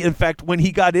greedy. In fact, when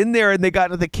he got in there and they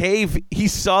got into the cave, he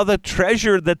saw the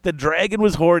treasure that the dragon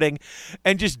was hoarding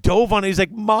and just dove on it. He's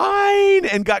like, mine,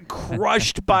 and got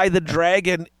crushed by the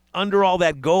dragon under all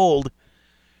that gold.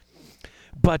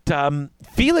 But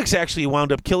Felix actually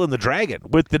wound up killing the dragon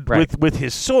with with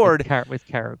his sword. with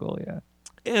Caragul, yeah.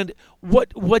 And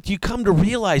what you come to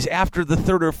realize after the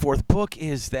third or fourth book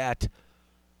is that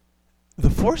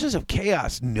the forces of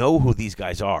chaos know who these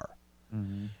guys are.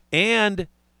 And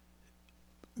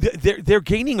they're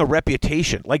gaining a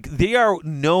reputation. Like they are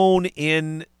known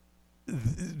in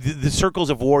the circles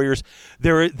of warriors.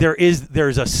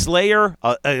 There's a Slayer,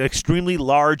 an extremely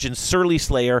large and surly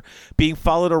Slayer, being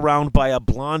followed around by a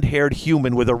blonde-haired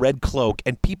human with a red cloak,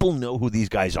 and people know who these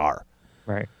guys are.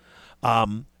 Right.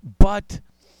 But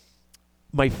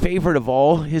my favorite of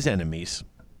all his enemies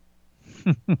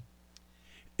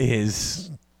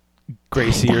is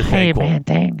Grey Seer Hey, Thankful. man,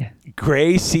 dang.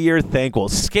 Grey Seer Thankful.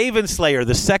 Skaven Slayer,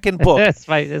 the second book.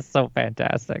 It's so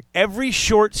fantastic. Every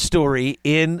short story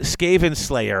in Skaven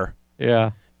Slayer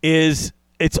Yeah. it's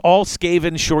all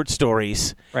Skaven short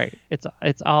stories. Right.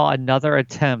 It's all another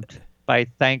attempt by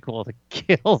Thankful to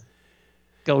kill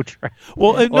Gotrek.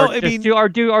 Well, no, I just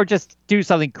mean just do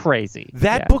something crazy.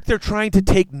 that Yeah. book they're trying to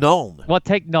take Nuln. Well,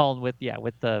 take Nuln with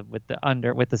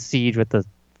the siege with the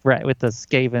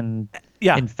Skaven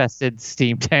infested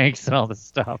steam tanks and all this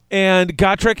stuff. And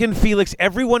Gotrek and Felix,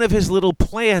 every one of his little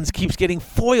plans keeps getting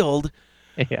foiled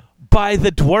Yeah. by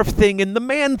the dwarf thing and the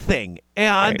man thing.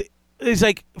 And Right. it's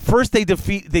like first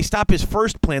they stop his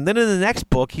first plan, then in the next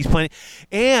book he's planning.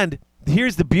 And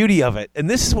here's the beauty of it, and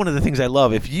this is one of the things I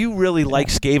love. If you really like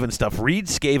Skaven stuff, read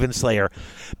Skaven Slayer,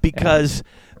 because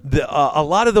a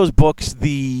lot of those books,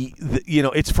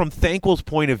 it's from Thankful's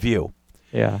point of view.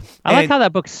 Yeah. I like And- how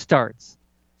that book starts.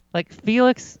 Like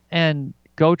Felix and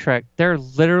Gotrek,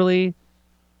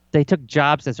 they took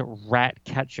jobs as rat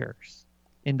catchers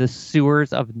in the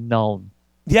sewers of Nuln.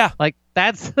 Yeah, Like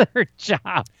that's their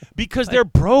job. because they're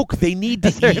broke, they need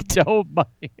to There's eat. no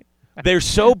money. They're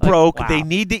so broke, wow. they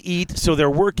need to eat, so they're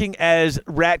working as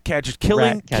rat catchers,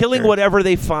 killing catchers. whatever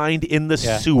they find in the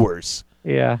Yeah. sewers.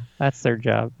 Yeah, that's their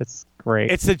job. It's great.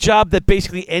 It's a job that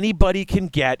basically anybody can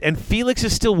get, and Felix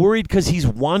is still worried because he's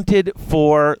wanted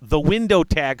for the window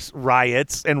tax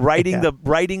riots and writing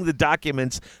the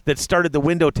documents that started the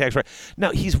window tax riot.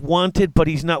 Now he's wanted, but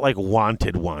he's not like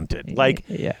wanted. Like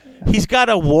yeah. he's got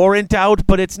a warrant out,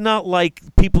 but it's not like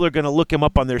people are going to look him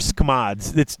up on their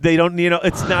SCMODs. It's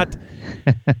not.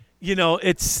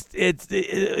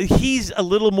 He's a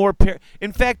little more.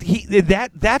 In fact,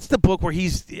 that's the book where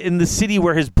he's in the city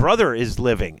where his brother is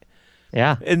living.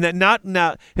 Yeah. And that not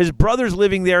now his brother's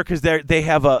living there because they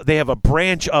have a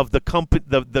branch of the company,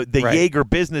 the Right. Jaeger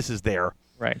business is there.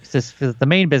 Right. 'Cause the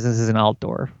main business is in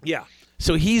Altdorf. Yeah.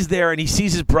 So he's there and he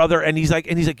sees his brother and he's like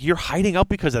you're hiding out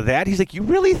because of that. He's like, you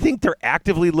really think they're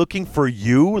actively looking for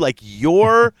you? Like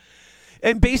you're,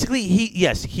 and basically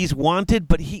he's wanted,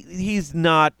 but he's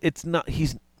not. It's not.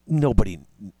 He's nobody.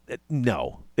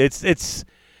 No. It's.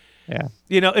 Yeah.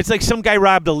 It's like some guy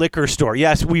robbed a liquor store.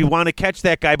 Yes, we want to catch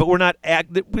that guy, but we're not.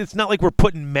 It's not like we're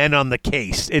putting men on the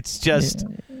case. It's just,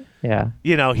 Yeah.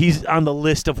 he's on the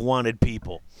list of wanted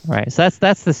people. Right. So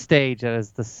that's the stage that is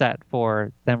the set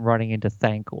for them running into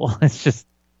Thankful. It's just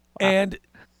And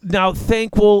now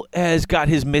Thankful has got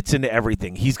his mitts into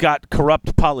everything. He's got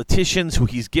corrupt politicians who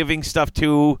he's giving stuff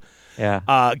to.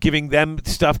 giving them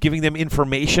stuff, giving them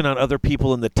information on other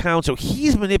people in the town. So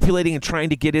he's manipulating and trying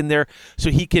to get in there so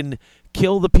he can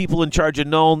kill the people in charge of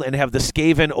Nuln and have the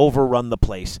Skaven overrun the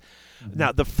place.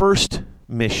 Now, the first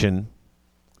mission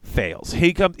fails.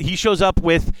 He shows up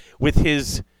with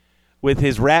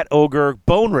his rat ogre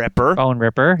Bone Ripper. Bone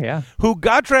Ripper, yeah. Who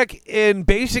Gotrek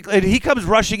and he comes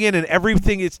rushing in and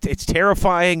everything it's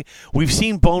terrifying. We've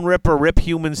seen Bone Ripper rip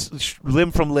humans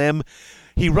limb from limb.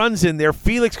 He runs in there.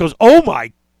 Felix goes, "Oh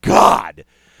my God!"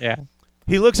 Yeah.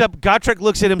 He looks up. Gotrek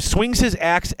looks at him, swings his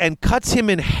axe, and cuts him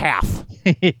in half.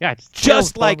 Yeah,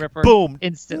 Just like boom,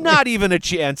 instantly. Not even a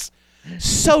chance.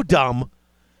 So dumb.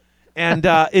 And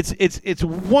it's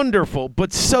wonderful,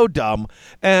 but so dumb.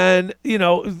 And,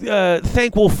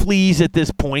 Thanquol flees at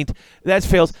this point. That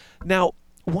fails. Now,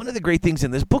 one of the great things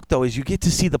in this book, though, is you get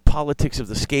to see the politics of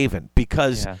the Skaven.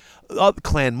 Because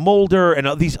Clan Moulder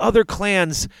and these other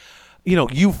clans,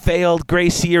 you failed, Grey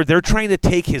Seer. They're trying to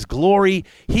take his glory.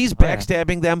 He's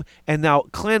backstabbing them. And now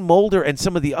Clan Moulder and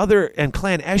some of the other, and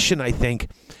Clan Eshin, I think,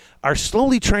 are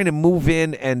slowly trying to move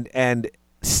in and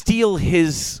steal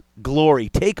his glory,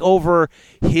 take over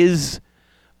his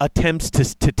attempts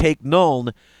to take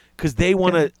Nuln, because they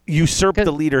want to usurp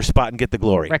the leader spot and get the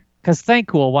glory. Because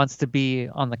Thanquol wants to be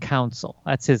on the council.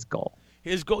 That's his goal.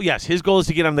 His goal is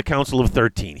to get on the Council of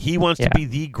 13. He wants to be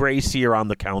the Grey Seer on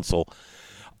the council.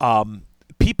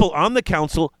 People on the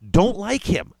council don't like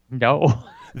him. No.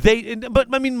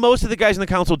 Most of the guys in the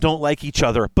council don't like each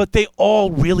other, but they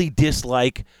all really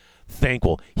dislike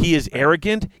Thanquol. He is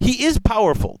arrogant. He is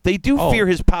powerful. They do fear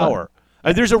his power.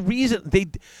 There's a reason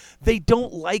they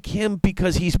don't like him,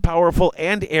 because he's powerful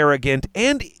and arrogant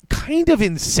and kind of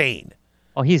insane.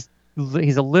 Oh, he's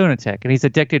a lunatic, and he's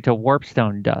addicted to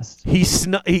warpstone dust. He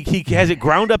has it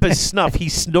ground up as snuff. He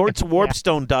snorts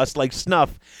warpstone dust like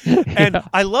snuff. And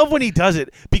I love when he does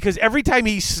it, because every time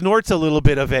he snorts a little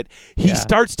bit of it, he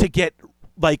starts to get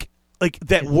like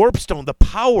that warpstone, the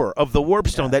power of the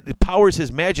warpstone that powers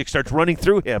his magic starts running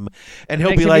through him, and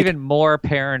he'll be like even more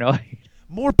paranoid.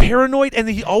 More paranoid, and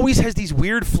he always has these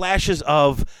weird flashes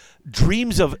of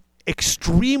dreams of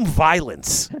extreme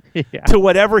violence to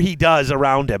whatever he does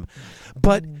around him.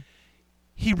 But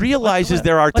he realizes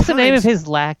there are What's times... the name of his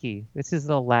lackey? This is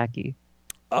the lackey.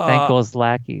 Thanquol's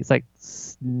lackey. It's like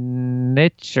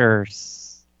Snitch or...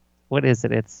 What is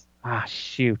it? It's...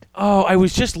 shoot. Oh, I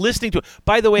was just listening to it.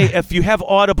 By the way, if you have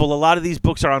Audible, a lot of these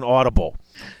books are on Audible.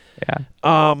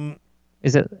 Yeah.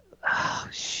 Is it... Oh,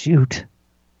 shoot.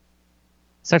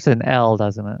 Starts with an L,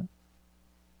 doesn't it?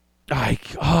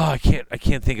 I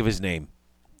can't think of his name.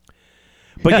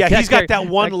 But yeah, he's got that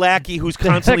one lackey who's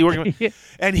constantly working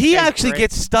with, and he actually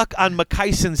gets stuck on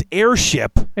Makaison's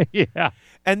airship. Yeah.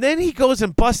 And then he goes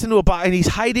and busts into a bar, and he's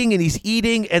hiding and he's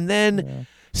eating, and then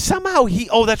somehow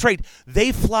that's right,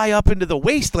 they fly up into the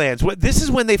wastelands. This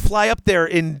is when they fly up there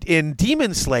in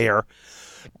Demon Slayer,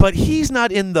 but he's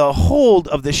not in the hold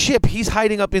of the ship. He's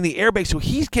hiding up in the airbag, so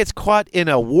he gets caught in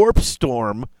a warp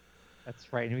storm.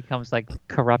 That's right. He becomes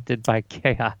corrupted by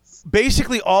chaos.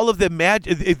 Basically, all of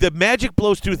the magic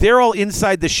blows through. They're all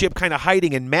inside the ship, kind of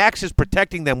hiding, and Max is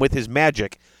protecting them with his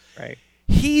magic. Right.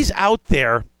 He's out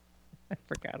there. I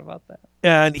forgot about that.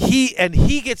 And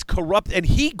he gets corrupt, and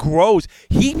he grows.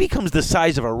 He becomes the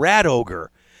size of a rat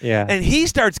ogre. Yeah. And he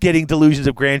starts getting delusions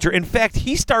of grandeur. In fact,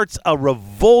 he starts a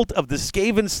revolt of the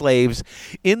Skaven slaves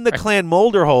in the Clan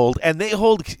Moulder hold, and they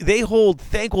hold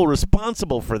Thanquol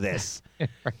responsible for this.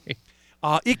 Right.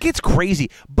 It gets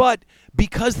crazy, but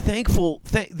because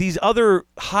these other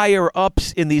higher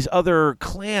ups in these other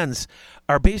clans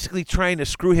are basically trying to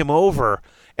screw him over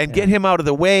and get him out of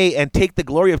the way and take the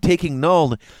glory of taking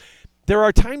Nuln, there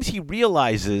are times he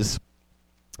realizes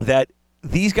that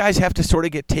these guys have to sort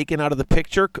of get taken out of the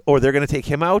picture, or they're going to take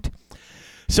him out.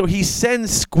 So he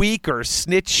sends Squeak or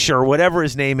Snitch or whatever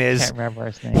his name is. Can't remember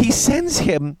his name. He sends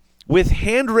him with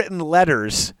handwritten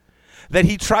letters that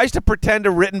he tries to pretend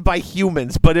are written by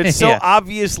humans, but it's so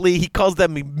obviously he calls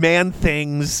them man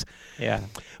things. Yeah.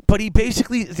 But he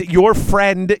basically, your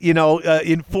friend,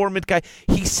 informant guy,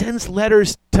 he sends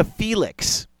letters to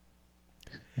Felix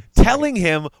telling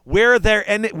him where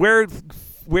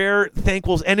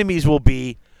Thanquol's enemies will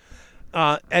be,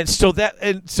 and so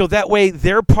that way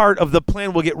their part of the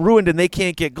plan will get ruined and they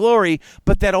can't get glory.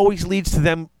 But that always leads to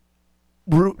them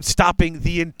stopping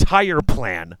the entire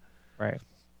plan. Right.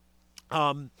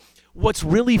 What's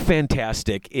really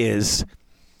fantastic is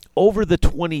over the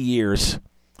 20 years,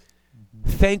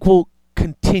 Thanquol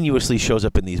continuously shows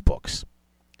up in these books.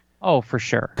 Oh, for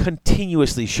sure.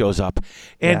 Continuously shows up.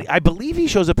 And I believe he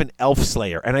shows up in Elf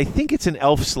Slayer. And I think it's in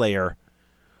Elf Slayer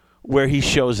where he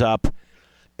shows up.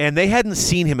 and they hadn't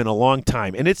seen him in a long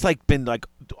time, and it's like been like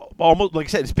almost, like I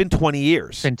said, it's been 20 years.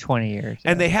 It's been 20 years.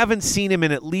 And they haven't seen him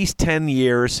in at least 10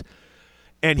 years.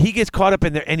 And he gets caught up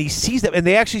in there, and he sees them, and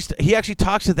he actually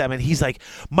talks to them, and he's like,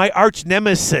 my arch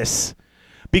nemesis,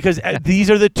 because these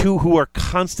are the two who are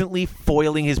constantly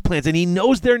foiling his plans, and he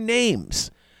knows their names.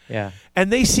 Yeah.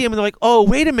 And they see him, and they're like, oh,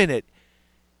 wait a minute,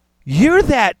 you're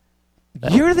that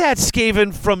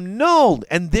Skaven from Nuln,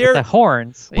 and they're the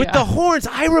horns. with the horns.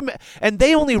 I remember, and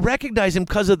they only recognize him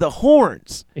because of the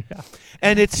horns. Yeah.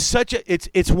 And it's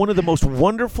it's one of the most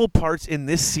wonderful parts in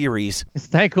this series.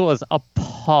 Stankel is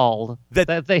appalled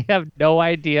that they have no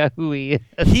idea who he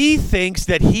is. He thinks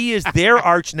that he is their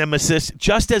arch nemesis,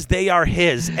 just as they are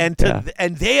his, and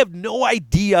they have no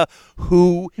idea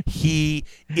who he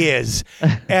is.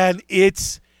 And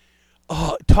it's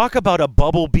talk about a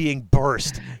bubble being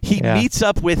burst. He meets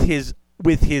up with his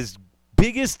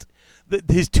biggest.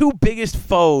 His two biggest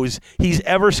foes he's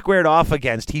ever squared off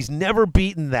against. He's never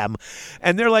beaten them.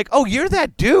 And they're like, oh, you're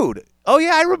that dude. Oh,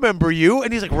 yeah, I remember you.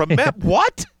 And he's like, remember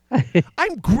what?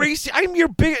 I'm Gracie. I'm your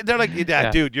biggest. They're like,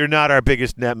 dude, you're not our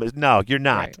biggest nemesis. No, you're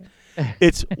not. Right.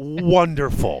 It's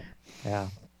wonderful. Yeah.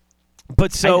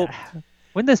 But so.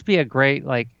 Wouldn't this be a great,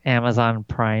 like, Amazon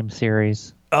Prime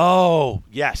series? Oh,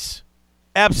 yes.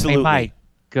 Absolutely. My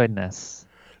goodness.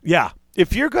 Yeah.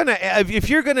 If you're gonna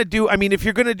do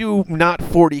not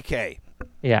 40K,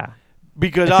 yeah,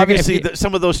 because obviously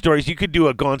some of those stories you could do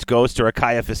a Gaunt's Ghost or a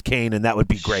Caiaphas Cain, and that would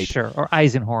be great. Sure, or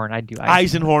Eisenhorn. I'd do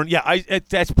Eisenhorn. Yeah,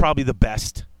 that's probably the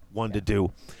best one to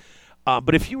do.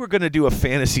 But if you were going to do a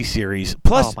fantasy series,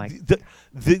 plus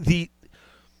the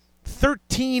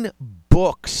 13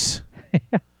 books,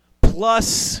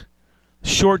 plus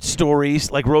short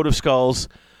stories like Road of Skulls.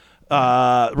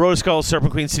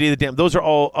 Serpent Queen, City of the Damned. Those are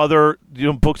all other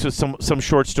books with some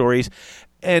short stories.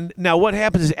 And now what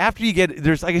happens is after you get,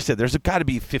 there's got to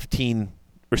be 15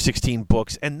 or 16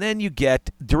 books. And then you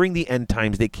get, during the end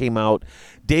times, they came out,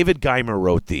 David Geimer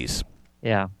wrote these.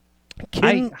 Yeah. Go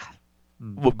ahead.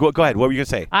 What were you going to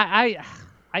say? I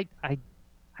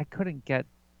couldn't get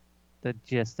the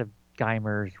gist of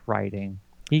Geimer's writing.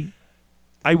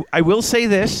 I will say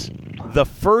this. The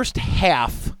first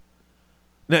half...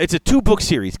 Now, it's a 2-book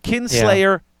series,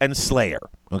 Kinslayer and Slayer,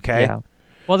 okay? Yeah.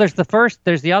 Well, there's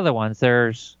the other ones.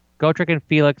 There's Gotrek and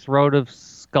Felix, Road of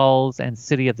Skulls, and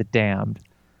City of the Damned.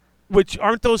 Which,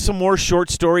 aren't those some more short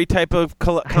story type of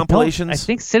compilations? I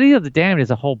think City of the Damned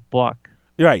is a whole book.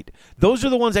 Right. Those are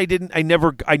the ones I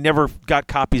never got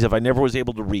copies of. I never was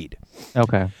able to read.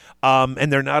 Okay.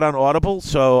 And they're not on Audible,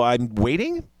 so I'm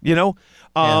waiting,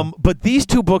 But these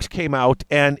 2 books came out,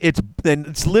 and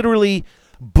it's literally...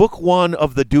 Book 1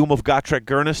 of The Doom of Gotrek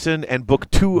Gurnisson and Book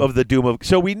 2 of The Doom of...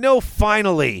 So we know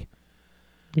finally...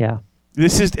 Yeah.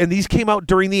 These came out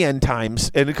during the end times,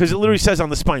 and because it literally says on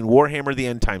the spine, Warhammer the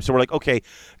End Times. So we're like, okay,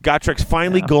 Gotrek's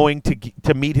finally going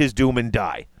to meet his doom and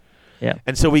die. Yeah.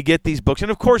 And so we get these books, and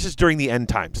of course it's during the end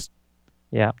times.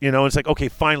 Yeah. It's like, okay,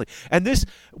 finally. And this,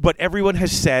 what everyone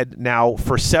has said now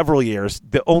for several years,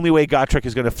 the only way Gotrek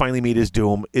is going to finally meet his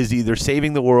doom is either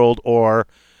saving the world or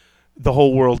the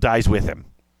whole world dies with him.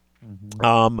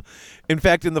 Mm-hmm. In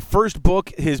fact, in the first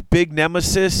book, his big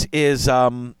nemesis is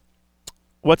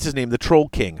what's his name? The Troll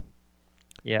King.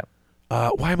 Yeah.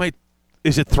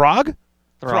 Is it Throg?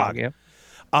 Throg. Yeah.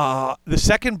 The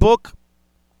second book.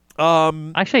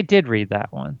 Actually, I did read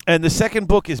that one. And the second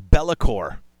book is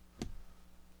Be'lakor.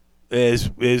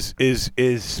 Is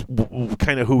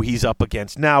kind of who he's up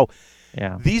against now.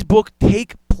 Yeah. These books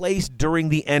take place during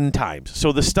the end times.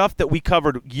 So the stuff that we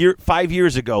covered 5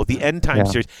 years ago, the end time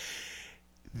series,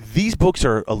 these books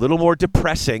are a little more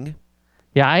depressing.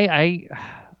 Yeah, I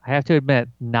have to admit,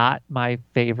 not my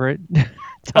favorite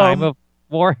time of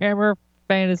Warhammer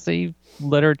fantasy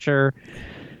literature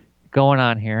going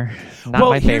on here. Not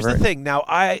my favorite. Here's the thing. Now,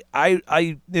 I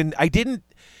didn't.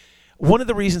 One of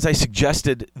the reasons I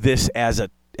suggested this and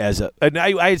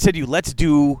I had said to you, let's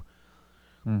do.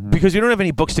 Mm-hmm. Because we don't have any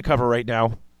books to cover right now.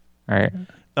 All right.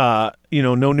 No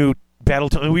new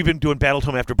Battletome. We've been doing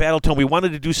Battletome after Battletome. We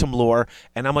wanted to do some lore,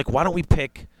 and I'm like, why don't we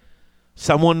pick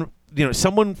someone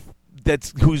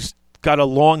who's got a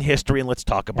long history, and let's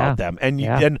talk about them.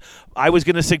 And I was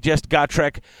going to suggest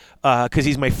Gotrek because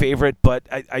he's my favorite, but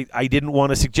I didn't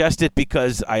want to suggest it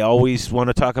because I always want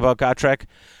to talk about Gotrek.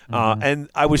 Mm-hmm. And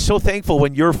I was so thankful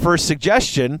when your first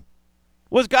suggestion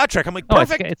was Gotrek. I'm like,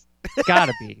 perfect. It's got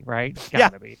to be, right? It's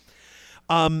got to be.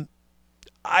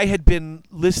 I had been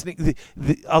listening.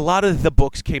 A lot of the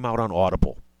books came out on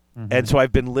Audible. Mm-hmm. And so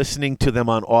I've been listening to them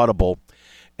on Audible.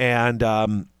 And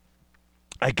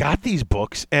I got these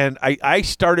books, and I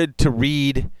started to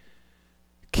read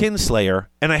Kinslayer,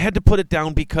 and I had to put it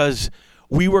down because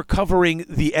we were covering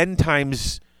the End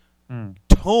Times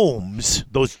tomes,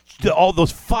 all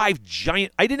those 5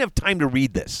 giant. I didn't have time to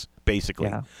read this,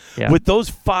 basically. Yeah. With those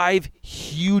 5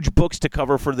 huge books to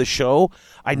cover for the show,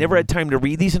 I never had time to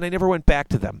read these, and I never went back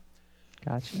to them.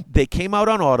 Gotcha. They came out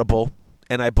on Audible,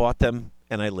 and I bought them,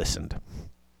 and I listened.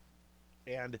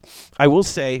 And I will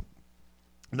say,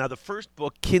 now the first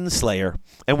book, Kinslayer,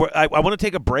 and I want to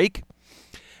take a break,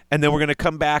 and then we're going to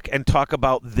come back and talk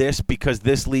about this because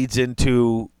this leads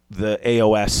into the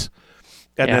AOS,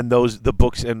 and then the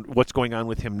books and what's going on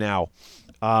with him now.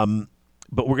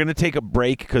 But we're going to take a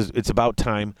break because it's about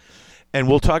time, and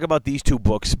we'll talk about these 2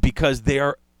 books because they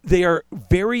are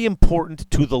very important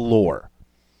to the lore.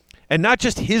 And not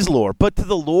just his lore, but to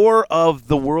the lore of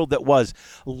the world that was.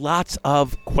 Lots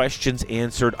of questions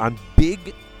answered on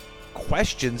big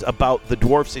questions about the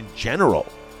dwarfs in general.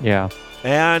 Yeah.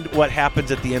 And what happens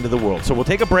at the end of the world. So we'll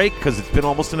take a break because it's been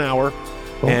almost an hour,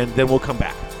 and then we'll come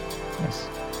back. Nice.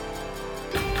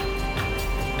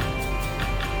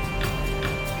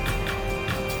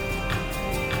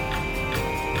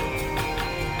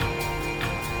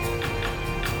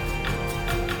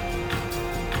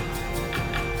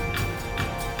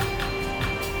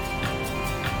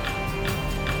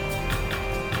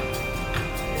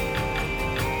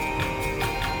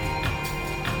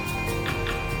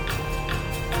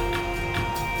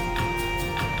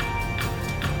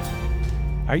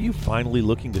 Are you finally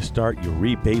looking to start your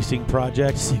rebasing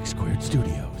project? 6 Squared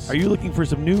Studios. Are you looking for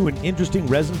some new and interesting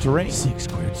resin terrain? 6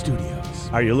 Squared Studios.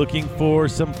 Are you looking for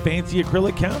some fancy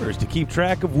acrylic counters to keep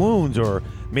track of wounds or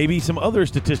maybe some other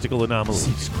statistical anomalies?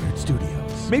 6 Squared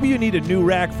Studios. Maybe you need a new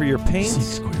rack for your paints? 6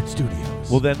 Squared Studios.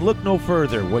 Well, then look no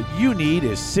further. What you need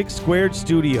is 6 Squared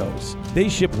Studios. They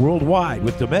ship worldwide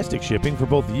with domestic shipping for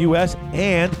both the U.S.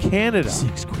 and Canada.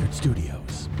 6 Squared Studios.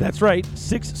 That's right,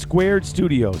 6 Squared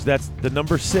Studios. That's the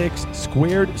number 6,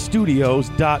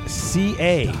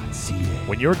 squaredstudios.ca.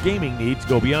 When your gaming needs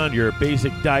go beyond your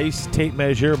basic dice, tape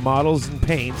measure, models, and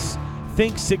paints,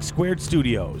 think 6 Squared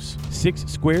Studios. 6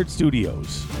 Squared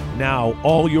Studios. Now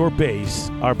all your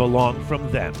base are belong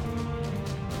from them.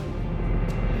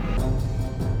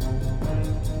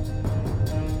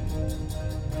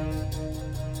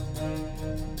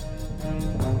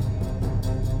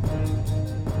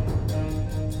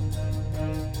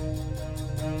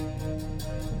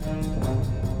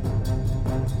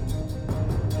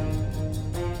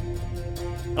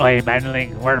 Oi,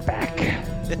 Manling, we're back.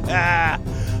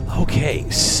 Okay,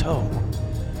 so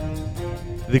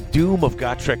the doom of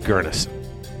Gotrek Gurnis.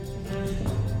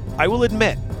 I will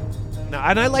admit, now,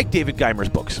 and I like David Geimer's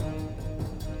books,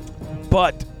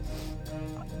 but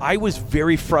I was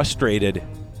very frustrated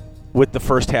with the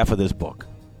first half of this book.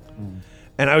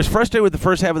 And I was frustrated with the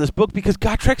first half of this book because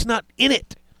Gotrek's not in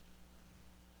it.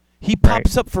 He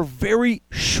pops up for very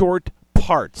short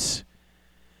parts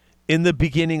in the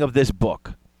beginning of this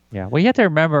book. Yeah, well, you have to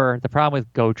remember the problem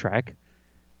with Gotrek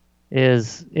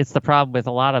is it's the problem with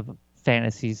a lot of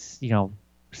fantasies,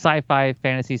 sci-fi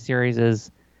fantasy series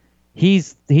is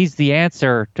he's the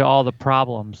answer to all the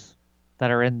problems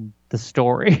that are in the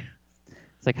story.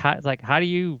 How do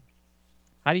you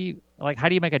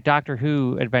make a Doctor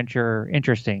Who adventure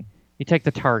interesting? You take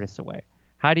the TARDIS away.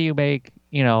 How do you make,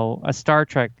 a Star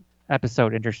Trek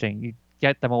episode interesting? You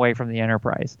get them away from the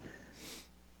Enterprise.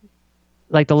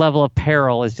 Like the level of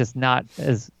peril is just not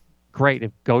as great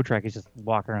if Gotrek is just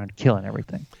walking around killing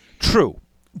everything. True.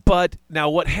 But now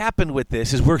what happened with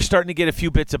this is we're starting to get a few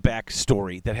bits of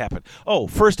backstory that happened. Oh,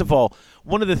 first of all,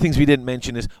 one of the things we didn't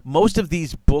mention is most of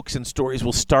these books and stories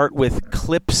will start with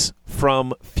clips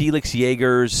from Felix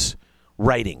Jaeger's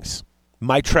writings,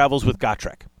 My Travels with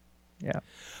Gotrek. Yeah.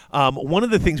 One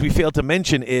of the things we failed to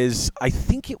mention is I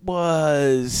think it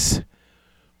was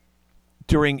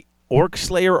during Orc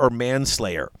Slayer or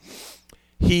Manslayer,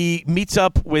 he meets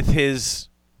up with his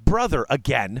brother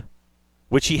again,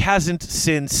 which he hasn't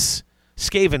since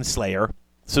Skaven Slayer.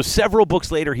 So several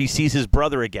books later, he sees his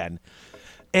brother again.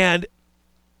 And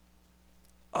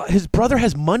his brother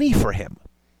has money for him.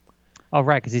 Oh,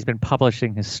 right, because he's been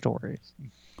publishing his stories.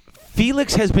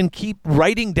 Felix has been keep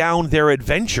writing down their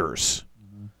adventures.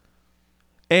 Mm-hmm.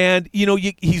 And,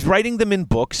 he's writing them in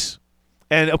books.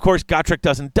 And, of course, Gotrek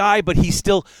doesn't die, but he's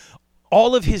still...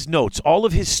 all of his notes, all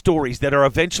of his stories that are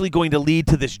eventually going to lead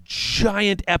to this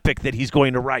giant epic that he's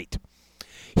going to write,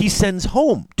 he sends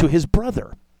home to his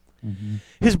brother. Mm-hmm.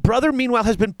 His brother, meanwhile,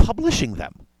 has been publishing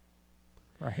them.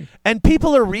 Right. And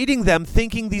people are reading them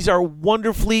thinking these are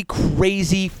wonderfully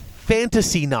crazy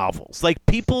fantasy novels. Like,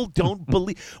 people don't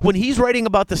believe... when he's writing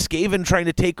about the Skaven trying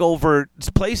to take over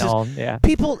places, Yeah.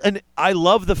 people... And I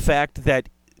love the fact that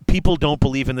people don't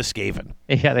believe in the Skaven.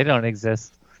 Yeah, they don't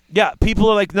exist. Yeah, people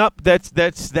are like, nope, that's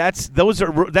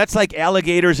like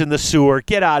alligators in the sewer.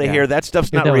 Get out of here. That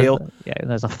stuff's not real.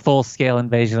 There's a full-scale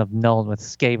invasion of Nuln with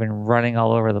Skaven running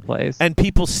all over the place. And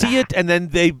people see it, and then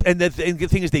the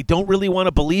thing is, they don't really want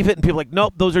to believe it, and people are like,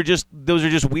 nope, those are just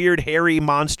weird, hairy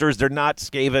monsters. They're not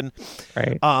Skaven.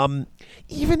 Right.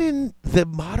 Even in the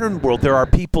modern world, there are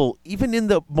people, even in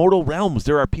the mortal realms,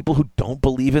 there are people who don't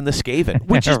believe in the Skaven,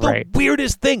 which is the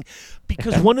weirdest thing.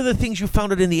 Because one of the things you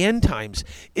found out in the end times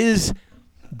is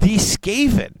the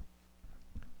Skaven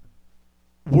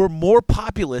were more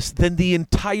populous than the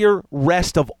entire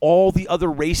rest of all the other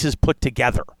races put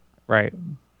together. Right.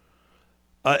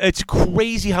 It's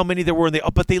crazy how many there were,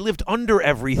 but they lived under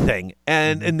everything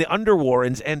and in the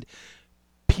Underwarrens, and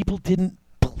people didn't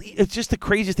believe. It's just the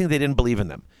craziest thing, they didn't believe in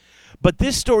them. But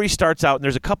this story starts out, and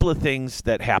there's a couple of things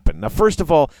that happen. Now, first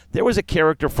of all, there was a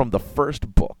character from the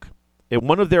first book. In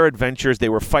one of their adventures, they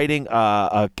were fighting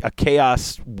a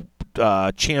chaos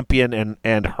champion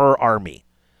and her army.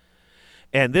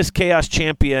 And this chaos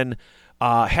champion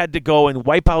had to go and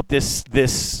wipe out this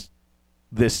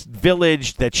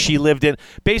village that she lived in.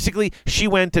 Basically, she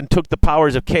went and took the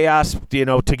powers of chaos,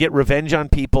 to get revenge on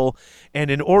people.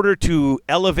 And in order to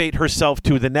elevate herself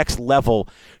to the next level,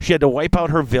 she had to wipe out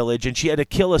her village, and she had to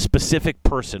kill a specific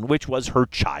person, which was her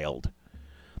child.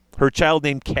 Her child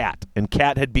named Kat. And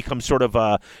Kat had become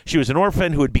she was an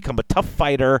orphan who had become a tough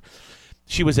fighter.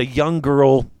 She was a young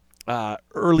girl,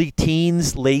 early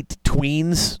teens, late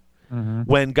tweens. Mm-hmm.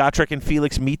 When Gotrek and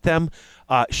Felix meet them,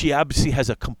 she obviously has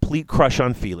a complete crush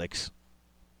on Felix.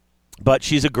 But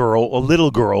she's a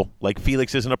little girl, like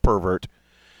Felix isn't a pervert.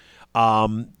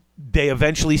 They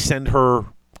eventually send her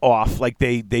off, like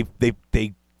they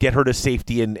get her to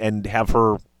safety and have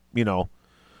her,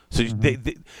 So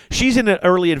she's in an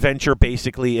early adventure,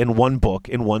 basically, in one book,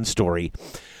 in one story.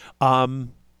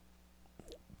 10,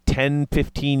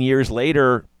 15 years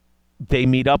later, they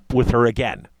meet up with her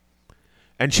again.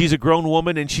 And she's a grown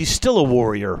woman, and she's still a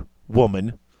warrior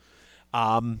woman.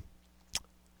 And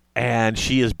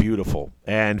she is beautiful.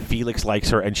 And Felix likes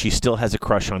her, and she still has a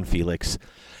crush on Felix.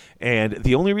 And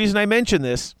the only reason I mention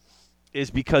this is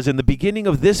because in the beginning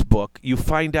of this book, you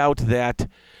find out that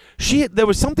there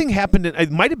was something happened.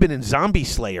 It might have been in Zombie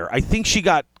Slayer. I think she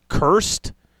got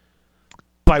cursed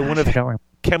by one of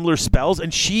Kemmler's spells,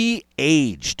 and she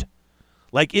aged.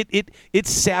 Like it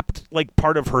sapped like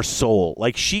part of her soul.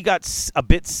 Like she got a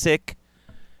bit sick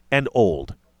and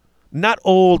old. Not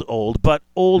old, but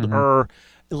older,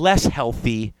 less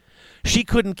healthy. She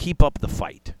couldn't keep up the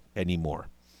fight anymore.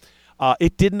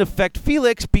 It didn't affect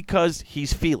Felix because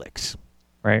he's Felix.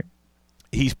 Right.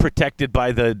 He's protected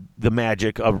by the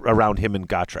magic around him and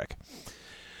Gotrek.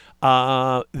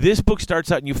 This book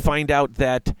starts out, and you find out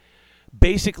that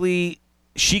basically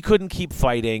she couldn't keep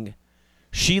fighting.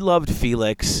 She loved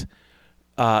Felix.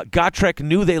 Gotrek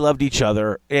knew they loved each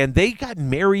other, and they got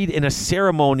married in a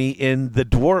ceremony in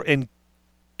Karakadran.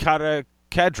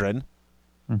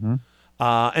 Mm-hmm.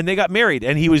 And they got married,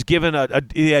 and he was given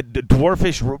he had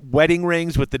dwarfish wedding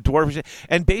rings with the dwarfish,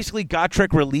 and basically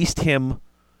Gotrek released him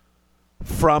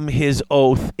from his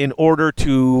oath in order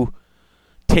to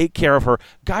take care of her.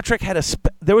 Gotrek had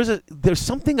there's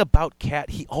something about Kat.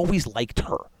 He always liked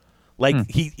her.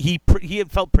 Like he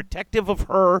had felt protective of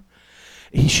her.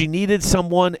 She needed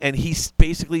someone, and he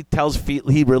basically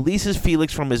he releases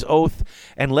Felix from his oath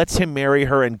and lets him marry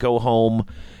her and go home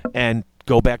and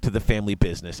go back to the family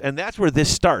business. And that's where this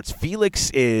starts.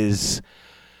 Felix is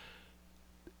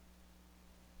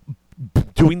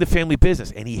doing the family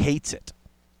business, and he hates it.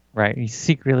 Right. He's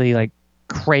secretly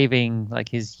craving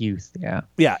his youth. Yeah.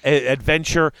 Yeah.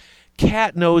 Adventure.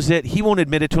 Kat knows it. He won't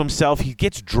admit it to himself. He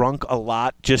gets drunk a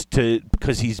lot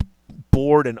because he's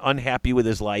bored and unhappy with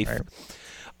his life. Right.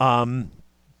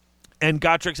 And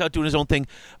Gotrek's out doing his own thing.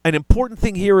 An important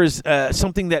thing here is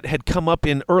something that had come up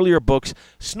in earlier books.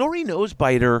 Snorri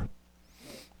Nosebiter,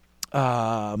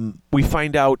 we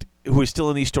find out, who is still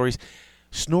in these stories,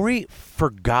 Snorri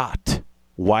forgot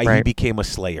why he became a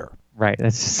slayer. Right,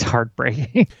 that's just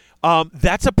heartbreaking.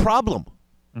 That's a problem.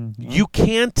 Mm-hmm.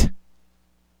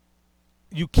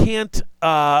 You can't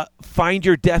find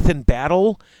your death in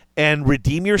battle and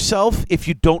redeem yourself if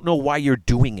you don't know why you're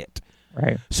doing it.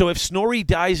 Right. So if Snorri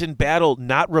dies in battle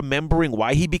not remembering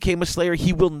why he became a slayer,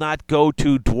 he will not go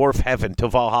to dwarf heaven, to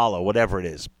Valhalla, whatever it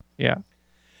is. Yeah.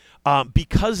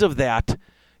 Because of that,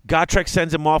 Gotrek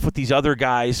sends him off with these other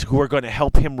guys who are going to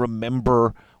help him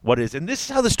remember what is. And this is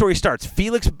how the story starts.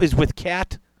 Felix is with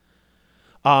Kat.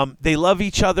 They love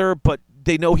each other, but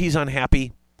they know he's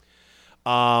unhappy.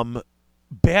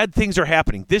 bad things are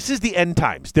happening. This is the end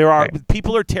times. There are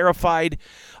people are terrified.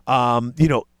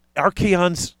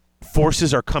 Archaon's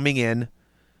forces are coming in.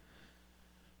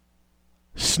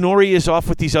 Snorri is off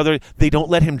with these other. They don't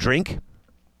let him drink.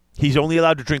 He's only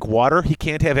allowed to drink water. He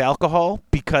can't have alcohol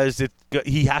because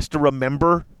he has to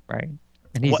remember. Right.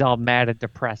 And he's all mad and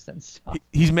depressed and stuff.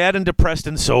 He's mad and depressed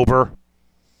and sober.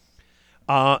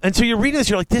 And so you're reading this,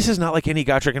 you're like, this is not like any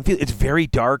Gotrek and Felix. It's very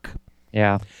dark.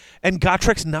 Yeah. And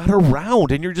Gotrek's not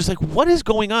around. And you're just like, what is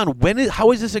going on?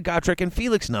 How is this a Gotrek and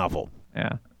Felix novel?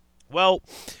 Yeah. Well,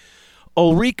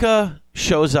 Ulrika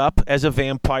shows up as a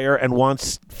vampire and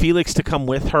wants Felix to come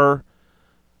with her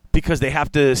because they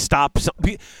have to stop.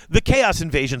 The Chaos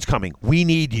Invasion's coming. We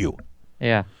need you.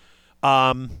 Yeah.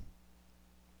 A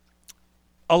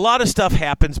lot of stuff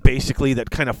happens, basically, that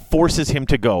kind of forces him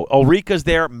to go. Ulrika's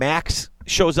there. Max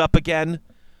shows up again.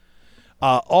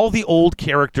 All the old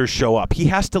characters show up. He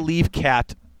has to leave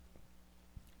Kat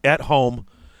at home.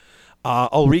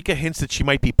 Ulrika hints that she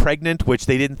might be pregnant, which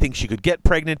they didn't think she could get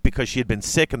pregnant because she had been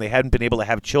sick and they hadn't been able to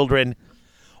have children.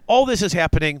 All this is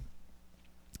happening.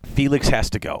 Felix has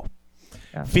to go.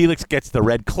 Yeah. Felix gets the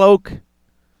red cloak,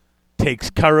 takes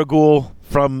Karagul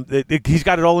from... he's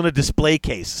got it all in a display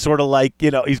case, sort of like,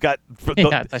 he's got...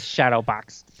 the shadow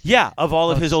box. Yeah, of all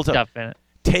of his old stuff in it.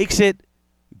 Takes it,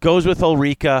 goes with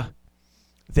Ulrika.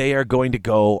 They are going to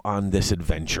go on this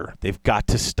adventure. They've got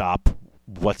to stop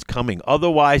what's coming.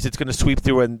 Otherwise, it's going to sweep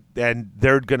through and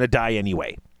they're going to die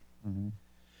anyway.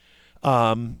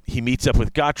 Mm-hmm. He meets up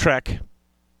with Gotrek,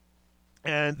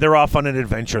 and they're off on an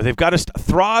adventure. They've got to...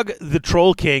 Throg, the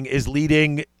Troll King, is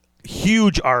leading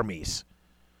huge armies.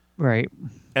 Right.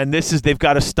 And they've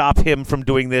got to stop him from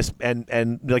doing this.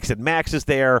 And like I said, Max is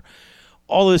there.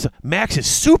 All this. Max is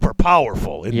super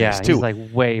powerful in this, too. Yeah, he's like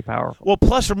way powerful. Well,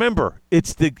 plus, remember,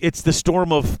 it's the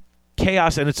storm of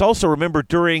chaos, and it's also, remember,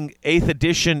 during 8th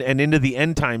edition and into the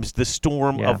end times, the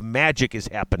storm of magic is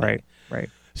happening. Right.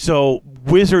 So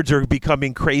wizards are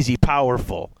becoming crazy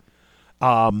powerful.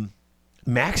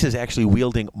 Max is actually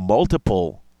wielding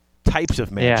multiple types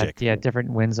of magic. Yeah, different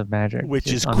winds of magic.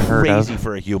 Which is crazy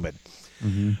for a human.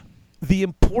 Mm-hmm. The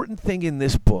important thing in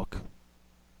this book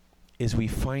is we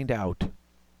find out,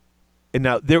 and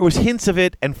now there was hints of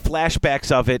it and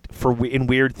flashbacks of it in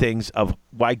weird things of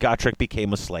why Gotrek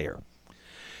became a Slayer.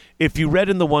 If you read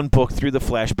in the one book through the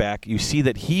flashback, you see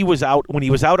that when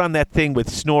he was out on that thing with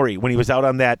Snorri, when he was out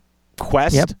on that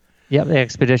quest. Yep, the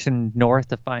expedition north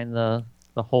to find the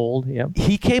hold. Yep.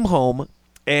 He came home,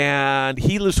 and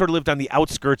he sort of lived on the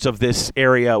outskirts of this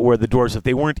area where the dwarves, if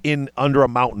they weren't under a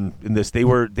mountain in this, they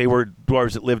were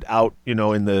dwarves that lived out,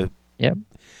 in the... Yep.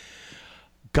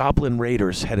 Goblin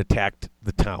raiders had attacked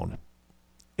the town,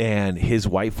 and his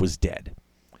wife was dead.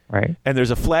 Right. And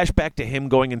there's a flashback to him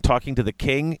going and talking to the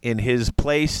king in his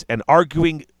place and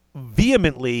arguing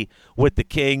vehemently with the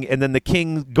king, and then the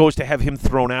king goes to have him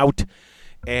thrown out,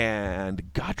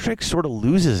 and Gotrek sort of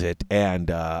loses it and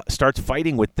starts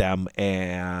fighting with them,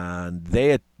 and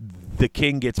the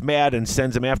king gets mad and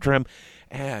sends him after him,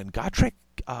 and Gotrek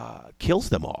kills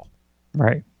them all.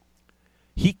 Right.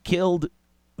 He killed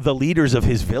the leaders of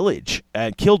his village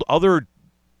and killed other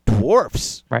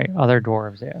dwarfs. Right, other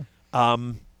dwarves, yeah.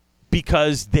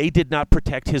 Because they did not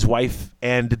protect his wife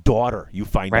and daughter, you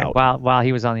find out. While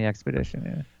he was on the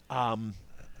expedition, yeah.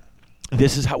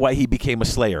 This is why he became a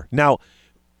Slayer. Now,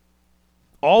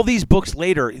 all these books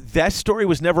later, that story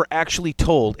was never actually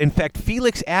told. In fact,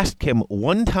 Felix asked him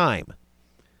one time,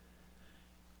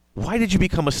 why did you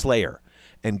become a Slayer?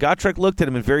 And Gotrek looked at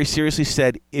him and very seriously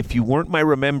said, if you weren't my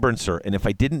remembrancer, and if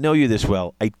I didn't know you this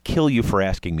well, I'd kill you for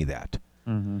asking me that.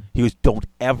 Mm-hmm. He goes, don't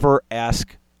ever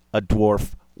ask a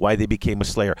dwarf why they became a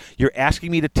Slayer. You're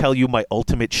asking me to tell you my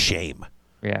ultimate shame.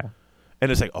 Yeah.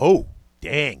 And it's like, oh,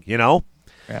 dang, Yeah.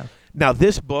 Now,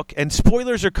 this book, and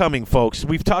spoilers are coming, folks.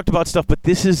 We've talked about stuff, but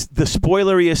this is the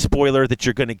spoileriest spoiler that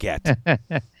you're going to get.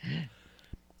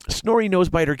 Snorri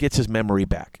Nosebiter gets his memory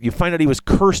back. You find out he was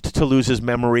cursed to lose his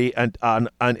memory, and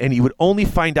he would only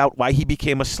find out why he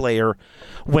became a Slayer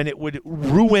when it would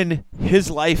ruin his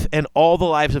life and all the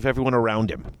lives of everyone around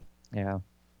him. Yeah.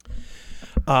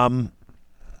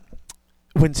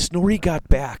 When Snorri got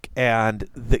back, and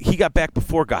he got back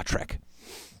before Gotrek,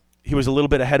 he was a little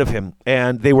bit ahead of him,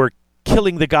 and they were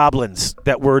killing the goblins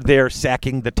that were there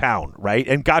sacking the town, right?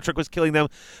 And Gotrek was killing them.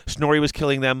 Snorri was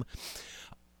killing them.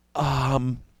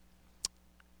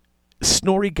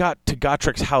 Snorri got to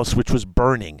Gotrek's house, which was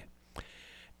burning,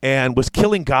 and was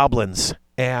killing goblins,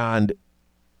 and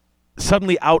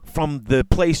suddenly out from the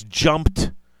place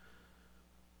jumped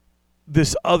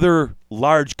this other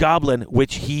large goblin,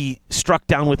 which he struck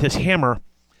down with his hammer,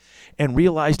 and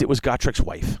realized it was Gotrek's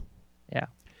wife. Yeah.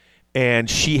 And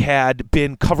she had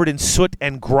been covered in soot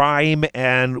and grime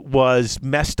and was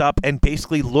messed up and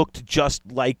basically looked just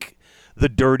like the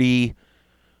dirty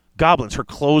goblins. Her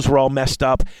clothes were all messed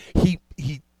up.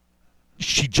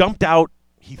 She jumped out.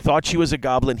 He thought she was a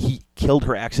goblin. He killed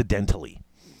her accidentally.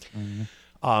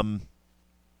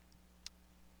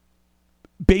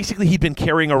 Basically, he'd been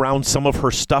carrying around some of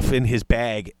her stuff in his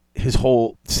bag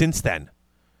since then,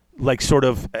 like sort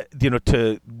of,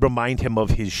 to remind him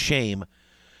of his shame.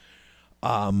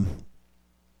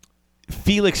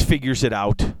 Felix figures it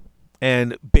out,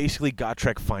 and basically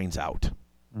Gotrek finds out.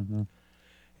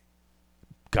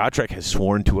 Gotrek has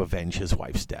sworn to avenge his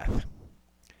wife's death.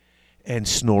 And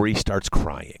Snorri starts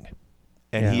crying.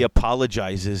 And he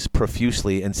apologizes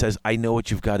profusely and says, I know what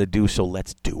you've got to do, so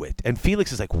let's do it. And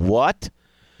Felix is like, what?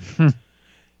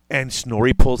 And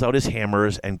Snorri pulls out his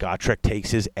hammers, and Gotrek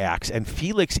takes his axe. And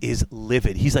Felix is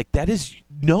livid. He's like,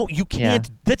 you can't.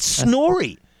 That's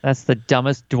Snorri. That's the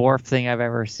dumbest dwarf thing I've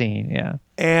ever seen. Yeah.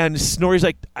 And Snorri's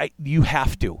like, you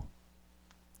have to.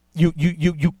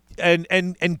 And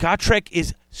Gotrek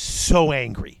is so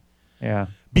angry. Yeah.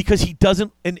 Because he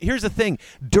doesn't. And here's the thing: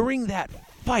 during that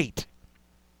fight,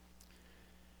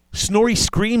 Snorri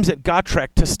screams at Gotrek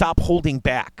to stop holding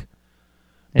back.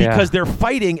 Because they're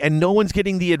fighting and no one's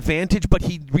getting the advantage, but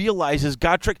he realizes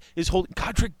Gotrek is holding.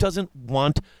 Gotrek doesn't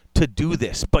want to do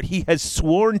this, but he has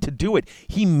sworn to do it.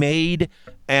 He made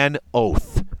an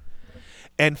oath.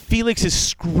 And Felix is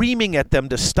screaming at them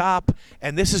to stop,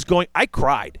 and this is going. I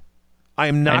cried. I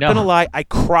am not going to lie. I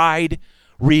cried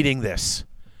reading this.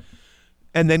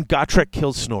 And then Gotrek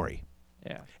kills Snorri.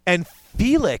 Yeah. And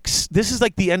Felix, this is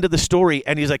like the end of the story,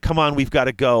 and he's like, come on, we've got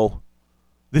to go.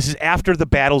 This is after the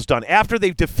battle's done. After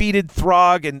they've defeated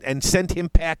Throg and sent him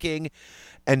packing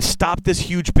and stopped this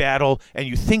huge battle, and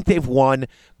you think they've won,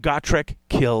 Gotrek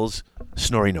kills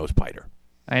Snorri Nosebiter.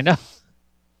 I know.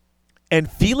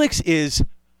 And Felix is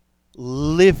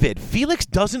livid. Felix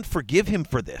doesn't forgive him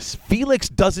for this. Felix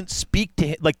doesn't speak to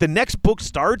him. Like, the next book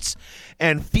starts,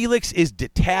 and Felix is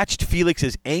detached. Felix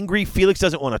is angry. Felix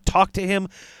doesn't want to talk to him.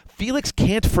 Felix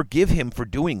can't forgive him for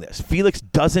doing this. Felix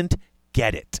doesn't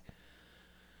get it.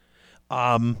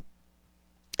 And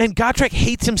Gotrek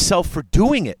hates himself for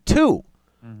doing it, too.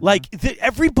 Like,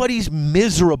 everybody's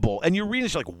miserable. And you're reading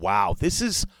this, you're like, wow, this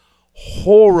is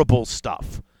horrible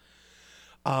stuff.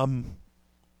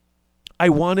 I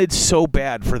wanted so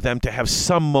bad for them to have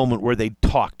some moment where they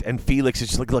talked, and Felix is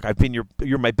just like, look,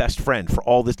 you're my best friend for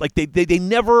all this. Like, they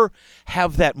never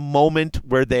have that moment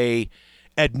where they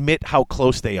admit how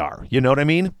close they are. You know what I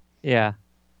mean? Yeah.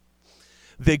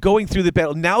 They're going through the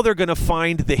battle. Now they're going to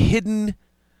find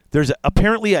there's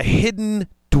apparently a hidden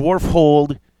dwarf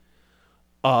hold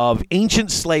of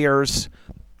ancient slayers.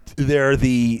 They're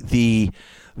the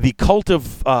cult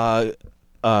of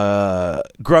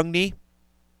Grungni,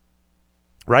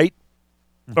 right?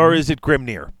 Or is it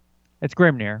Grimnir? It's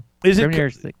Grimnir.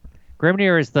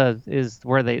 Grimnir is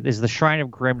the shrine of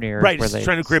Grimnir. Right, where it's the the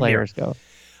shrine of Grimnir. Slayers go.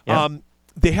 Yeah.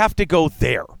 They have to go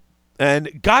there. And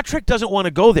Gotrek doesn't want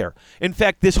to go there. In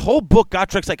fact, this whole book,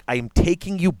 Gotrek's like, I am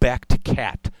taking you back to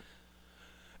Cat.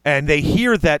 And they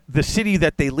hear that the city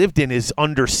that they lived in is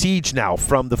under siege now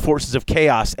from the forces of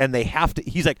chaos, and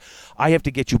he's like, I have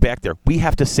to get you back there. We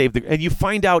have to save and you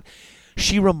find out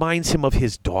she reminds him of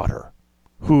his daughter,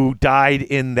 who died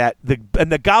in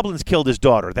and the goblins killed his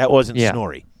daughter. That wasn't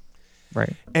Snorri.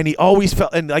 Right. And he always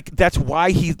felt, and like, that's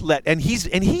why he's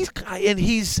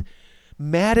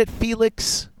mad at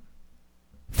Felix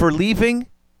for leaving,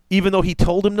 even though he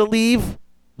told him to leave.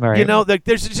 Right. You know, like,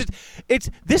 this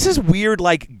is weird,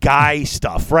 like, guy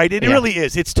stuff, right? It really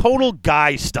is. It's total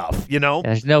guy stuff, you know?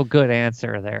 There's no good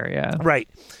answer there, yeah. Right.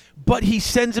 But he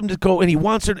sends him to go, and he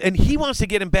wants to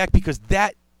get him back because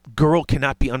that girl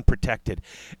cannot be unprotected.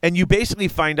 And you basically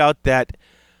find out that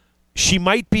she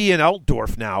might be in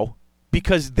Altdorf now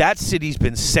because that city's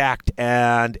been sacked,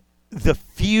 and the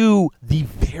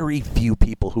very few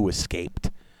people who escaped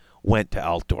went to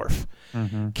Altdorf.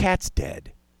 Cat's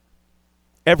dead.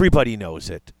 Everybody knows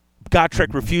it.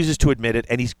 Gotrek refuses to admit it,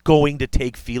 and he's going to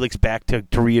take Felix back to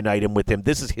reunite him with him.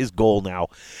 This is his goal now.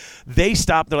 They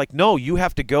stop. They're like, no, you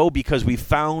have to go because we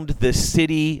found the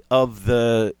city of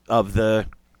the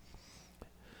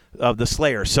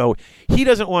Slayer. So he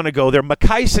doesn't want to go there.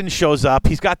 Makaisen shows up.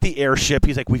 He's got the airship.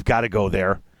 He's like, we've got to go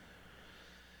there.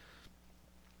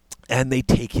 And they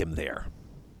take him there.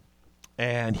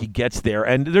 And he gets there.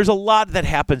 And there's a lot that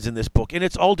happens in this book. And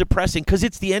it's all depressing because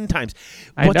it's the end times.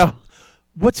 I know.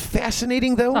 What's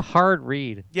fascinating, though? It's a hard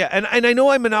read. Yeah, and I know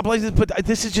I'm monopolizing this, but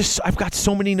this is just, I've got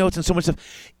so many notes and so much stuff.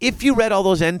 If you read all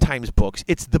those end times books,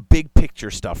 it's the big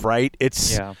picture stuff, right?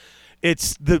 It's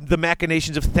It's the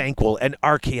machinations of Thanquol and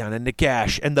Archaon and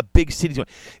Nagash and the big cities.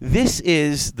 This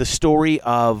is the story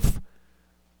of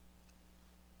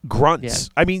grunts.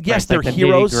 Yeah. I mean, yes, Right, like they're the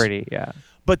heroes, nitty-gritty, yeah.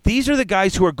 but these are the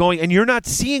guys who are going, and you're not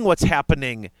seeing what's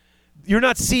happening. You're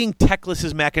not seeing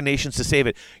Teclis's machinations to save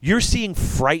it. You're seeing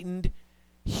frightened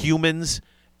humans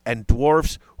and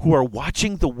dwarfs who are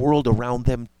watching the world around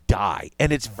them die.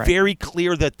 And it's very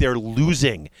clear that they're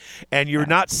losing. And you're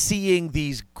not seeing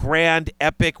these grand,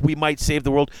 epic, we might save the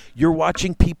world. You're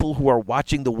watching people who are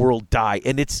watching the world die.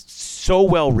 And it's so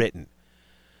well written.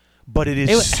 But it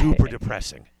is super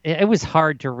depressing. It was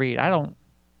hard to read. I love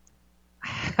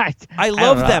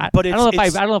love them, but I don't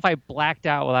know if I blacked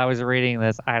out while I was reading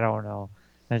this. I don't know.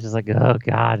 I was just like, oh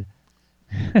God.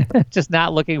 Just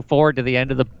not looking forward to the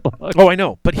end of the book. Oh, I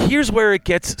know. But here's where it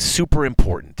gets super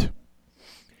important.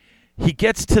 He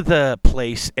gets to the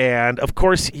place, and of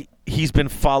course, he's been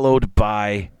followed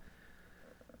by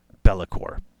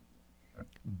Be'lakor.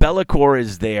 Be'lakor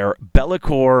is there.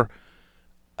 Be'lakor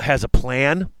has a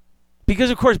plan.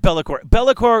 Because, of course,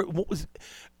 Be'lakor was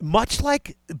much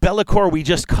like Be'lakor we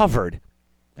just covered.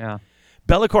 Yeah.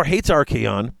 Be'lakor hates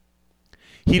Archaon.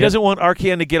 He doesn't want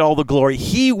Archaon to get all the glory.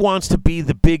 He wants to be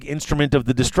the big instrument of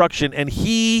the destruction, and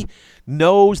he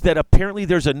knows that apparently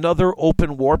there's another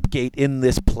open warp gate in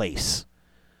this place.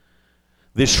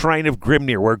 This Shrine of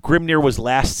Grimnir, where Grimnir was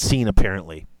last seen,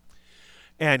 apparently.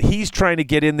 And he's trying to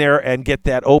get in there and get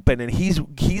that open, and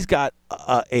he's got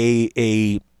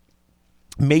a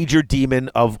major demon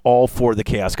of all four of the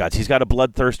Chaos Gods. He's got a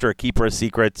Bloodthirster, a Keeper of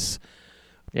Secrets,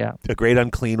 a Great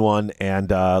Unclean One,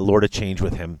 and Lord of Change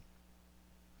with him.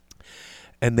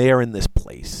 And they are in this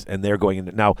place, and they're going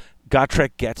in. Now,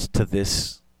 Gotrek gets to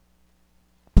this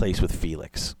place with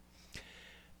Felix.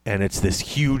 And it's this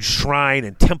huge shrine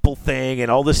and temple thing,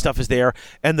 and all this stuff is there.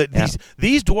 And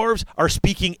these dwarves are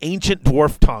speaking ancient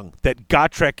dwarf tongue that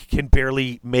Gotrek can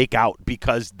barely make out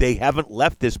because they haven't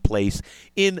left this place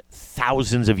in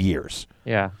thousands of years.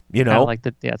 Yeah. You know? It's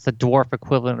the dwarf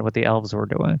equivalent of what the elves were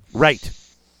doing. Right.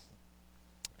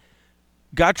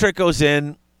 Gotrek goes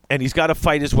in, and he's got to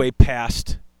fight his way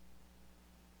past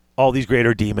all these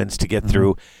greater demons to get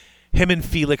through. Him and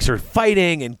Felix are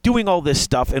fighting and doing all this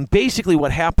stuff, and basically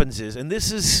what happens is, and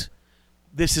this is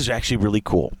actually really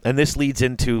cool, and this leads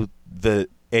into the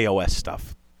AOS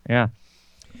stuff. Yeah.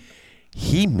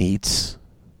 He meets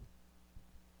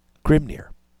Grimnir.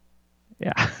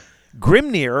 Yeah.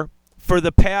 Grimnir, for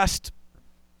the past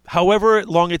however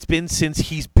long it's been since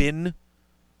he's been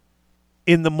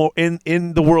in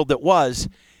the world that was,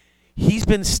 he's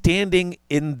been standing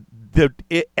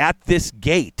at this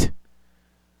gate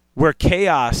where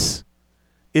chaos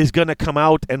is going to come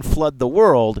out and flood the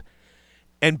world,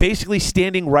 and basically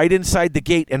standing right inside the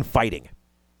gate and fighting.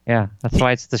 Yeah, that's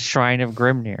why it's the Shrine of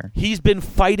Grimnir. He's been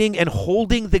fighting and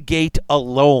holding the gate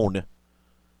alone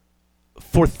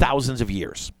for thousands of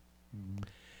years.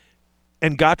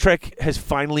 And Gotrek has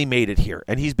finally made it here,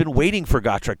 and he's been waiting for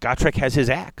Gotrek. Gotrek has his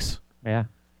axe. Yeah.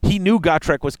 He knew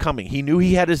Gotrek was coming. He knew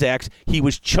he had his axe. He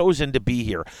was chosen to be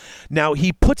here. Now,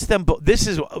 he puts them this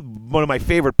is one of my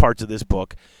favorite parts of this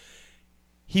book.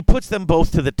 He puts them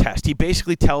both to the test. He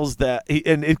basically tells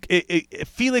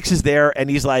Felix is there, and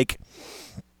he's like,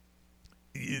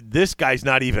 this guy's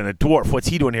not even a dwarf. What's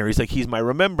he doing here? He's like, he's my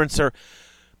remembrancer.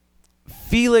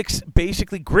 Felix,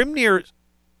 basically, Grimnir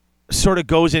sort of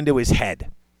goes into his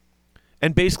head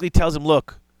and basically tells him,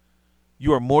 look,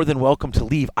 you are more than welcome to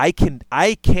leave. I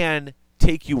can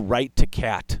take you right to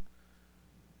Kat.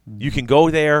 You can go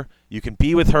there. You can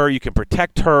be with her. You can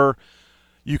protect her.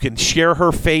 You can share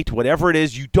her fate, whatever it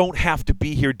is. You don't have to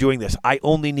be here doing this. I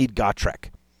only need Gotrek.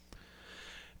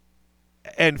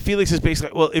 And Felix is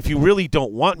basically, well, if you really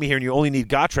don't want me here and you only need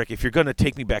Gotrek, if you're going to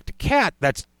take me back to Kat,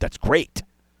 that's great.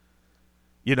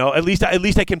 You know, at least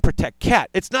I can protect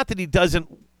Kat. It's not that he doesn't.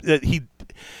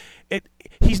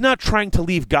 He's not trying to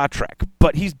leave Gotrek,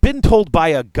 but he's been told by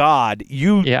a god,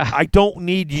 I don't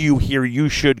need you here, you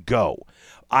should go.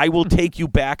 I will take you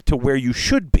back to where you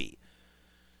should be.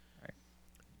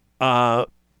 And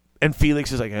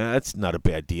Felix is like, that's not a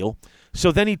bad deal.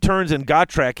 So then he turns, and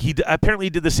Gotrek, he apparently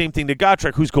did the same thing to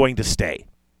Gotrek, who's going to stay.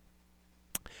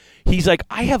 He's like,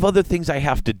 I have other things I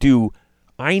have to do.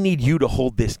 I need you to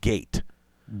hold this gate.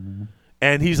 Mm-hmm.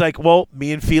 And he's like, well,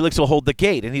 me and Felix will hold the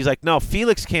gate. And he's like, no,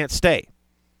 Felix can't stay.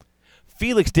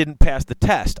 Felix didn't pass the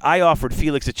test. I offered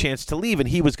Felix a chance to leave, and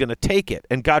he was going to take it.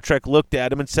 And Gotrek looked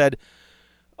at him and said,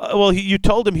 well, you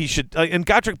told him he should. And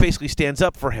Gotrek basically stands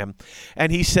up for him.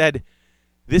 And he said,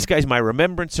 this guy's my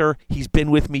remembrancer. He's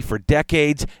been with me for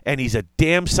decades, and he's a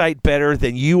damn sight better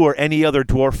than you or any other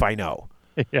dwarf I know.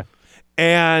 Yeah.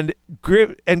 And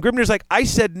Grimnir's like, I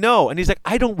said no. And he's like,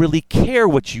 I don't really care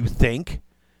what you think.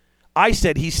 I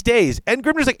said he stays. And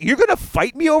Grimnir's like, you're going to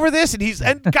fight me over this? And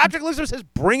Gotrek looks at him and says,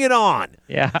 bring it on.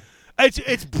 Yeah.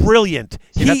 It's brilliant.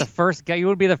 You're not the first guy. You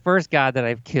would be the first god that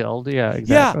I've killed. Yeah,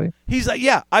 exactly. Yeah. He's like,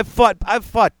 yeah, I've fought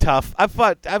tough.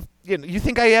 You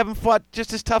think I haven't fought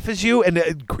just as tough as you? And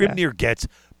Grimnir gets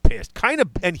pissed.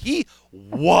 And he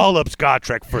wallops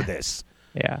Gotrek for this.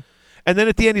 Yeah. And then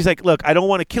at the end, he's like, look, I don't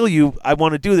want to kill you. I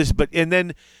want to do this.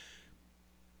 And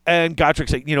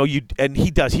Gotrek's like, and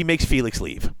he does. He makes Felix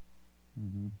leave.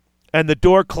 Mm-hmm. And the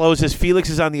door closes. Felix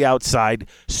is on the outside,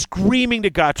 screaming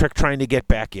to Gotrek, trying to get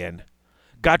back in.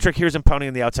 Gotrek hears him pounding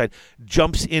on the outside,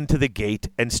 jumps into the gate,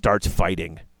 and starts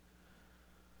fighting.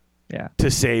 Yeah.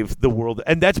 To save the world.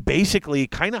 And that's basically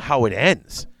kind of how it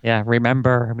ends. Yeah,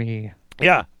 remember me.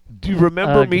 Yeah. Do you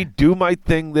remember me? Do my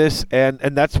thing, this, and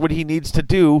that's what he needs to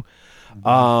do.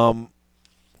 Yeah,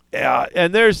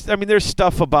 and there's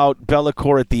stuff about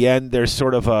Be'lakor at the end. There's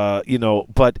sort of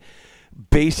but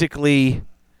basically,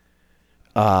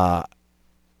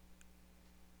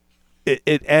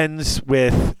 it ends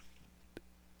with,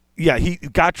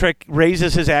 Gotrek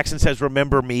raises his axe and says,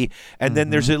 "Remember me," and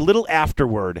then there's a little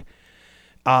afterword.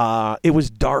 It was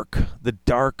dark, the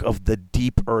dark of the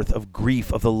deep earth, of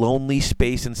grief, of the lonely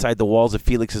space inside the walls of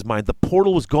Felix's mind. The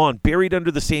portal was gone, buried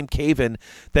under the same cave-in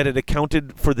that had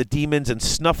accounted for the demons and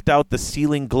snuffed out the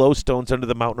ceiling glowstones under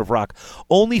the mountain of rock.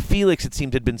 Only Felix, it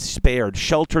seemed, had been spared,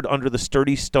 sheltered under the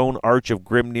sturdy stone arch of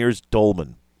Grimnir's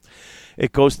dolmen.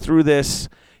 It goes through this.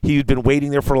 He'd been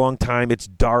waiting there for a long time. It's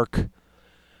dark.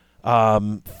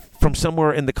 From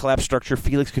somewhere in the collapsed structure,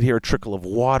 Felix could hear a trickle of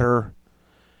water.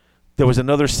 There was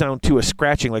another sound, too, a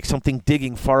scratching, like something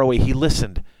digging far away. He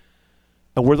listened.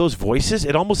 And were those voices?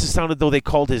 It almost sounded though they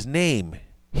called his name.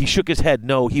 He shook his head.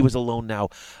 No, he was alone now.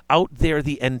 Out there,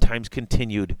 the end times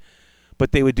continued.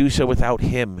 But they would do so without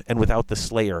him and without the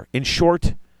Slayer. In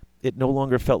short, it no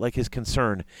longer felt like his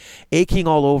concern. Aching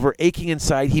all over, aching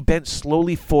inside, he bent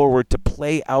slowly forward to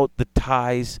play out the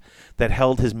ties that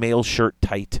held his mail shirt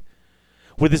tight.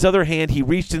 With his other hand, he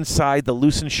reached inside the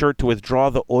loosened shirt to withdraw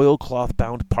the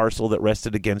oilcloth-bound parcel that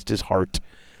rested against his heart.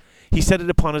 He set it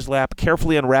upon his lap,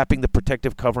 carefully unwrapping the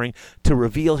protective covering to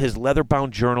reveal his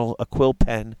leather-bound journal, a quill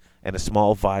pen, and a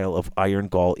small vial of iron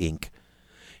gall ink.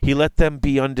 He let them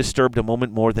be undisturbed a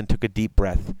moment more, then took a deep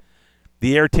breath.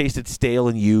 The air tasted stale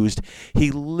and used. He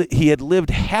had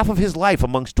lived half of his life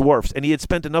amongst dwarfs, and he had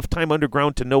spent enough time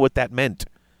underground to know what that meant.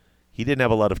 He didn't have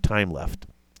a lot of time left.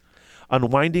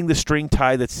 Unwinding the string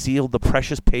tie that sealed the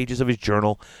precious pages of his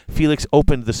journal, Felix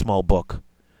opened the small book.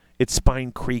 Its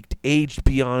spine creaked, aged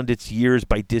beyond its years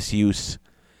by disuse.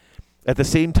 At the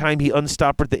same time, he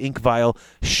unstoppered the ink vial,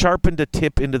 sharpened a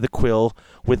tip into the quill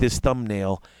with his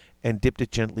thumbnail, and dipped it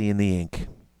gently in the ink.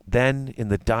 Then, in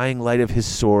the dying light of his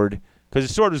sword, because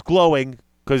his sword was glowing,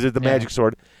 because of the magic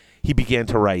sword, he began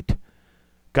to write.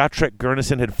 Gotrek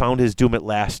Gurnison had found his doom at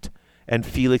last, and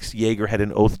Felix Jaeger had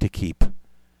an oath to keep.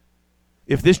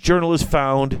 If this journal is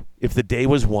found, if the day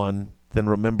was won, then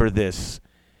remember this.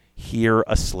 Here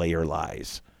a Slayer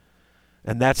lies.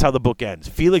 And that's how the book ends.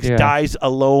 Felix dies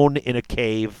alone in a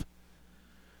cave.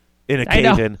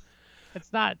 In.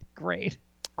 It's not great.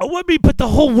 Oh, but the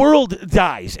whole world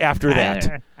dies after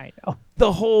that. I know.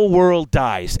 The whole world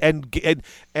dies. And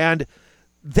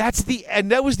that's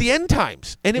that was the end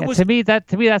times. And it was to me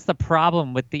that's the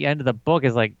problem with the end of the book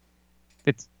is like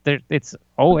it's like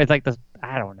the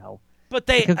I don't know. But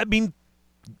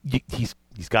he's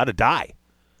got to die.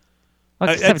 Well,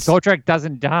 except Gotrek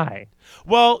doesn't die.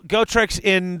 Well, Gotrek's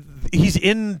he's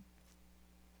in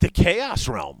the Chaos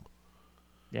Realm.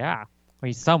 Yeah. Well,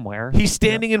 he's somewhere. He's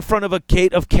standing in front of a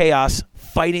gate of chaos,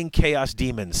 fighting chaos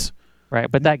demons.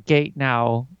 Right, but that gate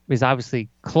now is obviously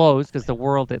closed because the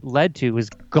world it led to is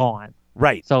gone.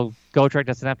 Right. So Gotrek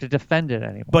doesn't have to defend it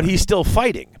anymore. But he's still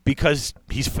fighting because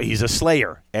he's a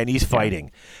slayer and he's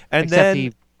fighting. And except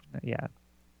then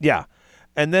Yeah.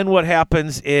 And then what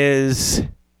happens is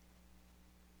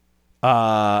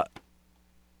Gotrek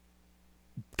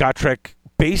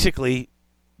basically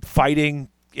fighting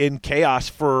in chaos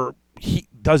for he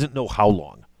doesn't know how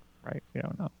long. Right. We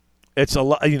don't know. It's a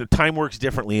lot. Time works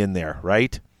differently in there,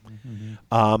 right?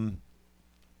 Mm-hmm.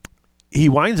 He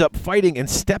winds up fighting and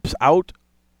steps out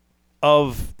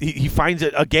of. He finds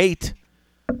a gate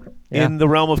in the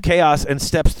realm of chaos and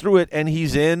steps through it, and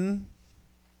he's in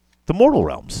the mortal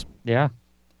realms. Yeah,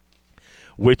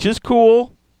 which is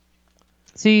cool.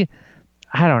 See,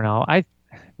 I don't know.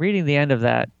 Reading the end of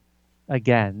that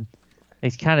again,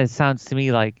 it kind of sounds to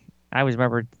me like I always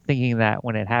remember thinking that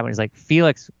when it happened. It's like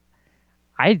Felix.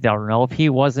 I don't know if he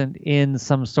wasn't in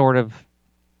some sort of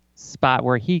spot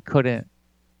where he couldn't.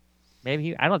 Maybe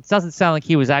he. I don't. It doesn't sound like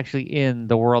he was actually in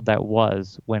the world that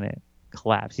was when it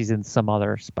collapsed. He's in some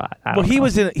other spot. Well, he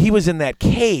was in that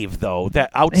cave though.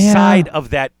 That outside of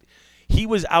that, he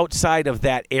was outside of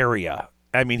that area.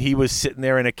 I mean, he was sitting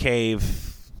there in a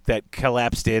cave that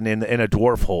collapsed in a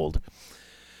dwarf hold.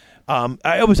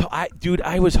 I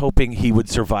was hoping he would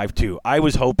survive too. I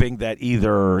was hoping that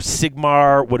either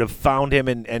Sigmar would have found him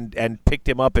and picked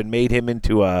him up and made him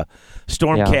into a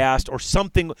Stormcast or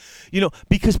something,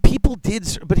 because people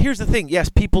did. But here's the thing: yes,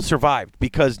 people survived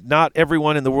because not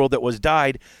everyone in the world that was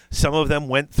died. Some of them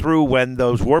went through when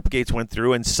those warp gates went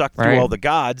through and sucked through all the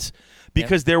gods,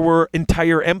 because there were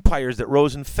entire empires that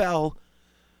rose and fell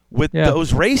with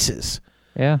those races.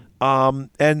 Yeah.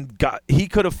 He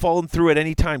could have fallen through at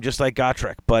any time, just like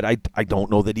Gotrek, but I don't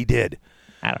know that he did.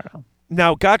 I don't know.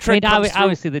 Now Gotrek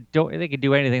obviously they could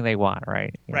do anything they want,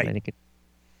 right? Right.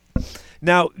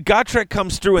 Now Gotrek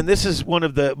comes through, and this is one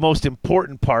of the most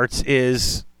important parts.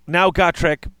 Is now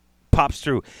Gotrek pops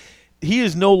through. He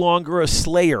is no longer a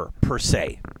Slayer per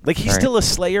se. Like he's still a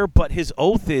Slayer, but his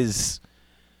oath is.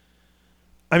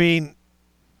 I mean,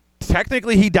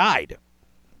 technically he died.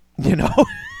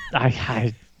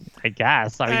 I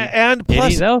guess. I mean, and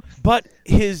plus, but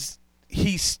he's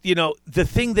the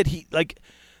thing that he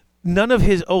none of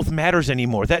his oath matters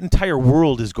anymore. That entire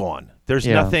world is gone. There's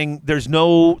nothing. There's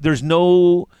nothing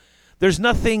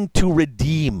to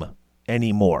redeem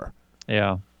anymore.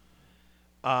 Yeah.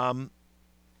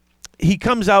 He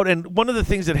comes out, and one of the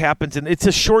things that happens, and it's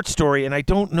a short story, and I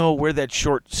don't know where that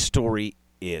short story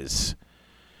is.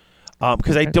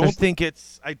 Because I don't think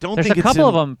it's. There's a couple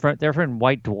of them. They're in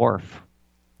White Dwarf.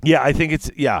 Yeah, I think it's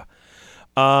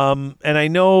and I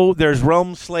know there's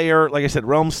Realm Slayer. Like I said,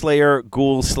 Realm Slayer,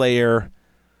 Ghoul Slayer,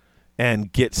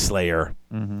 and Git Slayer.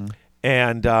 Mm-hmm.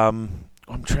 And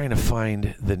I'm trying to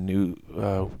find the new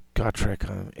Gotrek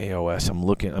on AOS. I'm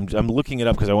looking it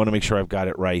up because I want to make sure I've got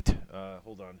it right.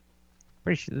 Hold on.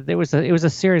 Pretty sure it was a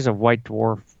series of White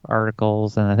Dwarf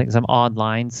articles, and I think some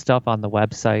online stuff on the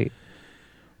website.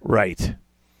 Right.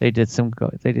 They did some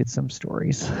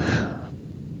stories.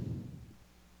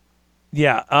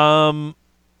 Yeah.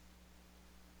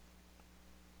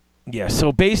 Yeah.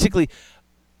 So basically,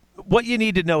 what you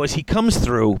need to know is he comes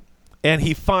through, and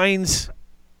he finds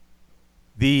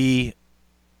the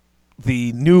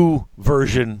new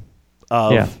version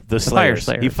of the Slayers.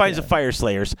 He finds the Fire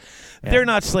Slayers. Yeah. They're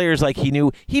not Slayers like he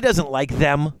knew. He doesn't like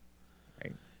them.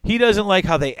 Right. He doesn't like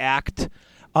how they act.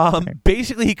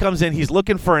 Basically, he comes in, he's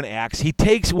looking for an axe. He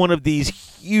takes one of these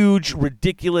huge,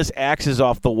 ridiculous axes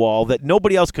off the wall that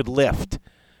nobody else could lift.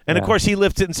 And, of course, he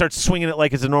lifts it and starts swinging it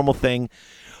like it's a normal thing.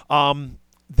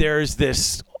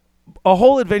 There's a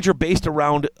whole adventure based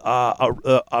around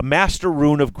a master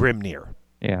rune of Grimnir.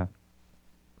 Yeah.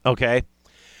 Okay?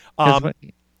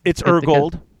 It's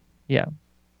Urgold. Yeah.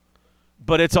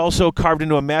 But it's also carved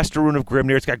into a master rune of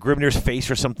Grimnir. It's got Grimnir's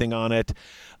face or something on it.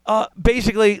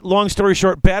 Basically, long story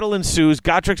short, battle ensues.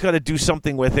 Gotrek's got to do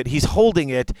something with it. He's holding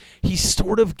it. He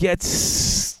sort of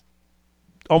gets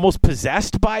almost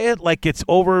possessed by it, like gets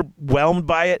overwhelmed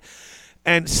by it,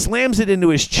 and slams it into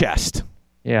his chest.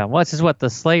 Yeah, well, this is what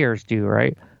the Slayers do,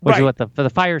 right? Which is what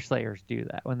the Fire Slayers do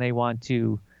that when they want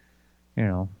to,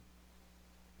 Yeah,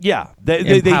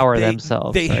 empower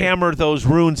themselves. They hammer those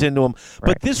runes into them,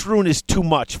 but this rune is too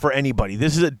much for anybody.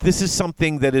 This is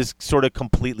something that is sort of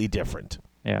completely different.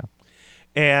 Yeah,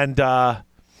 and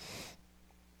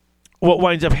what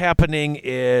winds up happening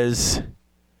is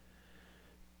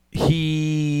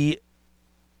he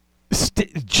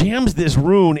jams this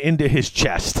rune into his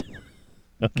chest.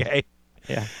 Okay.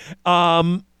 Yeah.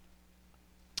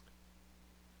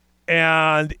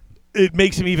 And it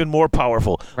makes him even more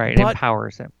powerful. Right, it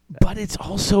empowers him. But it's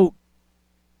also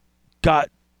got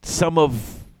some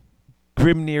of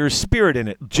Grimnir's spirit in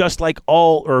it, just like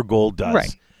all Urgold does.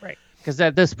 Right. Because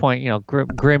at this point,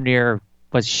 Grimnir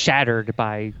was shattered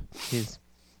by his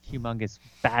humongous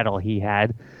battle he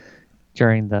had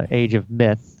during the Age of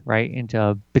Myth, right, into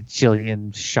a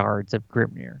bajillion shards of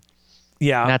Grimnir.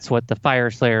 Yeah. And that's what the Fire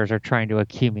Slayers are trying to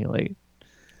accumulate.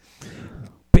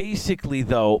 Basically,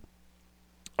 though,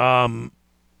 and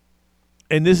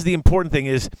this is the important thing,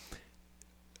 is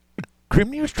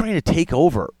Grimnir's trying to take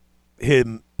over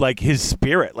him, like his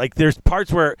spirit. Like there's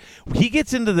parts where he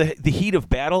gets into the heat of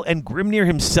battle, and Grimnir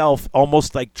himself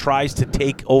almost like tries to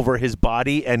take over his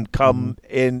body and come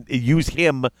and use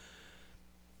him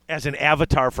as an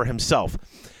avatar for himself.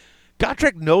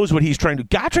 Gotrek knows what he's trying to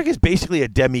do. Gotrek is basically a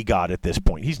demigod at this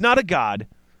point. He's not a god.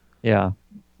 Yeah.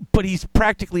 But he's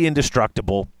practically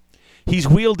indestructible. He's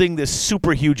wielding this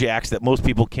super huge axe that most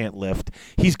people can't lift.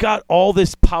 He's got all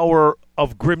this power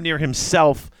of Grimnir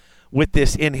himself with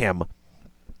this in him,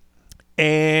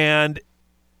 and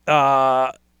it's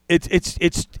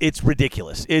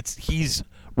ridiculous. He's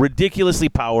ridiculously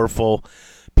powerful.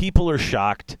 People are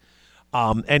shocked,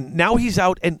 and now he's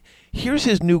out. And here's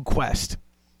his new quest.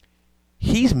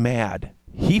 He's mad.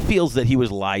 He feels that he was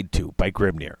lied to by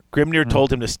Grimnir. Grimnir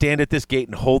told him to stand at this gate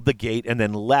and hold the gate, and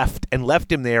then left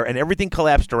him there, and everything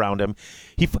collapsed around him.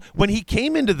 When he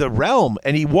came into the realm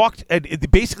and he walked, and it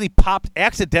basically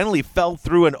accidentally fell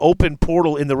through an open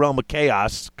portal in the realm of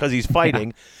chaos because he's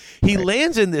fighting. He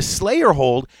lands in this Slayer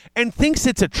hold and thinks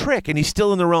it's a trick, and he's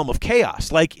still in the realm of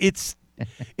chaos. Like it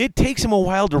takes him a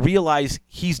while to realize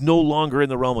he's no longer in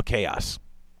the realm of chaos.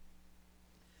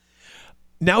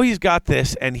 Now he's got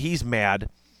this, and he's mad,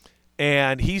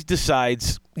 and he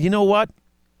decides, you know what?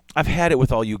 I've had it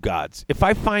with all you gods. If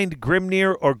I find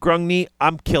Grimnir or Grungni,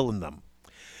 I'm killing them.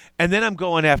 And then I'm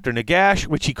going after Nagash,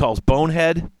 which he calls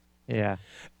Bonehead. Yeah.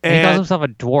 And he calls himself a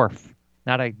dwarf,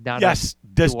 not a does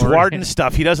Dwarden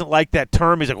stuff. He doesn't like that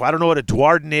term. He's like, well, I don't know what a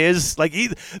Dwarden is. Like,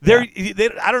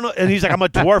 I don't know. And he's like, I'm a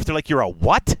dwarf. They're like, you're a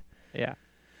what? Yeah.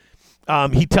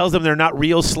 He tells them they're not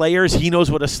real slayers. He knows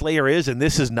what a slayer is, and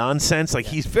this is nonsense. Like,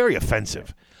 he's very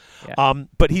offensive. Yeah.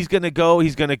 But he's gonna go.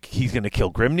 He's gonna kill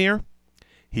Grimnir.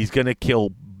 He's gonna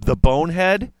kill the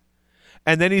Bonehead,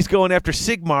 and then he's going after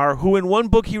Sigmar, who in one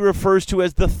book he refers to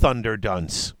as the Thunder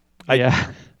Dunce.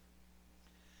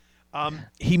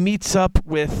 He meets up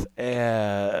with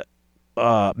Melaneth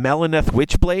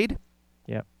Witchblade.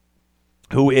 Yep.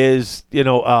 Who is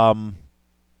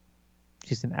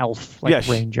she's an elf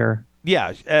ranger.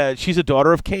 Yeah, she's a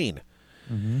daughter of Cain.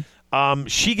 Mm-hmm.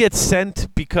 She gets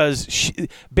sent because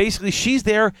she's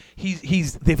there.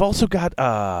 They've also got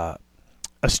a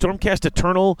Stormcast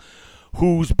Eternal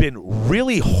who's been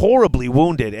really horribly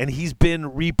wounded, and he's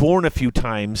been reborn a few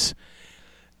times,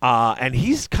 and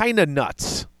he's kind of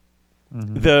nuts.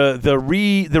 Mm-hmm.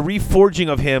 The reforging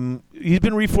of him, he's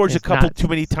been reforged too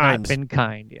many times. Not been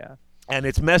kind, yeah. And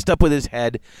it's messed up with his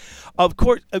head. Of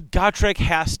course, Gotrek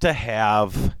has to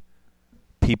have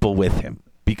people with him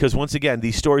because, once again,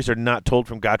 these stories are not told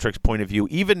from Gotrek's point of view,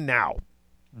 even now.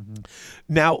 Mm-hmm.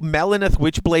 Now, Melaneth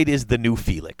Witchblade is the new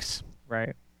Felix.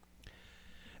 Right.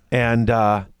 And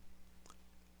they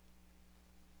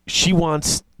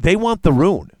want the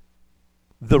rune.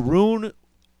 The rune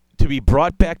to be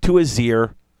brought back to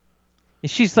Azir.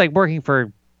 She's like working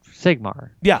for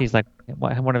Sigmar. Yeah. She's like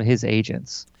one of his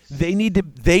agents. They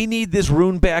need this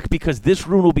rune back because this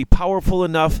rune will be powerful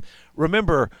enough.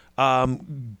 Remember,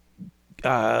 Grungni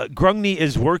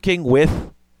is working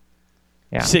with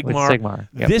Sigmar.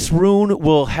 Yep. This rune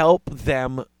will help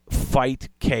them fight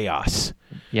chaos.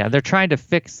 Yeah, they're trying to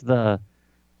fix the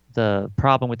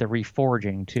problem with the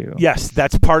reforging too. Yes,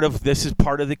 this is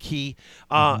part of the key.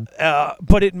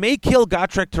 But it may kill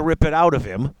Gotrek to rip it out of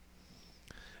him.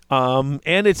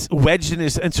 And it's wedged in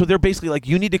his, and so they're basically like,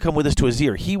 you need to come with us to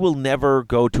Azir. He will never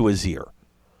go to Azir.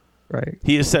 Right.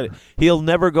 He has said he'll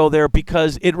never go there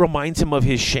because it reminds him of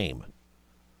his shame.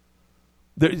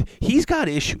 He's got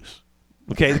issues.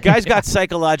 Okay, the guy's got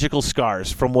psychological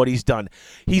scars from what he's done.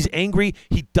 He's angry.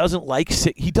 He doesn't like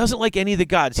any of the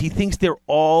gods. He thinks they're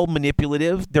all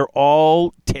manipulative. They're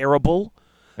all terrible.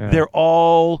 Yeah. They're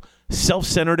all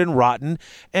self-centered and rotten.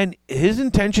 And his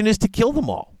intention is to kill them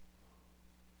all.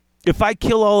 If I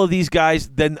kill all of these guys,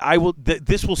 then I will.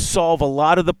 This will solve a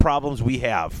lot of the problems we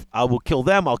have. I will kill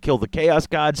them. I'll kill the Chaos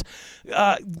Gods.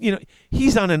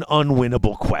 He's on an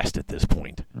unwinnable quest at this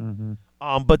point. Mm-hmm.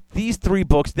 But these 3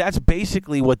 books, that's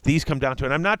basically what these come down to.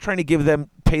 And I'm not trying to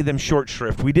pay them short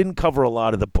shrift. We didn't cover a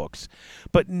lot of the books.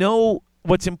 But no,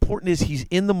 what's important is he's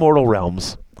in the mortal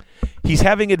realms. He's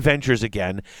having adventures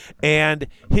again. And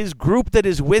his group that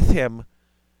is with him,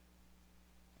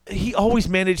 he always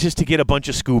manages to get a bunch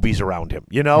of Scoobies around him,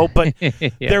 but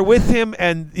they're with him,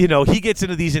 and, he gets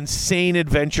into these insane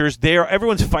adventures.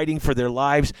 Everyone's fighting for their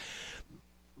lives.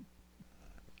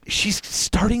 She's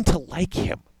starting to like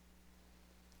him.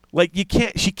 Like,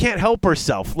 she can't help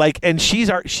herself. Like, and she's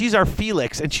our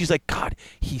Felix, and she's like, God,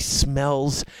 he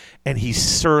smells, and he's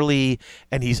surly,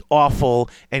 and he's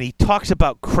awful, and he talks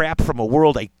about crap from a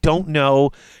world I don't know.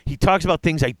 He talks about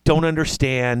things I don't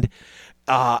understand.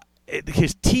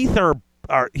 His teeth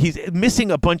he's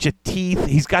missing a bunch of teeth.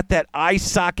 He's got that eye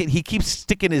socket. He keeps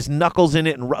sticking his knuckles in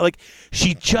it. And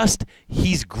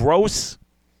he's gross,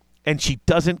 and she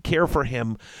doesn't care for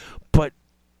him. But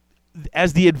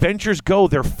as the adventures go,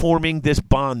 they're forming this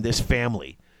bond, this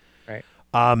family. Right.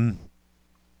 And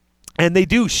they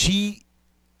do. She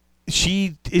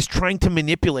she is trying to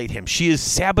manipulate him. She is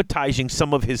sabotaging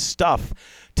some of his stuff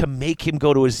to make him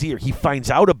go to Azir. He finds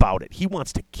out about it. He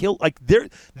wants to kill. Like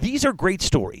these are great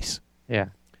stories. Yeah.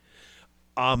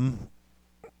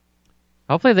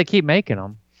 Hopefully they keep making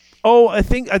them. Oh, I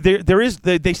think there is.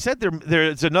 They said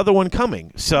there's another one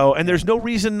coming. So, and there's no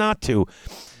reason not to.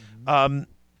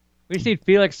 We just need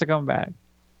Felix to come back.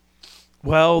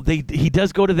 Well, he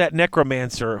does go to that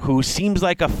necromancer who seems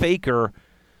like a faker,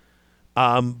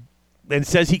 and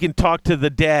says he can talk to the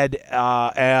dead.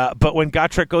 But when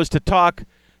Gotrek goes to talk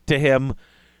to him,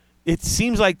 it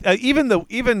seems like even the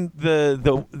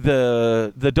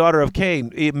daughter of Cain,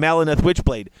 Malineth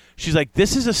Witchblade, she's like,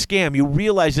 this is a scam. You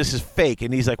realize this is fake,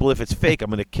 and he's like, well, if it's fake,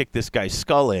 I'm going to kick this guy's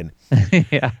skull in.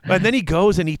 Yeah. And then he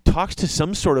goes and he talks to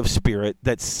some sort of spirit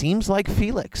that seems like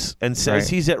Felix, and says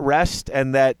he's at rest,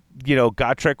 and that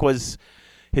Gotrek was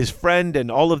his friend, and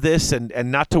all of this,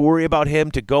 and not to worry about him,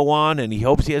 to go on, and he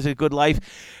hopes he has a good life.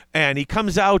 And he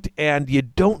comes out, and you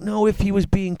don't know if he was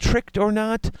being tricked or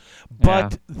not.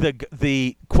 But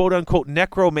the quote-unquote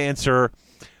necromancer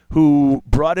who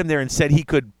brought him there and said he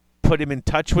could put him in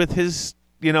touch with his,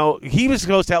 he was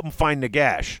supposed to help him find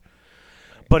Nagash.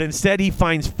 But instead he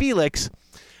finds Felix.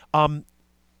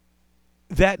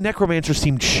 That necromancer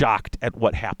seemed shocked at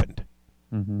what happened.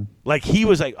 Mm-hmm. Like, he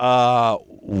was like,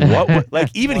 what?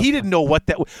 Like, even he didn't know what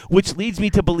that, which leads me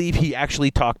to believe he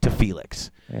actually talked to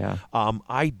Felix. Yeah.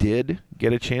 I did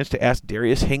get a chance to ask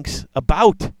Darius Hinks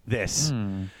about this.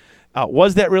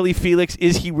 Was that really Felix?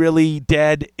 Is he really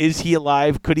dead? Is he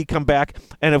alive? Could he come back?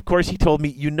 And of course he told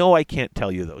me, I can't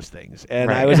tell you those things.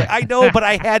 And I was like, I know, but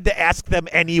I had to ask them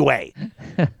anyway.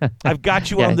 I've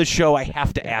got you on the show. I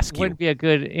have to ask you. Wouldn't be a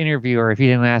good interviewer if you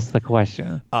didn't ask the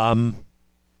question.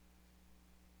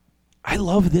 I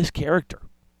love this character.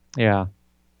 Yeah.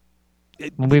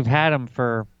 We've had him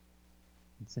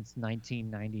since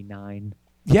 1999.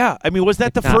 Yeah, I mean, was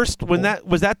that the first when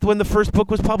the first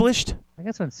book was published? I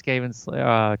guess when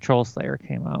Skaven Troll Slayer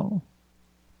came out.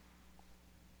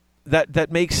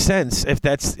 That makes sense if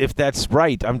that's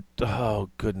right. Oh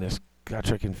goodness,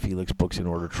 Gotrek and Felix books in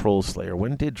order. Troll Slayer.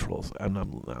 When did Troll Slayer?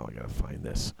 Now I gotta find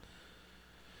this.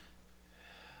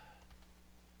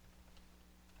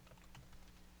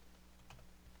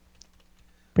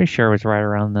 Pretty sure it was right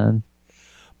around then.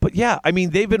 But yeah, I mean,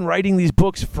 they've been writing these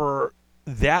books for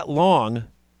that long.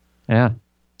 Yeah,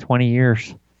 20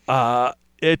 years.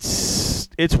 It's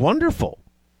wonderful.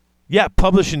 Yeah,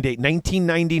 publishing date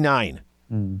 1999.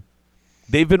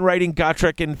 They've been writing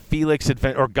Gotrek and Felix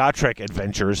Gotrek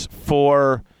adventures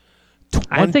for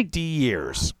 20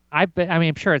 years. I'm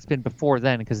sure it's been before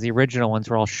then, because the original ones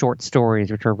were all short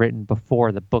stories which were written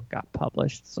before the book got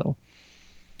published. So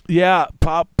yeah,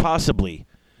 possibly.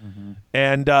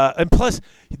 And plus,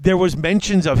 there was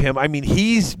mentions of him. I mean,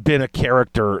 he's been a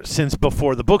character since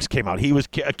before the books came out. He was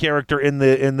a character in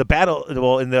the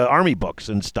battle, in the army books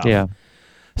and stuff. Yeah.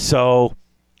 So,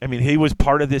 I mean, he was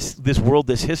part of this world,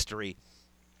 this history.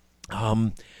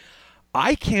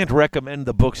 I can't recommend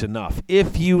the books enough.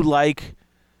 If you like,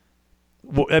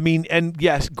 I mean, and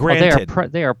yes, granted,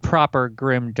 they are proper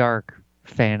grim, dark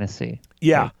fantasy.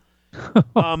 Yeah.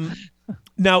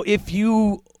 Now, if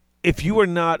you are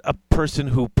not a person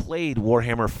who played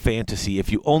Warhammer Fantasy,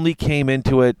 if you only came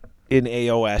into it in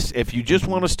AOS, if you just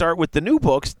want to start with the new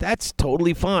books, that's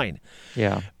totally fine.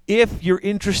 Yeah. If you're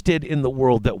interested in the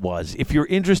world that was, if you're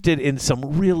interested in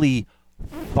some really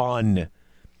fun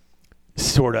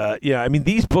sort of, I mean,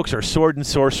 these books are sword and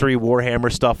sorcery,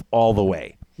 Warhammer stuff all the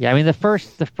way. Yeah, I mean, the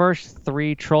first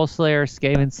three, Troll Slayer,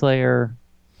 Skaven Slayer,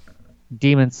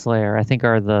 Demon Slayer, I think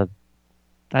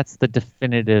that's the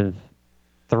definitive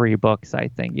 3 books, I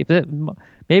think.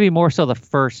 Maybe more so the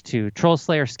first 2. Troll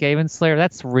Slayer, Skaven Slayer,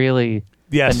 that's really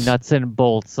the nuts and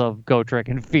bolts of Gotrek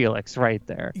and Felix right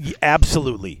there. Yeah,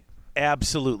 absolutely.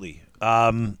 Absolutely.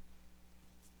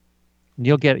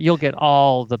 You'll get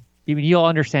you'll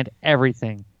understand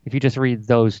everything if you just read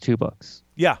those 2 books.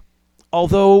 Yeah.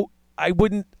 Although how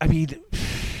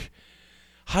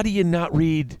do you not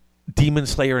read Demon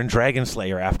Slayer and Dragon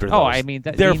Slayer after those? Oh, I mean,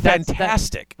 they're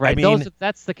fantastic. Right. I mean,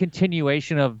 that's the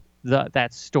continuation of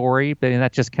that story, but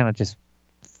that just kind of just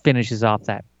finishes off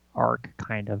that arc,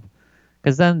 kind of.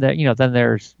 Because then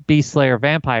there's Beast Slayer,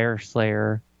 Vampire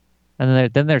Slayer,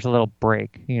 and then there's a little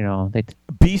break.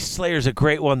 Beast Slayer's a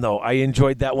great one, though. I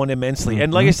enjoyed that one immensely.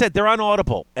 And like I said, they're on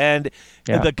Audible, and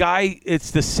the guy,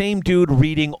 it's the same dude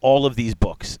reading all of these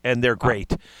books, and they're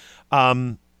great.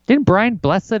 Didn't Brian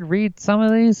Blessed read some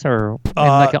of these, or in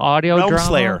like an audio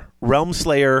drama? Realm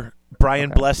Slayer. Brian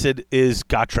Blessed is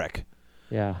Gotrek.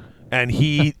 Yeah. and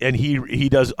he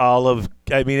does all of.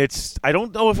 I mean, I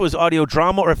don't know if it was audio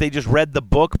drama or if they just read the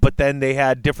book, but then they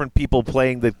had different people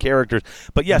playing the characters.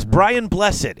 But yes, Brian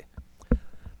Blessed,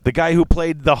 the guy who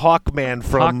played the Hawkman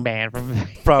from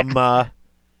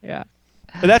yeah.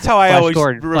 That's how I Flash always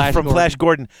Gordon. from Flash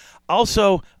Gordon.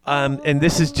 Also, and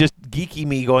this is just geeky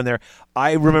me going there.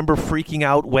 I remember freaking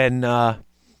out when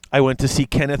I went to see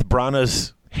Kenneth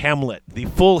Branagh's Hamlet, the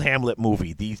full Hamlet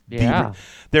movie.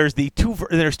 There's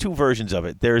two versions of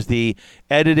it. There's the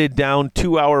edited down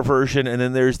 2-hour version, and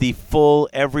then there's the full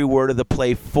every word of the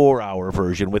play 4-hour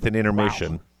version with an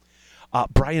intermission. Wow.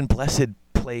 Brian Blessed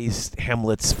plays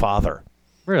Hamlet's father.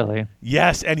 Really?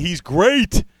 Yes, and he's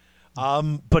great.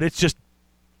 But it's just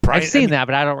Brian. I've seen that,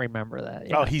 but I don't remember that.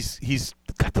 Yeah. Oh, he's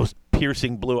got those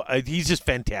piercing blue. He's just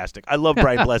fantastic. I love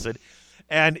Brian Blessed,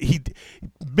 and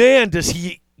does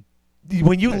he.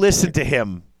 When you listen to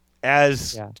him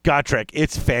as Gotrek,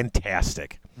 it's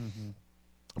fantastic. Mm-hmm.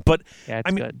 But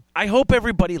it's good. I hope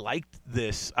everybody liked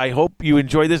this. I hope you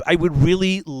enjoy this. I would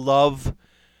really love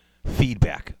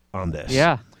feedback on this.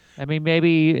 Yeah, I mean,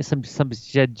 maybe some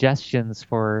suggestions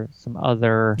for some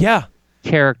other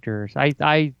characters.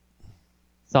 I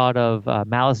thought of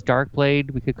Malice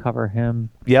Darkblade. We could cover him.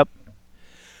 Yep.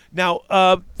 Now,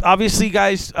 obviously,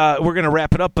 guys, we're going to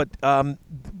wrap it up, but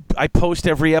I post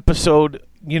every episode,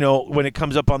 when it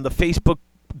comes up on the Facebook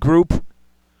group,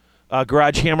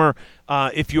 Garage Hammer.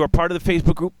 If you are part of the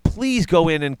Facebook group, please go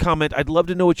in and comment. I'd love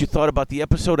to know what you thought about the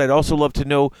episode. I'd also love to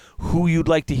know who you'd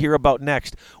like to hear about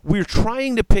next. We're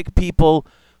trying to pick people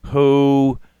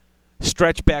who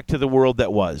stretch back to the world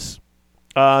that was.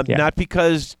 Not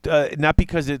because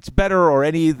it's better or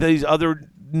any of these other,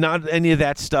 not any of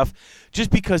that stuff. Just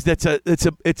because it's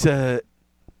a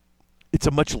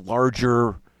much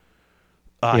larger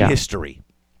history.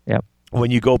 Yep.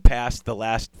 When you go past the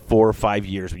last 4 or 5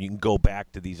 years, when you can go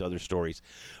back to these other stories,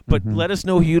 but let us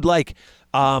know who you'd like.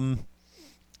 You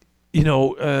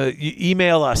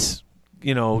email us.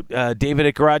 David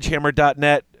at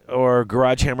GarageHammer.net or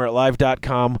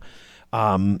GarageHammer@live.com.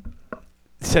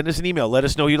 Send us an email. Let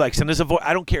us know who you like. Send us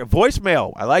I don't care.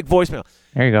 Voicemail. I like voicemail.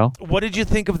 There you go. What did you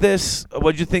think of this?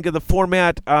 What did you think of the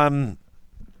format? I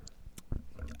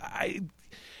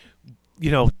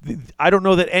don't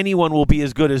know that anyone will be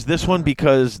as good as this one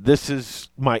because he's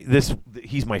my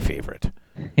favorite.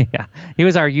 Yeah, he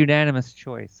was our unanimous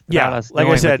choice. Yeah, like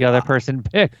I said, the other person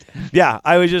picked. Yeah,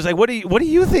 I was just like, what do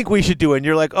you think we should do? And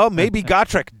you're like, oh, maybe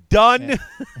Gotrek. Done.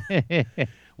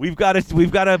 We've got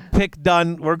to pick.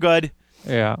 Done. We're good.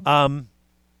 Yeah.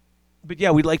 But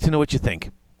yeah, we'd like to know what you think.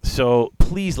 So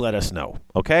please let us know.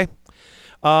 Okay.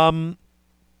 Also,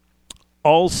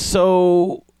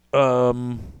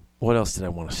 what else did I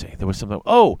want to say? There was something.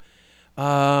 We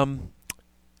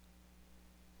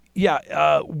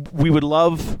would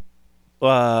love.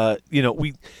 I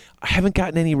haven't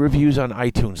gotten any reviews on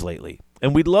iTunes lately.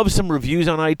 And we'd love some reviews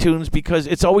on iTunes because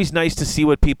it's always nice to see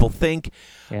what people think.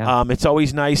 Yeah. It's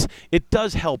always nice. It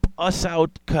does help us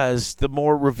out because the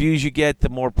more reviews you get, the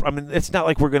more. I mean, it's not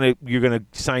like you're gonna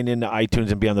sign into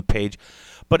iTunes and be on the page,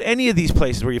 but any of these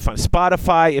places where you find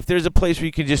Spotify, if there's a place where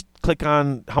you can just click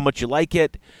on how much you like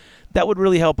it, that would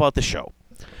really help out the show.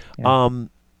 Yeah.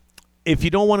 If you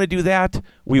don't want to do that,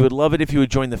 we would love it if you would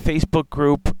join the Facebook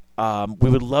group. We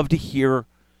would love to hear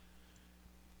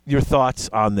your thoughts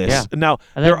on this. Yeah. Now,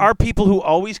 there are people who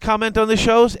always comment on the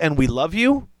shows, and we love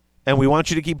you, and we want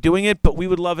you to keep doing it, but we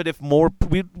would love it if more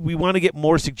we want to get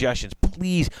more suggestions.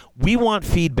 Please, we want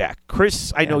feedback.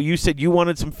 Chris, I know you said you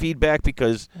wanted some feedback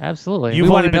because absolutely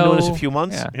you've only been doing this a few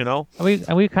months, And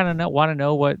we kind of want to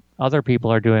know what other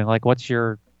people are doing. Like, what's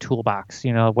your toolbox?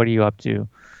 What are you up to?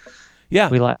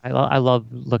 Yeah. I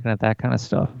love looking at that kind of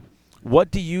stuff. What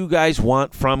do you guys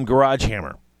want from Garage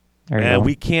Hammer?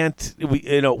 We can't,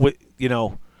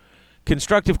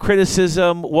 constructive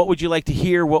criticism. What would you like to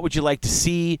hear? What would you like to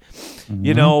see?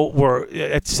 Mm-hmm. We're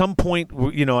at some point.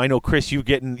 I know Chris, you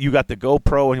got the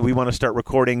GoPro, and we want to start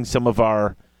recording some of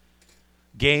our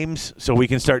games so we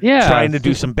can start trying to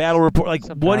do some battle report. Like,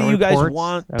 what do you guys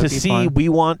want to see? Fun. We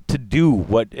want to do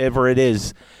whatever it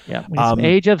is. Yeah, we need some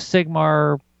Age of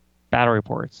Sigmar battle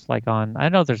reports, like on. I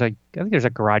think there's a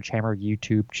Garage Hammer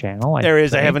YouTube channel. There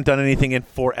is. I haven't done anything in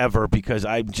forever because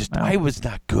I was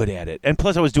not good at it, and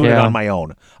plus I was doing it on my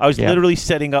own. I was literally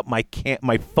setting up my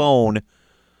phone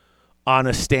on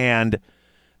a stand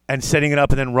and setting it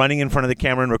up, and then running in front of the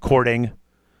camera and recording.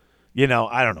 I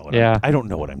don't know. I don't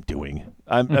know what I'm doing.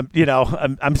 I'm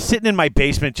sitting in my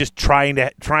basement just trying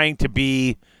to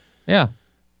be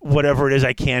whatever it is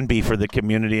I can be for the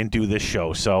community and do this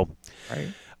show. So.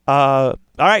 Right. All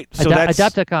right. So that's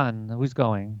Adepticon. Who's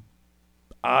going?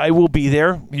 I will be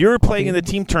there. You're playing in the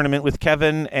team tournament with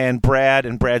Kevin and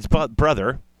Brad's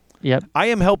brother. Yep. I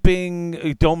am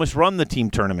helping Domus run the team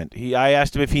tournament. I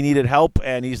asked him if he needed help,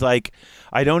 and he's like,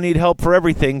 I don't need help for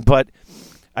everything, but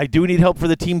I do need help for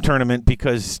the team tournament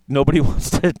because nobody wants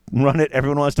to run it.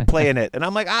 Everyone wants to play in it. And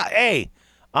I'm like, hey,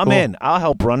 I'm Cool. in. I'll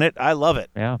help run it. I love it.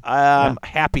 Yeah. I'm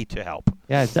happy to help.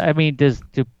 Yeah. I mean,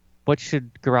 what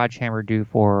should Garage Hammer do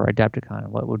for Adepticon?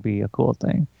 What would be a cool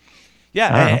thing?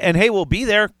 Yeah, and hey, we'll be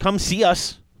there. Come see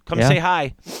us. Come say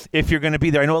hi if you're going to be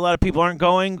there. I know a lot of people aren't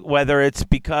going, whether it's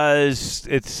because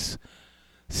it's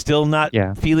still not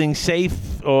feeling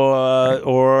safe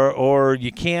or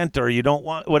you can't or you don't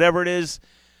want, whatever it is.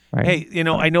 Right. Hey,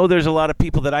 I know there's a lot of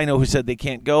people that I know who said they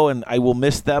can't go, and I will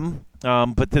miss them.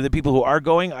 But to the people who are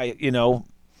going, I can't.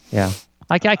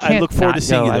 I look forward to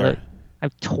seeing you there. I'm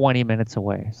 20 minutes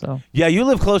away, so. Yeah, you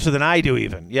live closer than I do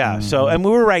even. Yeah, so, and we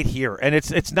were right here. And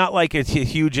it's not like it's a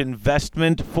huge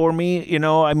investment for me,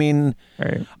 I mean,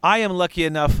 right. I am lucky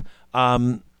enough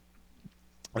my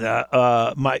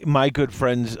good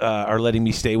friends are letting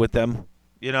me stay with them,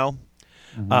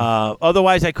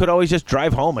 Otherwise, I could always just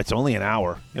drive home. It's only an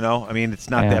hour, I mean,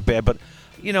 it's not that bad. But,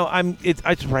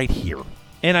 it's right here.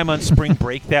 And I'm on spring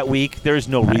break that week. There's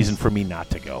no reason for me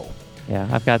not to go. Yeah,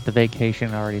 I've got the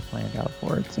vacation already planned out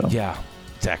for it. So yeah,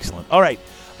 it's excellent. All right,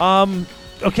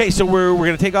 okay, so we're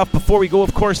going to take off. Before we go,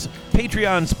 of course,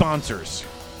 Patreon sponsors,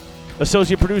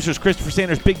 associate producers Christopher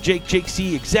Sanders, Big Jake, Jake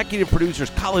C, executive producers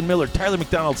Colin Miller, Tyler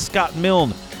McDonald, Scott Milne.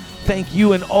 Thank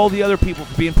you and all the other people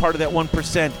for being part of that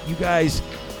 1%. You guys,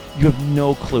 you have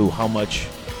no clue how much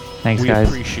we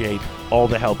appreciate all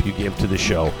the help you give to the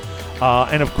show,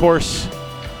 and of course,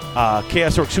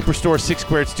 Chaos Orc Superstore, Six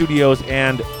Squared Studios,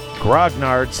 and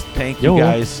Grognards, thank you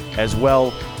guys as well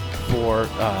for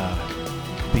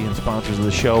being sponsors of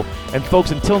the show. And folks,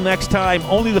 until next time,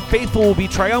 only the faithful will be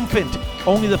triumphant.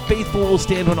 Only the faithful will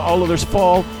stand when all others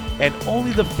fall. And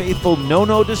only the faithful know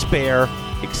no despair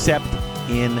except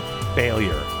in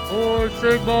failure. Or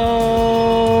Sigmar!